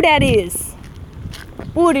 Who dat is?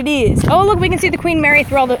 What it is? Oh, look, we can see the Queen Mary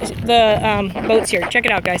through all the boats here. Check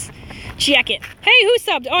it out, guys. Check it. Hey, who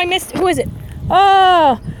subbed? Oh, I missed. Who is it?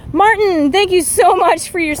 Oh, Martin. Thank you so much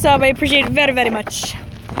for your sub. I appreciate it very, very much.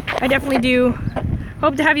 I definitely do.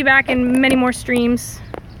 Hope to have you back in many more streams.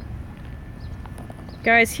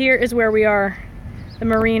 Guys, here is where we are. The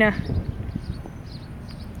marina.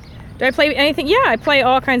 Do I play anything? Yeah, I play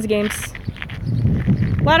all kinds of games.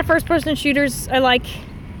 A lot of first-person shooters I like.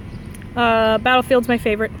 Battlefield's my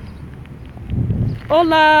favorite.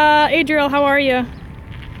 Hola, Adriel, how are you?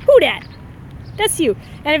 Who dat? That's you.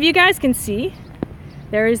 And if you guys can see,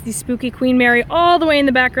 there is the spooky Queen Mary all the way in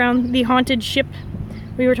the background, the haunted ship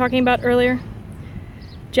we were talking about earlier.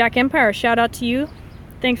 Jack Empire, shout out to you.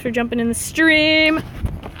 Thanks for jumping in the stream.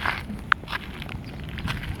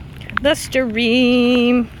 the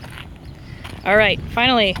stream. All right,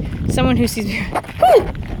 finally, someone who sees me.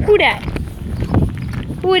 Who dat?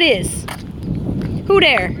 Who it is? Who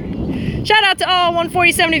there? Shout out to all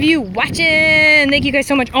 147 of you watching. Thank you guys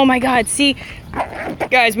so much. Oh my God, see?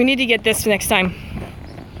 Guys, we need to get this next time.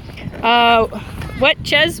 What,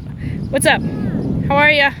 Ches? What's up? How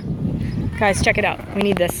are ya? Guys, check it out. We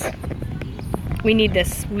need this. We need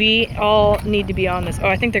this. We all need to be on this. Oh,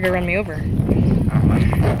 I think they're gonna run me over.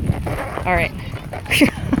 All right.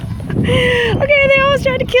 Okay, they almost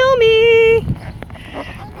tried to kill me.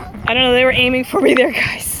 I don't know, they were aiming for me there,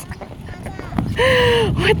 guys.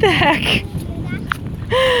 What the heck?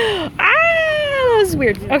 Ah, that was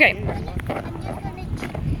weird. Okay.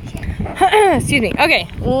 Excuse me. Okay,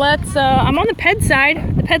 let's, I'm on the ped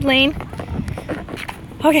side, the ped lane.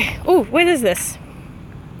 Okay, ooh, what is this?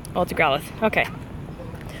 Oh, it's a Growlithe. Okay.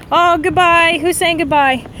 Oh, goodbye. Who's saying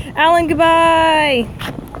goodbye? Alan, goodbye.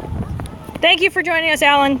 Thank you for joining us,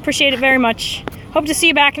 Alan. Appreciate it very much. Hope to see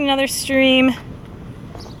you back in another stream.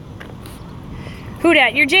 Who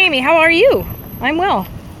dat? You're Jamie. How are you? I'm well.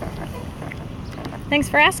 Thanks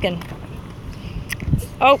for asking.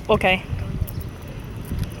 Oh, okay.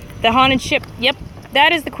 The haunted ship. Yep,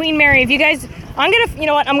 that is the Queen Mary. If you guys, you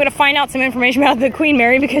know what? I'm gonna find out some information about the Queen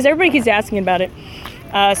Mary because everybody keeps asking about it.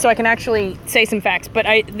 So I can actually say some facts. But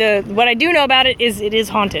what I do know about it is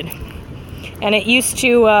haunted, and it used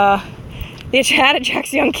to. The hat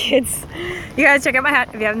attracts young kids. You guys check out my hat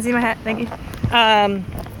if you haven't seen my hat. Thank you.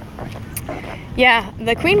 Yeah,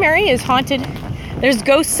 the Queen Mary is haunted. There's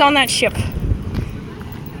ghosts on that ship.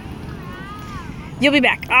 You'll be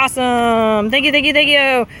back. Awesome. Thank you, thank you, thank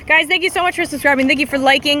you. Guys, thank you so much for subscribing. Thank you for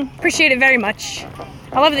liking. Appreciate it very much.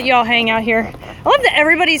 I love that you all hang out here. I love that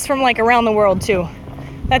everybody's from like around the world too.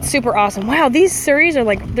 That's super awesome. Wow, these Surreys are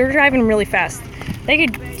like, they're driving really fast. They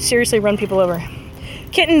could seriously run people over.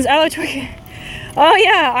 Kittens, I love Twiggy. Oh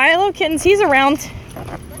yeah, I love Kittens. He's around.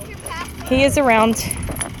 He is around.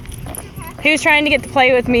 He was trying to get to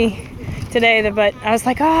play with me today, but I was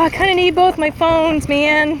like, oh, I kind of need both my phones,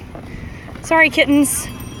 man. Sorry, Kittens.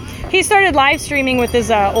 He started live streaming with his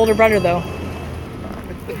older brother though,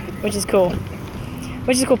 which is cool.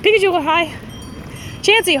 Which is cool. Pikachu, hi.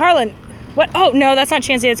 Chansey, Harlan. What? Oh no, that's not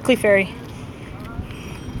Chansey. It's Clefairy.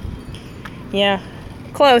 Yeah,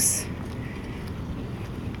 close.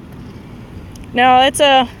 No, it's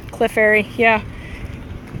a Clefairy. Yeah,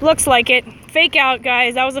 looks like it. Fake out,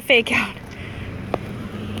 guys. That was a fake out.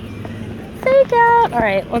 Fake out. All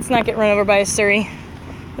right, let's not get run over by a Surrey.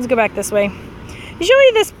 Let's go back this way.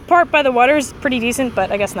 Usually this part by the water is pretty decent, but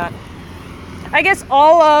I guess not. I guess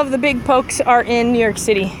all of the big pokes are in New York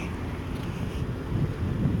City.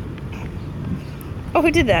 Oh, who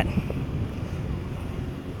did that?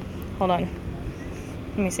 Hold on.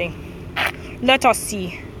 Let me see. Let us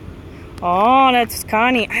see. Oh, that's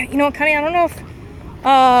Connie. You know what, Connie? I don't know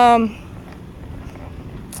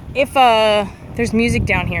if there's music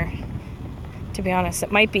down here. To be honest,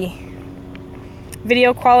 it might be.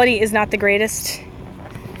 Video quality is not the greatest.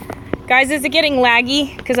 Guys, is it getting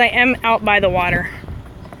laggy? Because I am out by the water.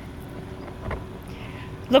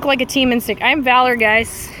 Look like a team instinct. I'm Valor,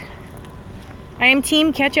 guys. I am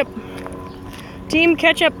Team Ketchup. Team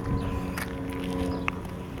Ketchup.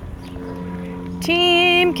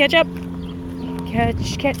 Team Ketchup.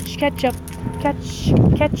 Catch ketchup.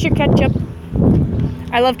 Catch your ketchup.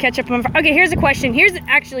 I love ketchup. Okay, here's a question. Here's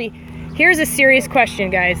a serious question,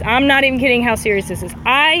 guys. I'm not even kidding how serious this is.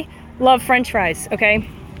 I love French fries, okay?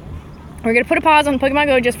 We're gonna put a pause on Pokemon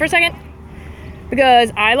Go just for a second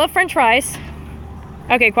because I love French fries.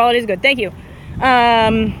 Okay, quality is good. Thank you.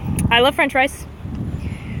 I love French fries.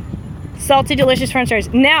 Salty, delicious French fries.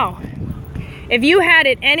 Now, if you had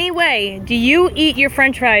it any way, do you eat your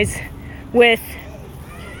French fries with,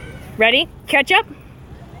 ready? Ketchup,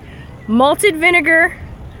 malted vinegar,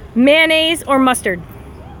 mayonnaise, or mustard?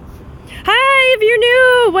 Hi, if you're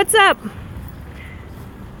new, what's up?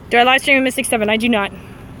 Do I live stream in Mystic 7? I do not.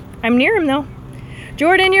 I'm near him though.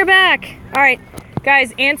 Jordan, you're back. All right,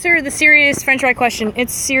 guys, answer the serious French fry question.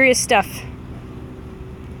 It's serious stuff.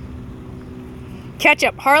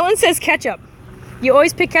 Ketchup. Harlan says ketchup. You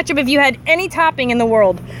always pick ketchup if you had any topping in the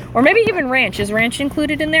world. Or maybe even ranch. Is ranch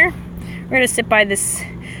included in there? We're gonna sit by this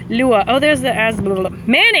Lua. Oh, there's the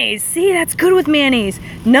mayonnaise. See, that's good with mayonnaise.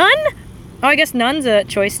 None? Oh, I guess none's a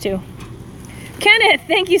choice too. Kenneth,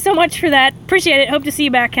 thank you so much for that. Appreciate it. Hope to see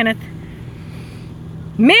you back, Kenneth.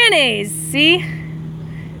 Mayonnaise, see?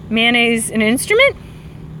 Mayonnaise, an instrument?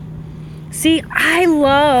 See, I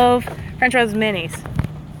love French fries with mayonnaise.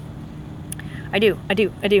 I do.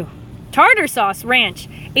 Tartar sauce, ranch,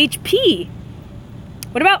 HP.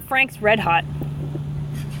 What about Frank's Red Hot?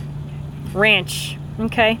 Ranch.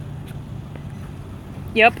 Okay.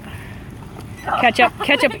 Yep.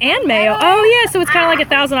 Ketchup and mayo. Oh yeah, so it's kind of like a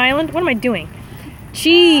Thousand Island. What am I doing?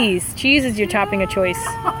 Cheese. Cheese is your topping of choice.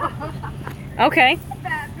 Okay.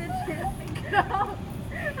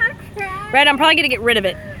 Red, I'm probably gonna get rid of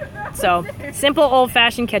it. So, simple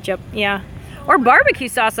old-fashioned ketchup. Yeah. Or barbecue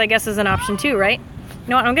sauce, I guess, is an option too, right? You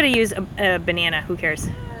know what? I'm gonna use a banana. Who cares?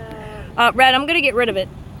 Red, I'm gonna get rid of it.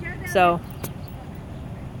 So,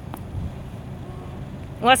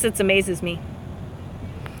 unless it amazes me.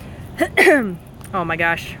 Oh my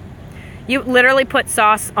gosh. You literally put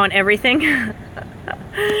sauce on everything.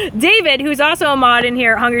 David, who's also a mod in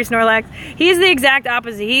here, Hungry Snorlax, he's the exact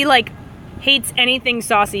opposite. He like hates anything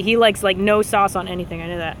saucy. He likes like no sauce on anything. I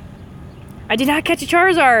know that. I did not catch a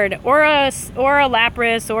Charizard or a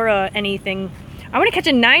Lapras or a anything. I'm gonna catch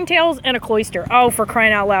a Ninetales and a Cloyster. Oh, for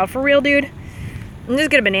crying out loud. For real, dude. I'm just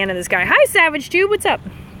gonna banana this guy. Hi, Savage Tube. What's up?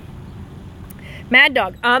 Mad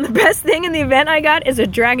Dog. The best thing in the event I got is a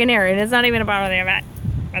Dragonair, and it's not even a part of the event.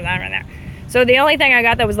 It's not right there. So the only thing I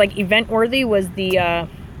got that was like event worthy was the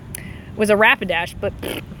was a Rapidash, but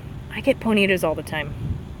I get Ponytas all the time.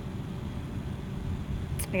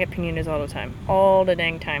 I get Ponytas all the time. All the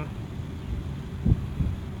dang time.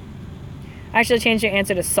 I actually changed your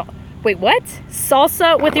answer to wait, what?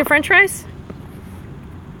 Salsa with your french fries?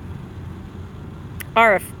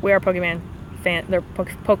 RF, we are Pokemon fan. They're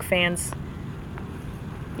Poke fans.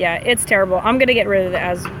 Yeah, it's terrible. I'm gonna get rid of the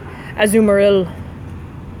Azumarill.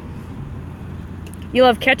 You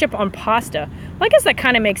love ketchup on pasta. Well, I guess that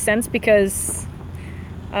kind of makes sense because,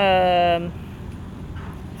 I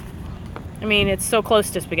mean, it's so close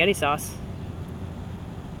to spaghetti sauce.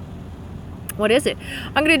 What is it?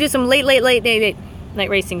 I'm gonna do some late night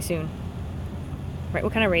racing soon. Right,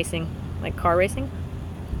 what kind of racing? Like car racing?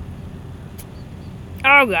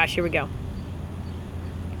 Oh gosh, here we go.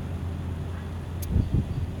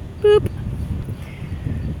 Boop.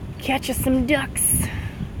 Catch us some ducks.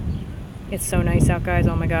 It's so nice out, guys.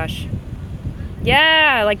 Oh my gosh.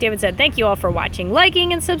 Yeah, like David said, thank you all for watching,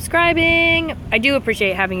 liking, and subscribing. I do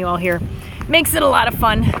appreciate having you all here. Makes it a lot of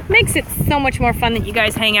fun. Makes it so much more fun that you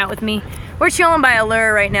guys hang out with me. We're chilling by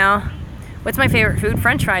Allure right now. What's my favorite food?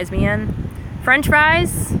 French fries, man. French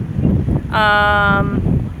fries,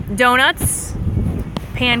 donuts,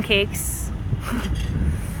 pancakes.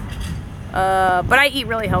 But I eat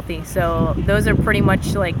really healthy, so those are pretty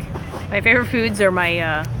much like my favorite foods are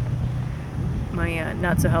my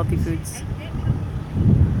not so healthy foods.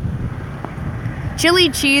 Chili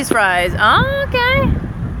cheese fries. Oh, okay.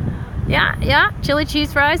 Yeah, chili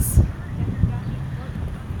cheese fries.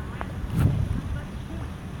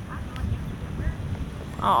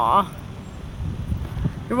 Aw.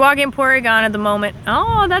 You're walking Porygon at the moment.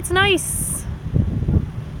 Oh, that's nice.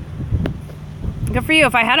 Good for you.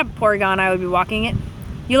 If I had a Porygon, I would be walking it.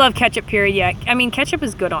 You love ketchup, period. Yeah, I mean, ketchup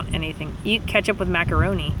is good on anything. Eat ketchup with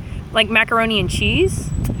macaroni. Like macaroni and cheese.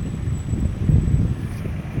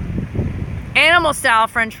 Animal style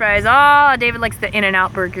french fries. Oh, David likes the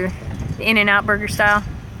In-N-Out burger. The In-N-Out burger style.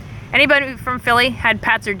 Anybody from Philly had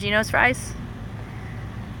Pat's or Geno's fries?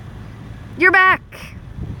 You're back.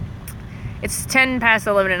 It's 10 past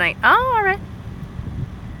 11 at night. Oh, all right.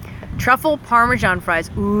 Truffle Parmesan fries.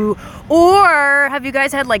 Ooh. Or have you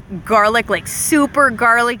guys had like garlic, like super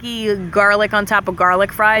garlicky garlic on top of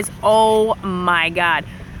garlic fries? Oh my God.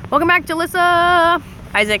 Welcome back, Jalissa.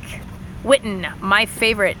 Isaac Witten. My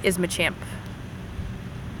favorite is Machamp.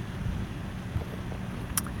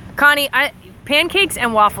 Connie, pancakes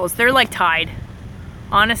and waffles, they're like tied.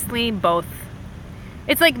 Honestly, both.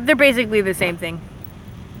 It's like, they're basically the same thing.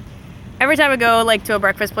 Every time I go like to a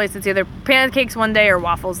breakfast place, it's either pancakes one day or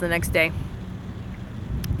waffles the next day.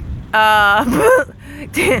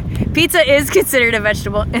 Pizza is considered a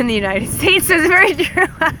vegetable in the United States. That's very true.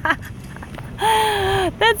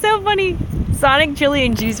 That's so funny. Sonic chili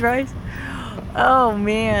and cheese fries. Oh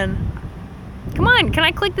man. Come on, can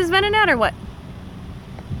I click this Venonat or what?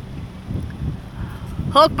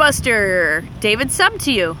 Hulkbuster. David, sub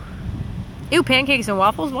to you. Ew, pancakes and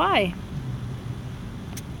waffles? Why?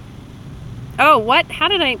 Oh, what? How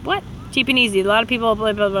did I... What? Cheap and easy. A lot of people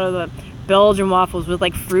blah, blah, blah, blah. Belgian waffles with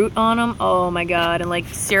like fruit on them. Oh my God. And like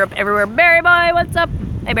syrup everywhere. Barry boy, what's up?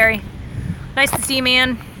 Hey Barry. Nice to see you,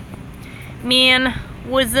 man. Man,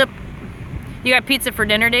 what's up? You got pizza for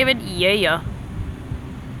dinner, David? Yeah.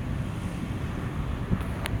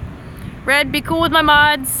 Red, be cool with my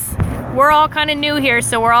mods. We're all kind of new here,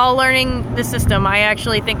 so we're all learning the system. I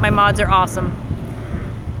actually think my mods are awesome.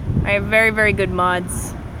 I have very, very good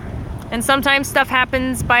mods. And sometimes stuff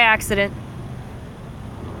happens by accident.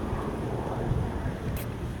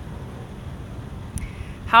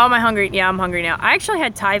 How am I hungry? Yeah, I'm hungry now. I actually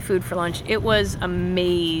had Thai food for lunch. It was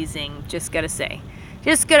amazing, just gotta say.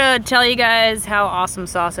 Just gonna tell you guys how awesome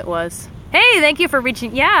sauce it was. Hey, thank you for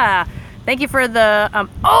reaching, yeah. Thank you for the,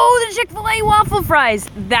 oh, the Chick-fil-A waffle fries.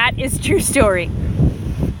 That is true story.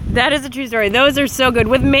 That is a true story. Those are so good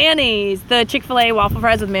with mayonnaise. The Chick-fil-A waffle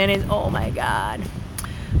fries with mayonnaise. Oh my God.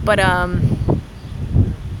 But,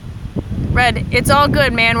 Red, it's all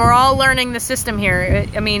good, man. We're all learning the system here.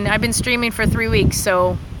 I mean, I've been streaming for 3 weeks,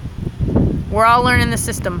 so we're all learning the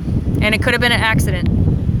system. And it could have been an accident.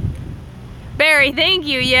 Barry, thank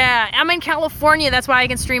you. Yeah, I'm in California. That's why I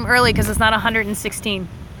can stream early, because it's not 116.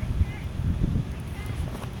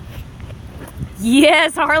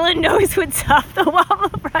 Yes, Harlan knows what's up. The waffle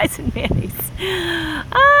fries and mayonnaise.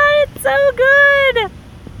 Oh, it's so good.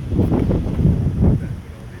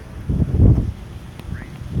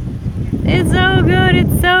 It's so good.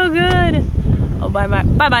 It's so good. Oh,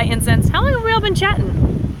 bye-bye, incense. How long have we all been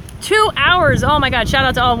chatting? 2 hours. Oh my God. Shout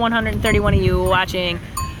out to all 131 of you watching.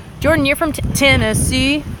 Jordan, you're from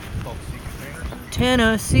Tennessee.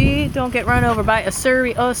 Tennessee. Don't get run over by a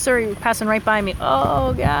Surrey. Oh, Surrey passing right by me.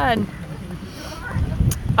 Oh God.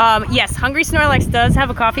 Yes, Hungry Snorlax does have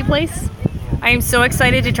a coffee place. I am so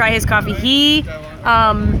excited to try his coffee. He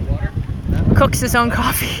cooks his own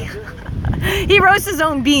coffee. He roasts his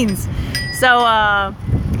own beans. So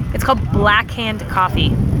it's called Black Hand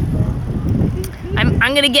Coffee. I'm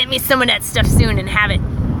gonna get me some of that stuff soon and have it.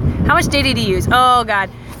 How much data do you use? Oh God.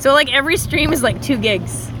 So like every stream is like 2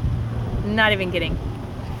 gigs. Not even kidding.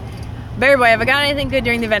 Berry Boy, have I got anything good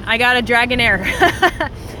during the event? I got a Dragonair.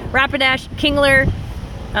 Rapidash, Kingler.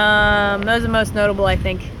 Those are the most notable, I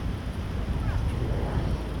think.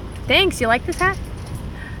 Thanks, you like this hat?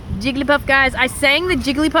 Jigglypuff, guys. I sang the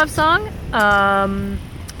Jigglypuff song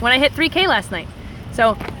when I hit 3K last night.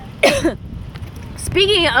 So,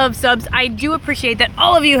 speaking of subs, I do appreciate that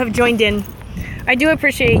all of you have joined in. I do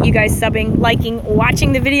appreciate you guys subbing, liking,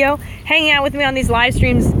 watching the video, hanging out with me on these live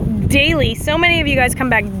streams daily. So many of you guys come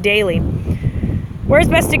back daily. Where's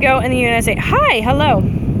best to go in the USA? Hi, hello.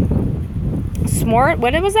 Smart,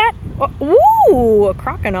 what was that? Oh, ooh, a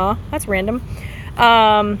Croconaw. That's random.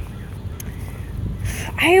 I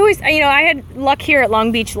always, you know, I had luck here at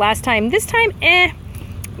Long Beach last time. This time,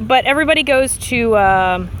 but everybody goes to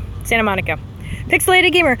Santa Monica.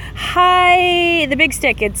 Pixelated Gamer, hi, the big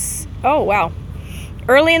stick. It's, oh wow,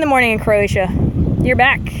 early in the morning in Croatia. You're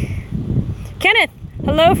back. Kenneth,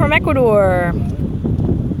 hello from Ecuador.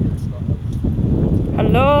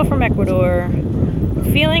 Hello from Ecuador.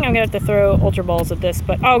 Feeling I'm gonna have to throw Ultra Balls at this,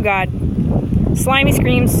 but oh God. Slimy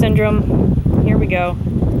Scream Syndrome. Here we go.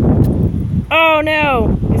 Oh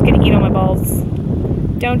no! He's gonna eat all my balls.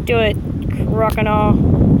 Don't do it, Croconaw.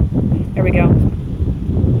 There we go.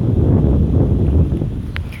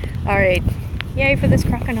 Alright. Yay for this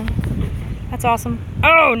Croconaw. That's awesome.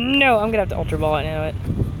 Oh no! I'm gonna have to Ultra Ball, I know it.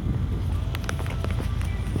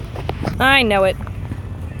 I know it.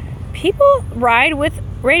 People ride with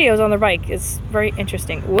radios on their bike. It's very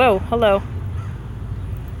interesting. Whoa, hello.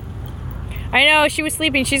 I know, she was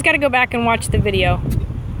sleeping. She's got to go back and watch the video.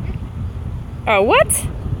 Oh, what?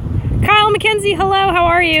 Kyle McKenzie, hello, how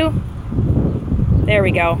are you? There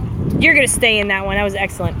we go. You're going to stay in that one. That was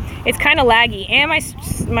excellent. It's kind of laggy, and my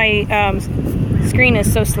screen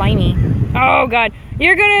is so slimy. Oh, God.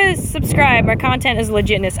 You're going to subscribe. Our content is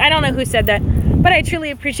legitness. I don't know who said that, but I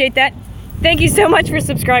truly appreciate that. Thank you so much for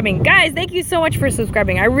subscribing. Guys, thank you so much for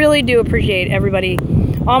subscribing. I really do appreciate everybody,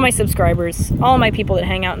 all my subscribers, all my people that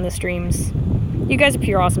hang out in the streams. You guys are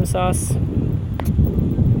pure awesome sauce.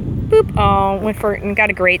 Boop. Oh, went for it and got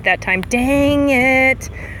a great that time. Dang it.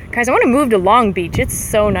 Guys, I want to move to Long Beach. It's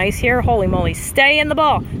so nice here. Holy moly. Stay in the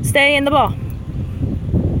ball. Stay in the ball.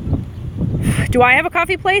 Do I have a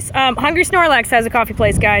coffee place? Hungry Snorlax has a coffee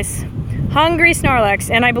place, guys. Hungry Snorlax.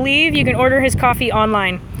 And I believe you can order his coffee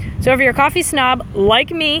online. So if you're a coffee snob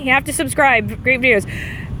like me, you have to subscribe. Great videos.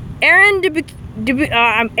 Aaron,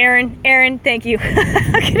 Aaron, thank you.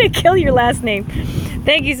 I'm gonna kill your last name.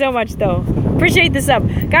 Thank you so much, though. Appreciate the sub,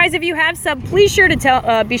 guys. If you have sub, please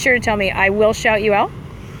be sure to tell me. I will shout you out.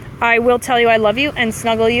 I will tell you I love you and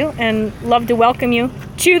snuggle you and love to welcome you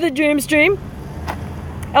to the dream stream.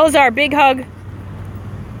 Elazar, big hug.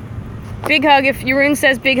 Big hug. If Jeroen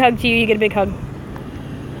says big hug to you, you get a big hug.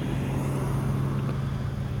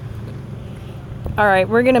 Alright,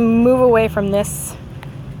 we're gonna move away from this.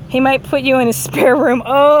 He might put you in his spare room.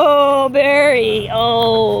 Oh, Barry.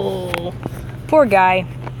 Oh, poor guy.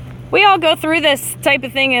 We all go through this type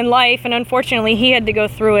of thing in life, and unfortunately he had to go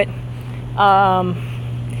through it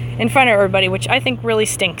in front of everybody, which I think really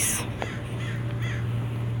stinks.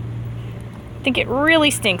 I think it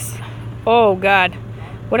really stinks. Oh, God.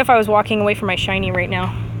 What if I was walking away from my shiny right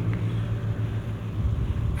now?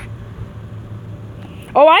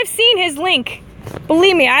 Oh, I've seen his link.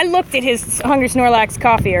 Believe me, I looked at his Hungry Snorlax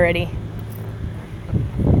coffee already.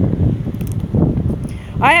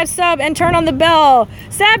 I have sub and turn on the bell.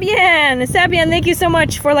 Sabian, thank you so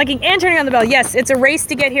much for liking and turning on the bell. Yes, it's a race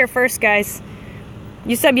to get here first, guys.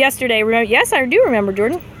 You subbed yesterday. Yes, I do remember,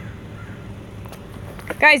 Jordan.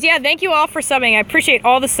 Guys, yeah, thank you all for subbing. I appreciate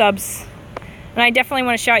all the subs. And I definitely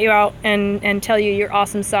want to shout you out and tell you you're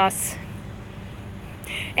awesome sauce.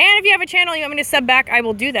 And if you have a channel you want me to sub back, I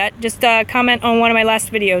will do that. Just comment on one of my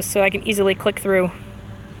last videos so I can easily click through.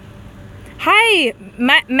 Hi,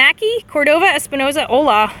 Mackie, Cordova, Espinoza,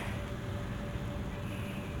 hola.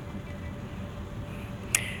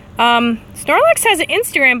 Snorlax has an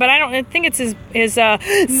Instagram, but I don't think it's his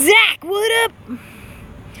Zach, what up?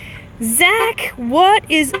 Zach, what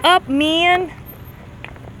is up, man?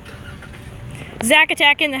 Zach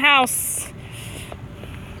attack in the house.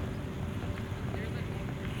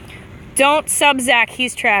 Don't sub Zach,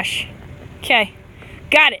 he's trash. Okay,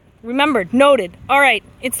 got it. Remembered, noted. All right,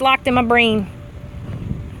 it's locked in my brain.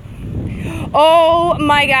 Oh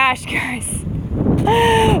my gosh, guys.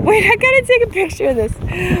 Wait, I gotta take a picture of this.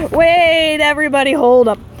 Wait, everybody, hold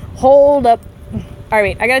up. Hold up. All right,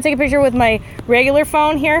 wait, I gotta take a picture with my regular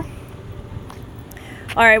phone here.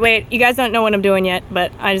 All right, wait, you guys don't know what I'm doing yet,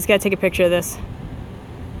 but I just gotta take a picture of this.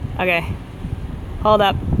 Okay, hold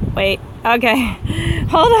up, wait, okay,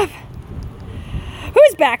 hold up.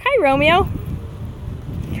 Who's back? Hi, Romeo.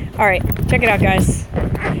 All right, check it out, guys.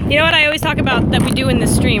 You know what I always talk about that we do in the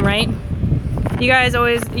stream, right? You guys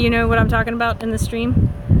always, you know what I'm talking about in the stream?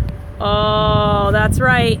 Oh, that's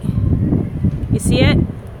right. You see it?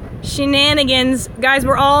 Shenanigans. Guys,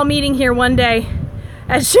 we're all meeting here one day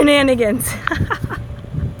at Shenanigans.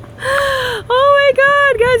 Oh my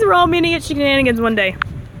God, guys, we're all meeting at Shenanigans one day.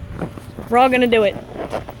 We're all gonna do it.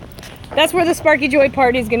 That's where the Sparkie Joy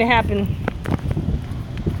party is gonna happen.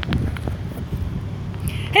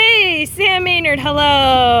 Hey, Sam Maynard,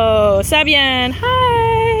 hello. Sabian,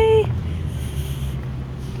 hi.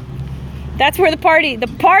 That's where the party,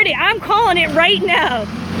 I'm calling it right now.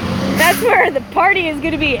 That's where the party is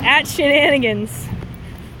gonna be, at Shenanigans.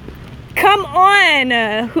 Come on,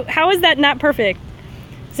 how is that not perfect?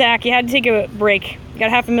 Zach, you had to take a break. You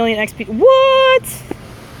got 500,000 XP. What?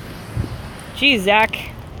 Jeez, Zach.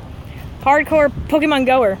 Hardcore Pokemon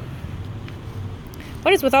goer.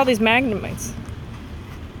 What is with all these Magnemites?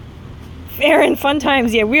 Fair and fun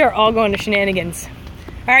times. Yeah, we are all going to Shenanigans.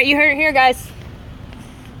 All right, you heard it here, guys.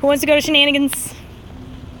 Who wants to go to Shenanigans?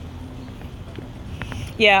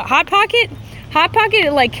 Yeah, Hot Pocket,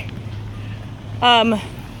 like,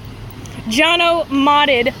 Jono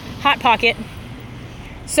modded Hot Pocket.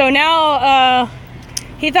 So now,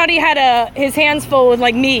 he thought he had his hands full with,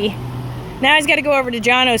 like, me. Now he's got to go over to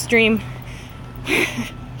Jono's stream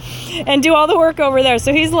and do all the work over there.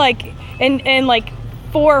 So he's, like, in like,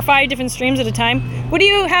 4 or 5 different streams at a time. What do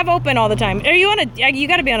you have open all the time? Are you on you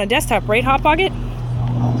got to be on a desktop, right, Hot Pocket?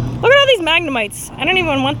 Look at all these Magnemites. I don't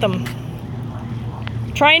even want them.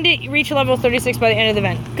 Trying to reach level 36 by the end of the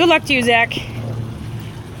event. Good luck to you, Zach.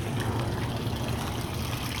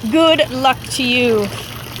 Good luck to you.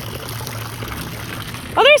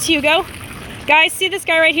 Oh, there's Hugo. Guys, see this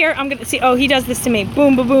guy right here? I'm gonna see. Oh, he does this to me.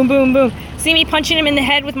 Boom, boom, boom, boom, boom. See me punching him in the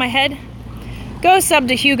head with my head? Go sub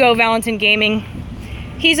to Hugo Valentin Gaming.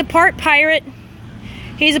 He's a part pirate.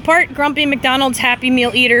 He's a part Grumpy McDonald's Happy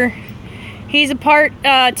Meal Eater. He's a part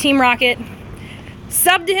Team Rocket.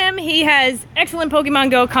 Sub to him. He has excellent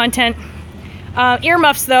Pokemon Go content.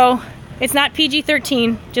 Earmuffs, though. It's not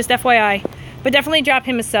PG-13, just FYI. But definitely drop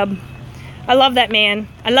him a sub. I love that man.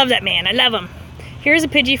 I love that man. I love him. Here's a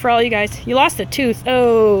Pidgey for all you guys. You lost a tooth.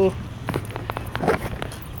 Oh.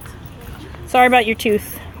 Sorry about your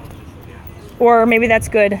tooth. Or maybe that's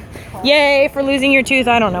good. Yay for losing your tooth.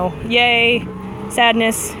 I don't know. Yay.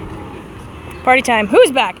 Sadness. Party time.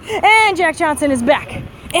 Who's back? And Jack Johnson is back.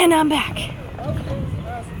 And I'm back.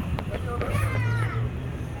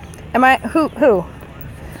 Am I? Who?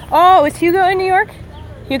 Oh, is Hugo in New York?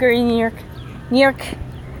 Hugo in New York.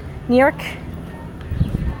 New York.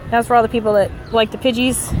 That's for all the people that like the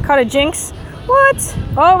Pidgeys. Caught a jinx. What?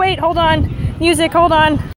 Oh, wait, hold on. Music, hold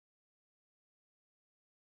on.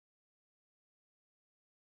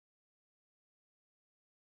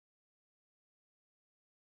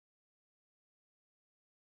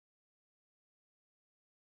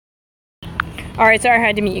 Alright, sorry I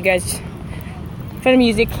had to mute you guys. For the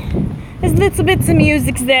music. There's little bits of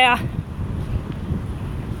music there.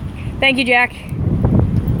 Thank you, Jack.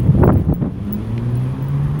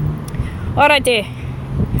 Alrighty.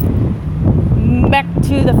 back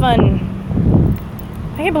to the fun.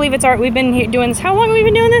 I can't believe it's we've been here doing this. How long have we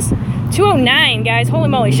been doing this? 209, guys. Holy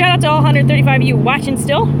moly. Shout out to all 135 of you watching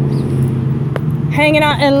still. Hanging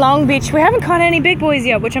out in Long Beach. We haven't caught any big boys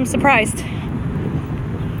yet, which I'm surprised.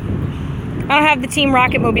 I don't have the Team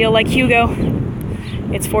Rocket Mobile like Hugo.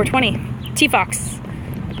 It's 420. T-Fox.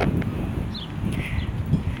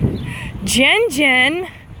 Jen.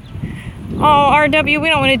 Oh, RW, we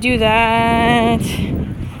don't want to do that.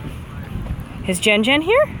 Is Jen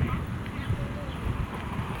here?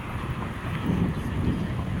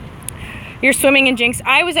 You're swimming in Jinx.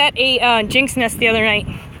 I was at a Jinx nest the other night.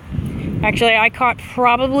 Actually, I caught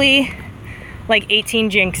probably like 18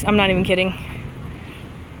 Jinx. I'm not even kidding.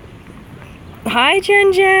 Hi,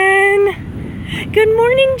 Jen. Good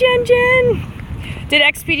morning, Jen. Did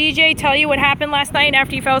XPDJ tell you what happened last night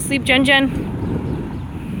after you fell asleep, Jen?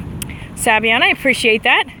 Sabian, I appreciate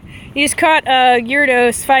that. You just caught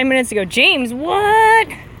Gyarados 5 minutes ago. James, what?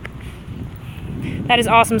 That is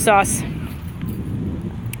awesome sauce.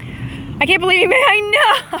 I can't believe you, man. I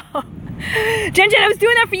know. Jen, I was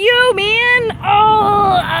doing that for you, man.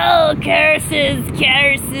 Oh, curses.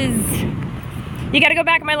 You gotta go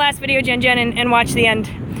back in my last video, Jen, and watch the end.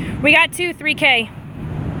 We got to 3K.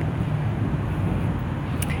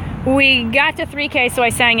 We got to 3K, so I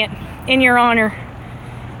sang it in your honor.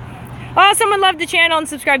 Oh, someone loved the channel and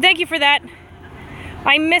subscribed. Thank you for that.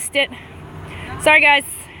 I missed it. Sorry, guys.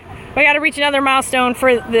 We gotta reach another milestone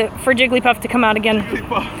for Jigglypuff to come out again.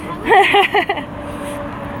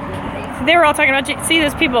 They were all talking about, see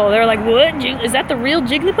those people, they were like, what, is that the real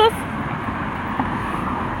Jigglypuff?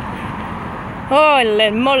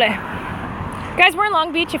 Holy moly. Guys, we're in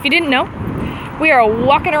Long Beach, if you didn't know. We are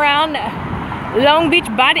walking around Long Beach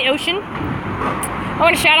by the ocean. I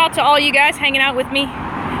want to shout out to all you guys hanging out with me.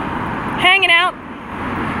 Hanging out,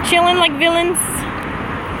 chilling like villains.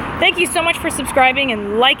 Thank you so much for subscribing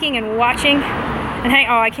and liking and watching. And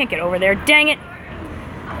oh, I can't get over there, dang it.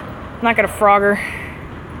 I'm not gonna frog her.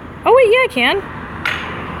 Oh wait, yeah I can.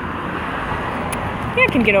 Yeah,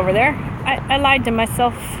 I can get over there. I lied to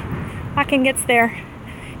myself. I can get there.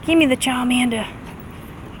 Give me the Charmander.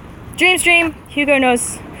 Dream, Hugo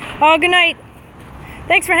knows. Oh, good night.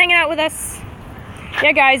 Thanks for hanging out with us.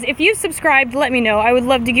 Yeah, guys, if you've subscribed, let me know. I would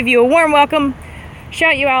love to give you a warm welcome,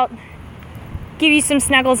 shout you out, give you some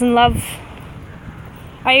snuggles and love.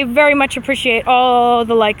 I very much appreciate all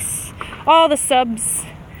the likes, all the subs,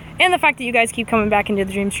 and the fact that you guys keep coming back into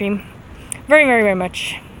the dream stream. Very, very, very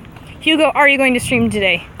much. Hugo, are you going to stream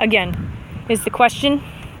today? Again, is the question.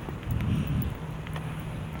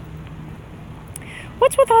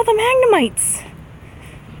 What's with all the Magnemites?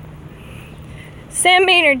 Sam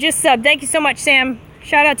Maynard just subbed. Thank you so much, Sam.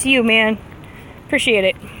 Shout out to you, man. Appreciate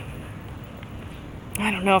it.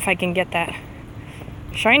 I don't know if I can get that.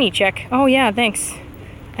 Shiny check. Oh, yeah, thanks.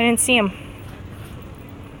 I didn't see him.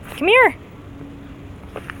 Come here.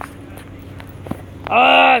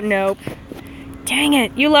 Oh, nope. Dang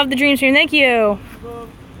it. You love the dream stream. Thank you.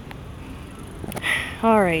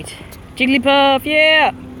 All right. Jigglypuff,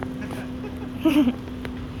 yeah.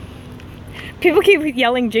 People keep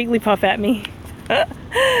yelling Jigglypuff at me.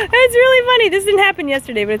 It's really funny. This didn't happen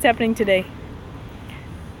yesterday, but it's happening today.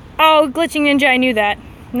 Oh, Glitching Ninja, I knew that.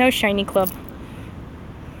 No shiny club.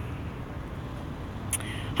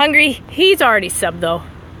 Hungry, he's already subbed though.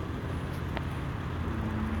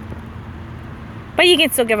 But you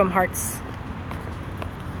can still give him hearts.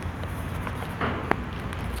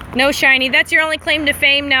 No shiny. That's your only claim to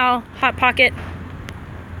fame now, Hot Pocket.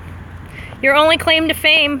 Your only claim to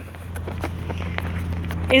fame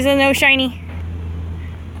is a no shiny.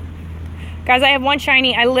 Guys, I have one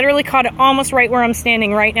shiny. I literally caught it almost right where I'm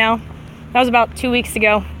standing right now. That was about 2 weeks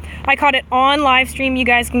ago. I caught it on LiveStream. You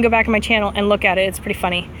guys can go back to my channel and look at it. It's pretty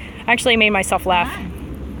funny. Actually, it made myself laugh.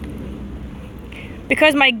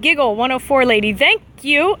 Because my giggle 104 lady. Thank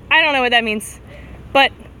you. I don't know what that means.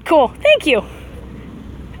 But cool. Thank you.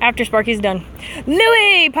 After Sparkie's done.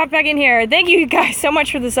 Louie popped back in here. Thank you guys so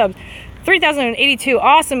much for the subs. 3,082.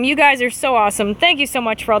 Awesome. You guys are so awesome. Thank you so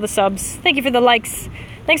much for all the subs. Thank you for the likes.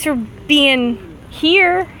 Thanks for being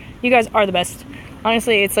here. You guys are the best.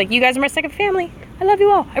 Honestly, it's like you guys are my second family. I love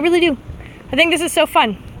you all. I really do. I think this is so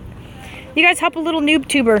fun. You guys help a little noob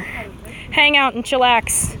tuber hang out and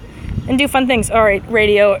chillax and do fun things. All right,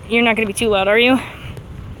 radio, you're not going to be too loud, are you?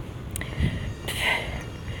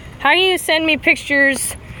 How do you send me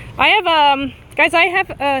pictures? I have, guys, I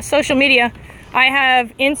have social media. I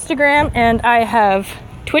have Instagram and I have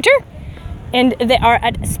Twitter, and they are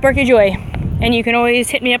at Sparkie Joy. And you can always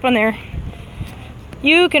hit me up on there.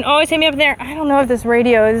 You can always hit me up there. I don't know if this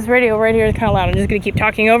radio right here is kind of loud. I'm just going to keep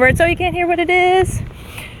talking over it so you can't hear what it is.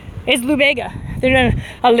 It's Lubega.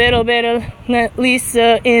 A little bit of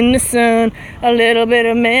Lisa in the sun, a little bit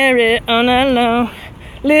of Mary on alone,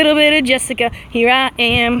 little bit of Jessica, here I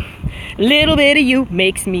am, little bit of you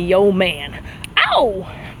makes me your man. Ow!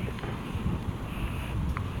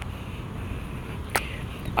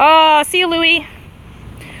 See you, Louie.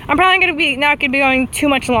 I'm probably not gonna be going too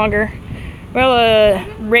much longer. We'll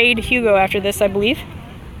raid Hugo after this, I believe.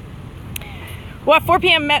 What, 4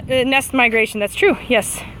 p.m. nest migration? That's true.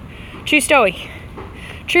 Yes. True story.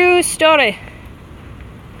 True story.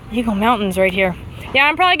 Eagle Mountains right here. Yeah,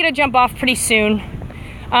 I'm probably gonna jump off pretty soon.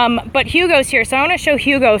 But Hugo's here, so I want to show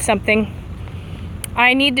Hugo something.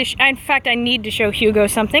 I need to show Hugo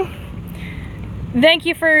something. Thank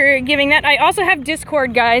you for giving that. I also have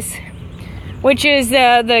Discord, guys, which is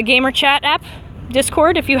the gamer chat app.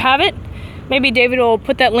 Discord, if you have it. Maybe David will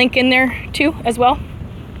put that link in there too, as well.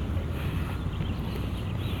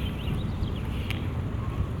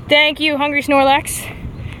 Thank you, Hungry Snorlax.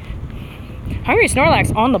 Hungry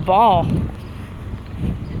Snorlax on the ball.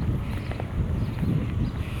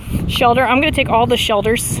 Shelter. I'm gonna take all the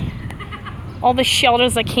shelters. All the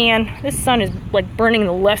shelters I can. This sun is like burning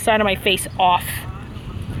the left side of my face off.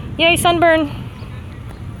 Yay, sunburn.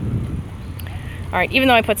 Alright, even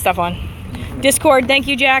though I put stuff on. Discord, thank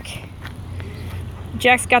you, Jack.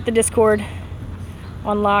 Jack's got the Discord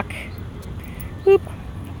on lock. Boop.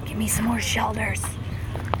 Give me some more shelters.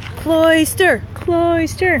 Cloister.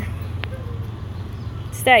 Cloister.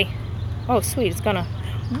 Stay. Oh, sweet. It's gonna.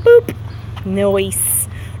 Boop. Noise.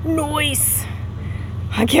 Noise.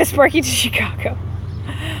 I guess Sparkie to Chicago.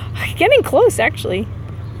 Getting close, actually.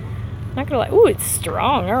 Not gonna lie. Ooh, it's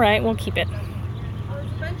strong. Alright, we'll keep it.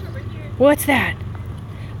 What's that?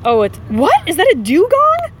 Oh, it's. What? Is that a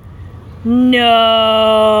dugong?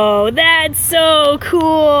 No. That's so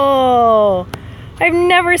cool. I've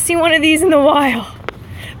never seen one of these in the wild.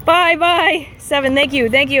 Bye, bye. 7, thank you.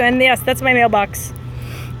 Thank you. And yes, that's my mailbox.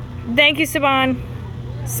 Thank you, Saban.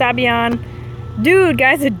 Sabian. Dude,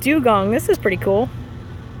 guys, a dugong. This is pretty cool.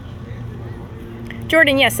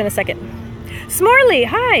 Jordan, yes, in a second. Smorley,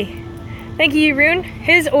 hi. Thank you, Rune.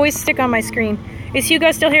 His always stick on my screen. Is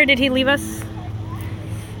Hugo still here? Did he leave us?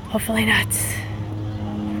 Hopefully not.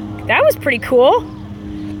 That was pretty cool.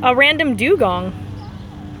 A random dugong.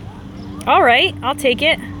 Alright, I'll take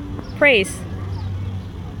it. Praise.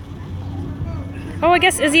 Oh, I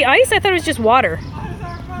guess, is he ice? I thought it was just water.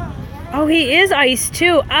 Oh, he is ice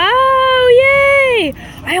too. Oh, yay!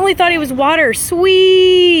 I only thought he was water.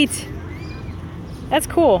 Sweet! That's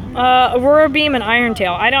cool. Aurora Beam and Iron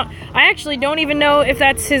Tail. I actually don't even know if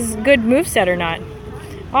that's his good moveset or not.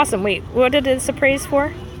 Awesome. Wait, what did this appraise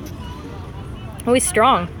for? Oh, he's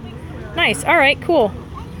strong. Nice. Alright, cool.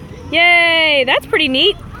 Yay! That's pretty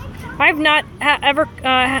neat. I've not ever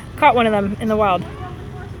caught one of them in the wild.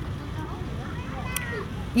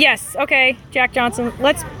 Yes, okay, Jack Johnson.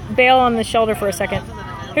 Let's bail on the shelter for a second.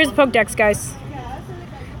 Here's the Pokedex, guys.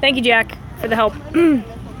 Thank you, Jack, for the help.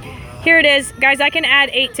 Here it is. Guys, I can add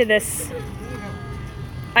 8 to this.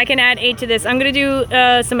 I can add 8 to this. I'm going to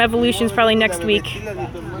do some evolutions probably next week.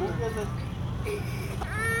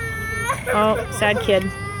 Oh, sad kid.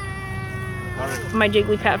 My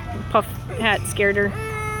Jigglypuff hat scared her.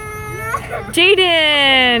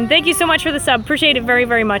 Jaden! Thank you so much for the sub. Appreciate it very,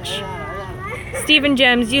 very much. Steven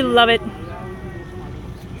Gems, you love it.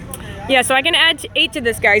 Yeah, so I can add 8 to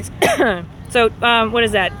this, guys. So, what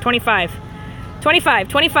is that? 25. 25,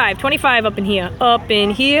 25, 25 up in here. Up in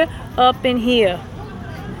here, up in here.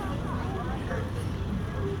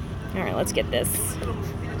 Alright, let's get this.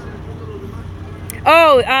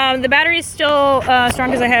 Oh, the battery is still strong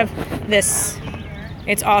because I have this.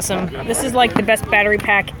 It's awesome. This is like the best battery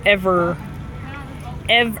pack ever.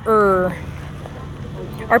 Ever.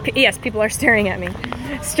 Yes, people are staring at me.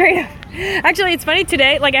 Straight up. Actually, it's funny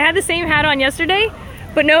today. Like, I had the same hat on yesterday,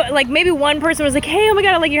 but no, like, maybe one person was like, hey, oh my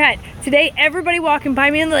god, I like your hat. Today, everybody walking by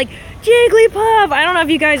me and they're like, Jigglypuff! I don't know if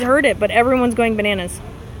you guys heard it, but everyone's going bananas.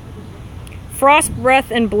 Frost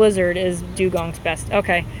Breath and Blizzard is Dugong's best.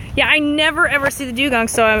 Okay. Yeah, I never ever see the Dugong,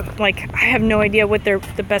 so I'm like, I have no idea what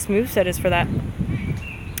the best moveset is for that.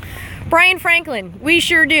 Brian Franklin, we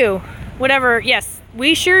sure do. Whatever, yes,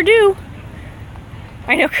 we sure do.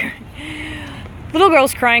 I know. Little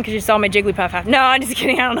girl's crying because she saw my Jigglypuff hat. No, I'm just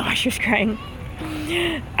kidding. I don't know why she was crying.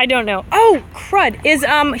 I don't know. Oh, crud. Is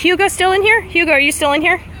Hugo still in here? Hugo, are you still in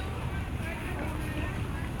here?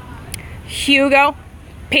 Hugo.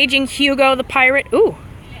 Paging Hugo the pirate. Ooh.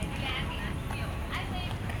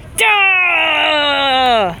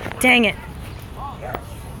 Duh! Dang it.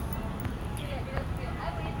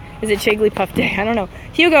 Is it Jigglypuff Day? I don't know.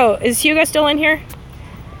 Hugo, is Hugo still in here?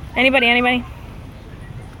 Anybody?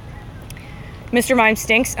 Mr. Mime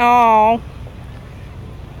stinks. Oh.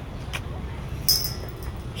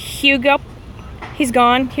 Hugo. He's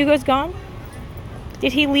gone. Hugo's gone.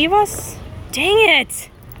 Did he leave us? Dang it.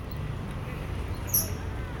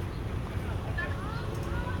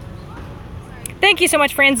 Thank you so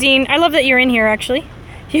much, Franzine. I love that you're in here, actually.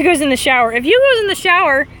 Hugo's in the shower. If Hugo's in the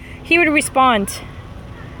shower, he would respond.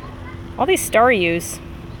 All these star yous.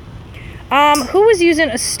 Who was using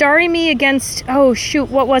a Starry Me against... Oh, shoot.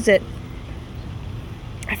 What was it?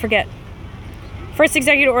 I forget. First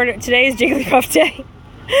executive order. Today is Jigglypuff Day.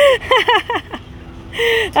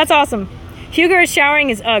 That's awesome. Hugo is showering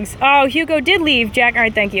his Uggs. Oh, Hugo did leave, Jack. All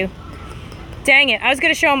right, thank you. Dang it. I was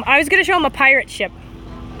gonna show him a pirate ship.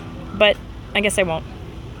 But I guess I won't.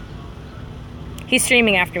 He's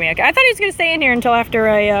streaming after me. I thought he was gonna stay in here until after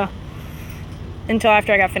I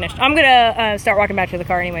got finished. I'm gonna start walking back to the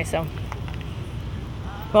car anyway, so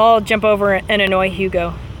I'll jump over and annoy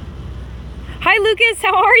Hugo. Hi, Lucas.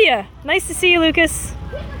 How are you? Nice to see you, Lucas.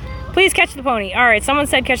 Please catch the pony. All right, someone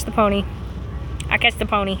said catch the pony. I catch the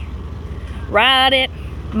pony. Ride it,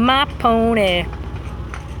 my pony.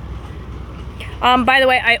 By the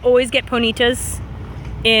way, I always get ponitas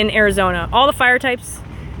in Arizona. All the fire types.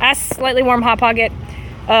 Ask Slightly Warm Hot Pocket.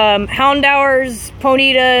 Houndours,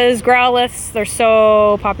 ponitas, growliths. They're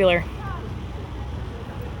so popular.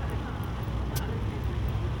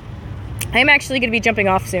 I'm actually going to be jumping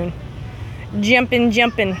off soon.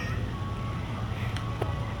 Jumping.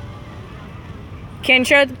 Can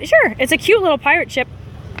show? Sure. It's a cute little pirate ship.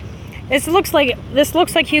 This looks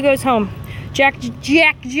like Hugo's home. Jack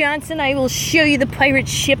Johnson, I will show you the pirate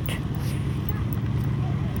ship.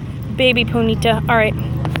 Baby Ponita. All right,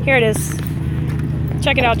 here it is.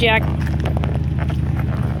 Check it out, Jack.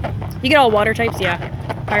 You get all water types, yeah.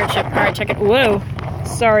 Pirate ship. All right, check it. Whoa,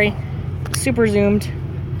 sorry, super zoomed.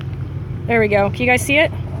 There we go. Can you guys see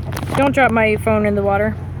it? Don't drop my phone in the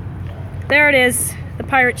water. There it is, the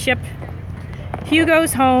pirate ship.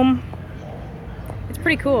 Hugo's home. It's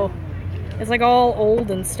pretty cool. It's like all old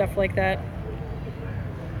and stuff like that.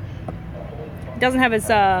 It doesn't have its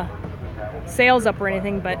sails up or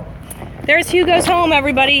anything, but there's Hugo's home,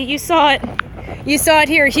 everybody. You saw it. You saw it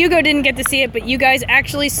here. Hugo didn't get to see it, but you guys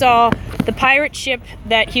actually saw the pirate ship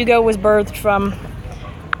that Hugo was birthed from.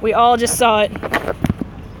 We all just saw it.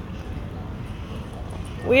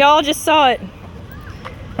 We all just saw it.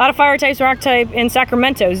 A lot of fire types, rock type in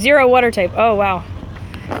Sacramento. 0 water type. Oh, wow.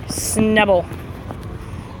 Snubble.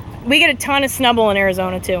 We get a ton of snubble in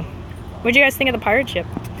Arizona, too. What'd you guys think of the pirate ship?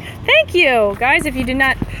 Thank you! Guys, if you did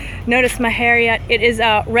not notice my hair yet, it is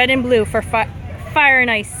red and blue for Fire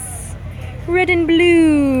and Ice. Red and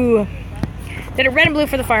blue. Did it red and blue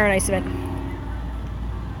for the Fire and Ice event.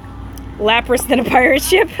 Lapras than a pirate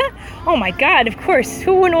ship? Oh my god, of course.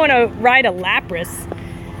 Who wouldn't want to ride a Lapras?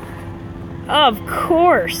 Of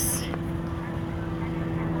course.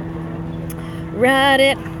 Ride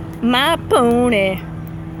it, my pony.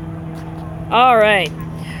 Alright.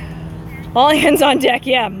 All hands on deck,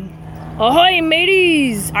 yeah. Ahoy,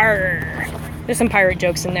 mateys! Arr. There's some pirate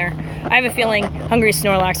jokes in there. I have a feeling Hungry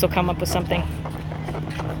Snorlax will come up with something.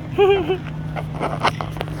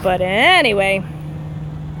 But anyway.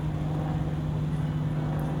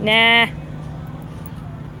 Nah.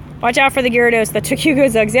 Watch out for the Gyarados that took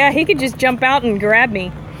Hugo's Uggs. Yeah, he could just jump out and grab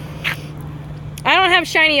me. I don't have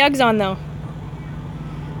shiny Uggs on, though.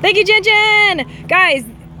 Thank you, Jen Jen! Guys,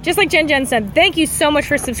 just like Jen Jen said, thank you so much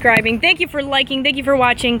for subscribing. Thank you for liking. Thank you for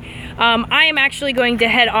watching. I am actually going to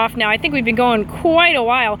head off now. I think we've been going quite a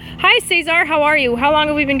while. Hi, Cesar. How are you? How long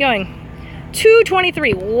have we been going?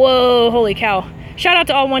 2:23. Whoa, holy cow. Shout out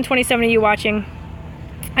to all 127 of you watching.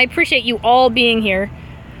 I appreciate you all being here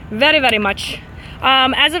very, very much.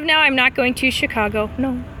 As of now, I'm not going to Chicago.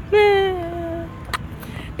 No.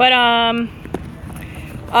 But,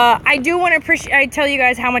 I do want to tell you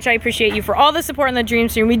guys how much I appreciate you for all the support on the Dream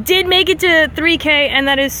Stream. We did make it to 3K, and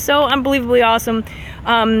that is so unbelievably awesome.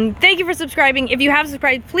 Thank you for subscribing. If you have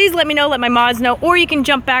subscribed, please let me know, let my mods know, or you can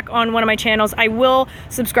jump back on one of my channels. I will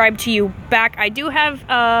subscribe to you back. I do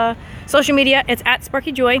have social media. It's at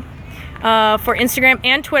Sparkie Joy for Instagram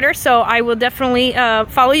and Twitter, so I will definitely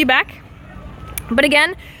follow you back. But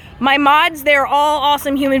again, my mods, they're all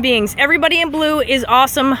awesome human beings. Everybody in blue is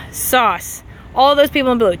awesome sauce. All those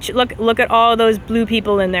people in blue. Look at all those blue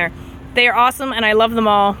people in there. They are awesome, and I love them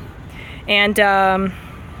all. And guys,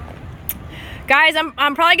 I'm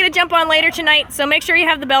probably gonna jump on later tonight, so make sure you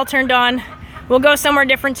have the bell turned on. We'll go somewhere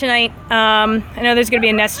different tonight. I know there's gonna be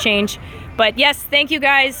a nest change, but yes, thank you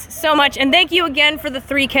guys so much, and thank you again for the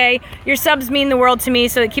 3K. Your subs mean the world to me,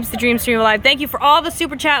 so it keeps the Dream Stream alive. Thank you for all the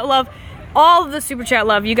super chat love, all of the super chat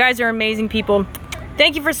love. You guys are amazing people.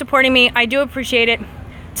 Thank you for supporting me. I do appreciate it.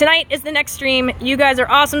 Tonight is the next stream. You guys are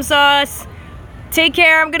awesome sauce. Take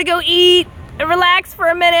care. I'm gonna go eat and relax for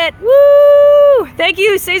a minute. Woo! Thank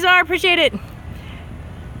you, Cesar. Appreciate it.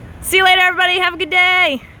 See you later, everybody. Have a good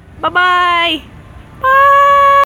day. Bye-bye. Bye.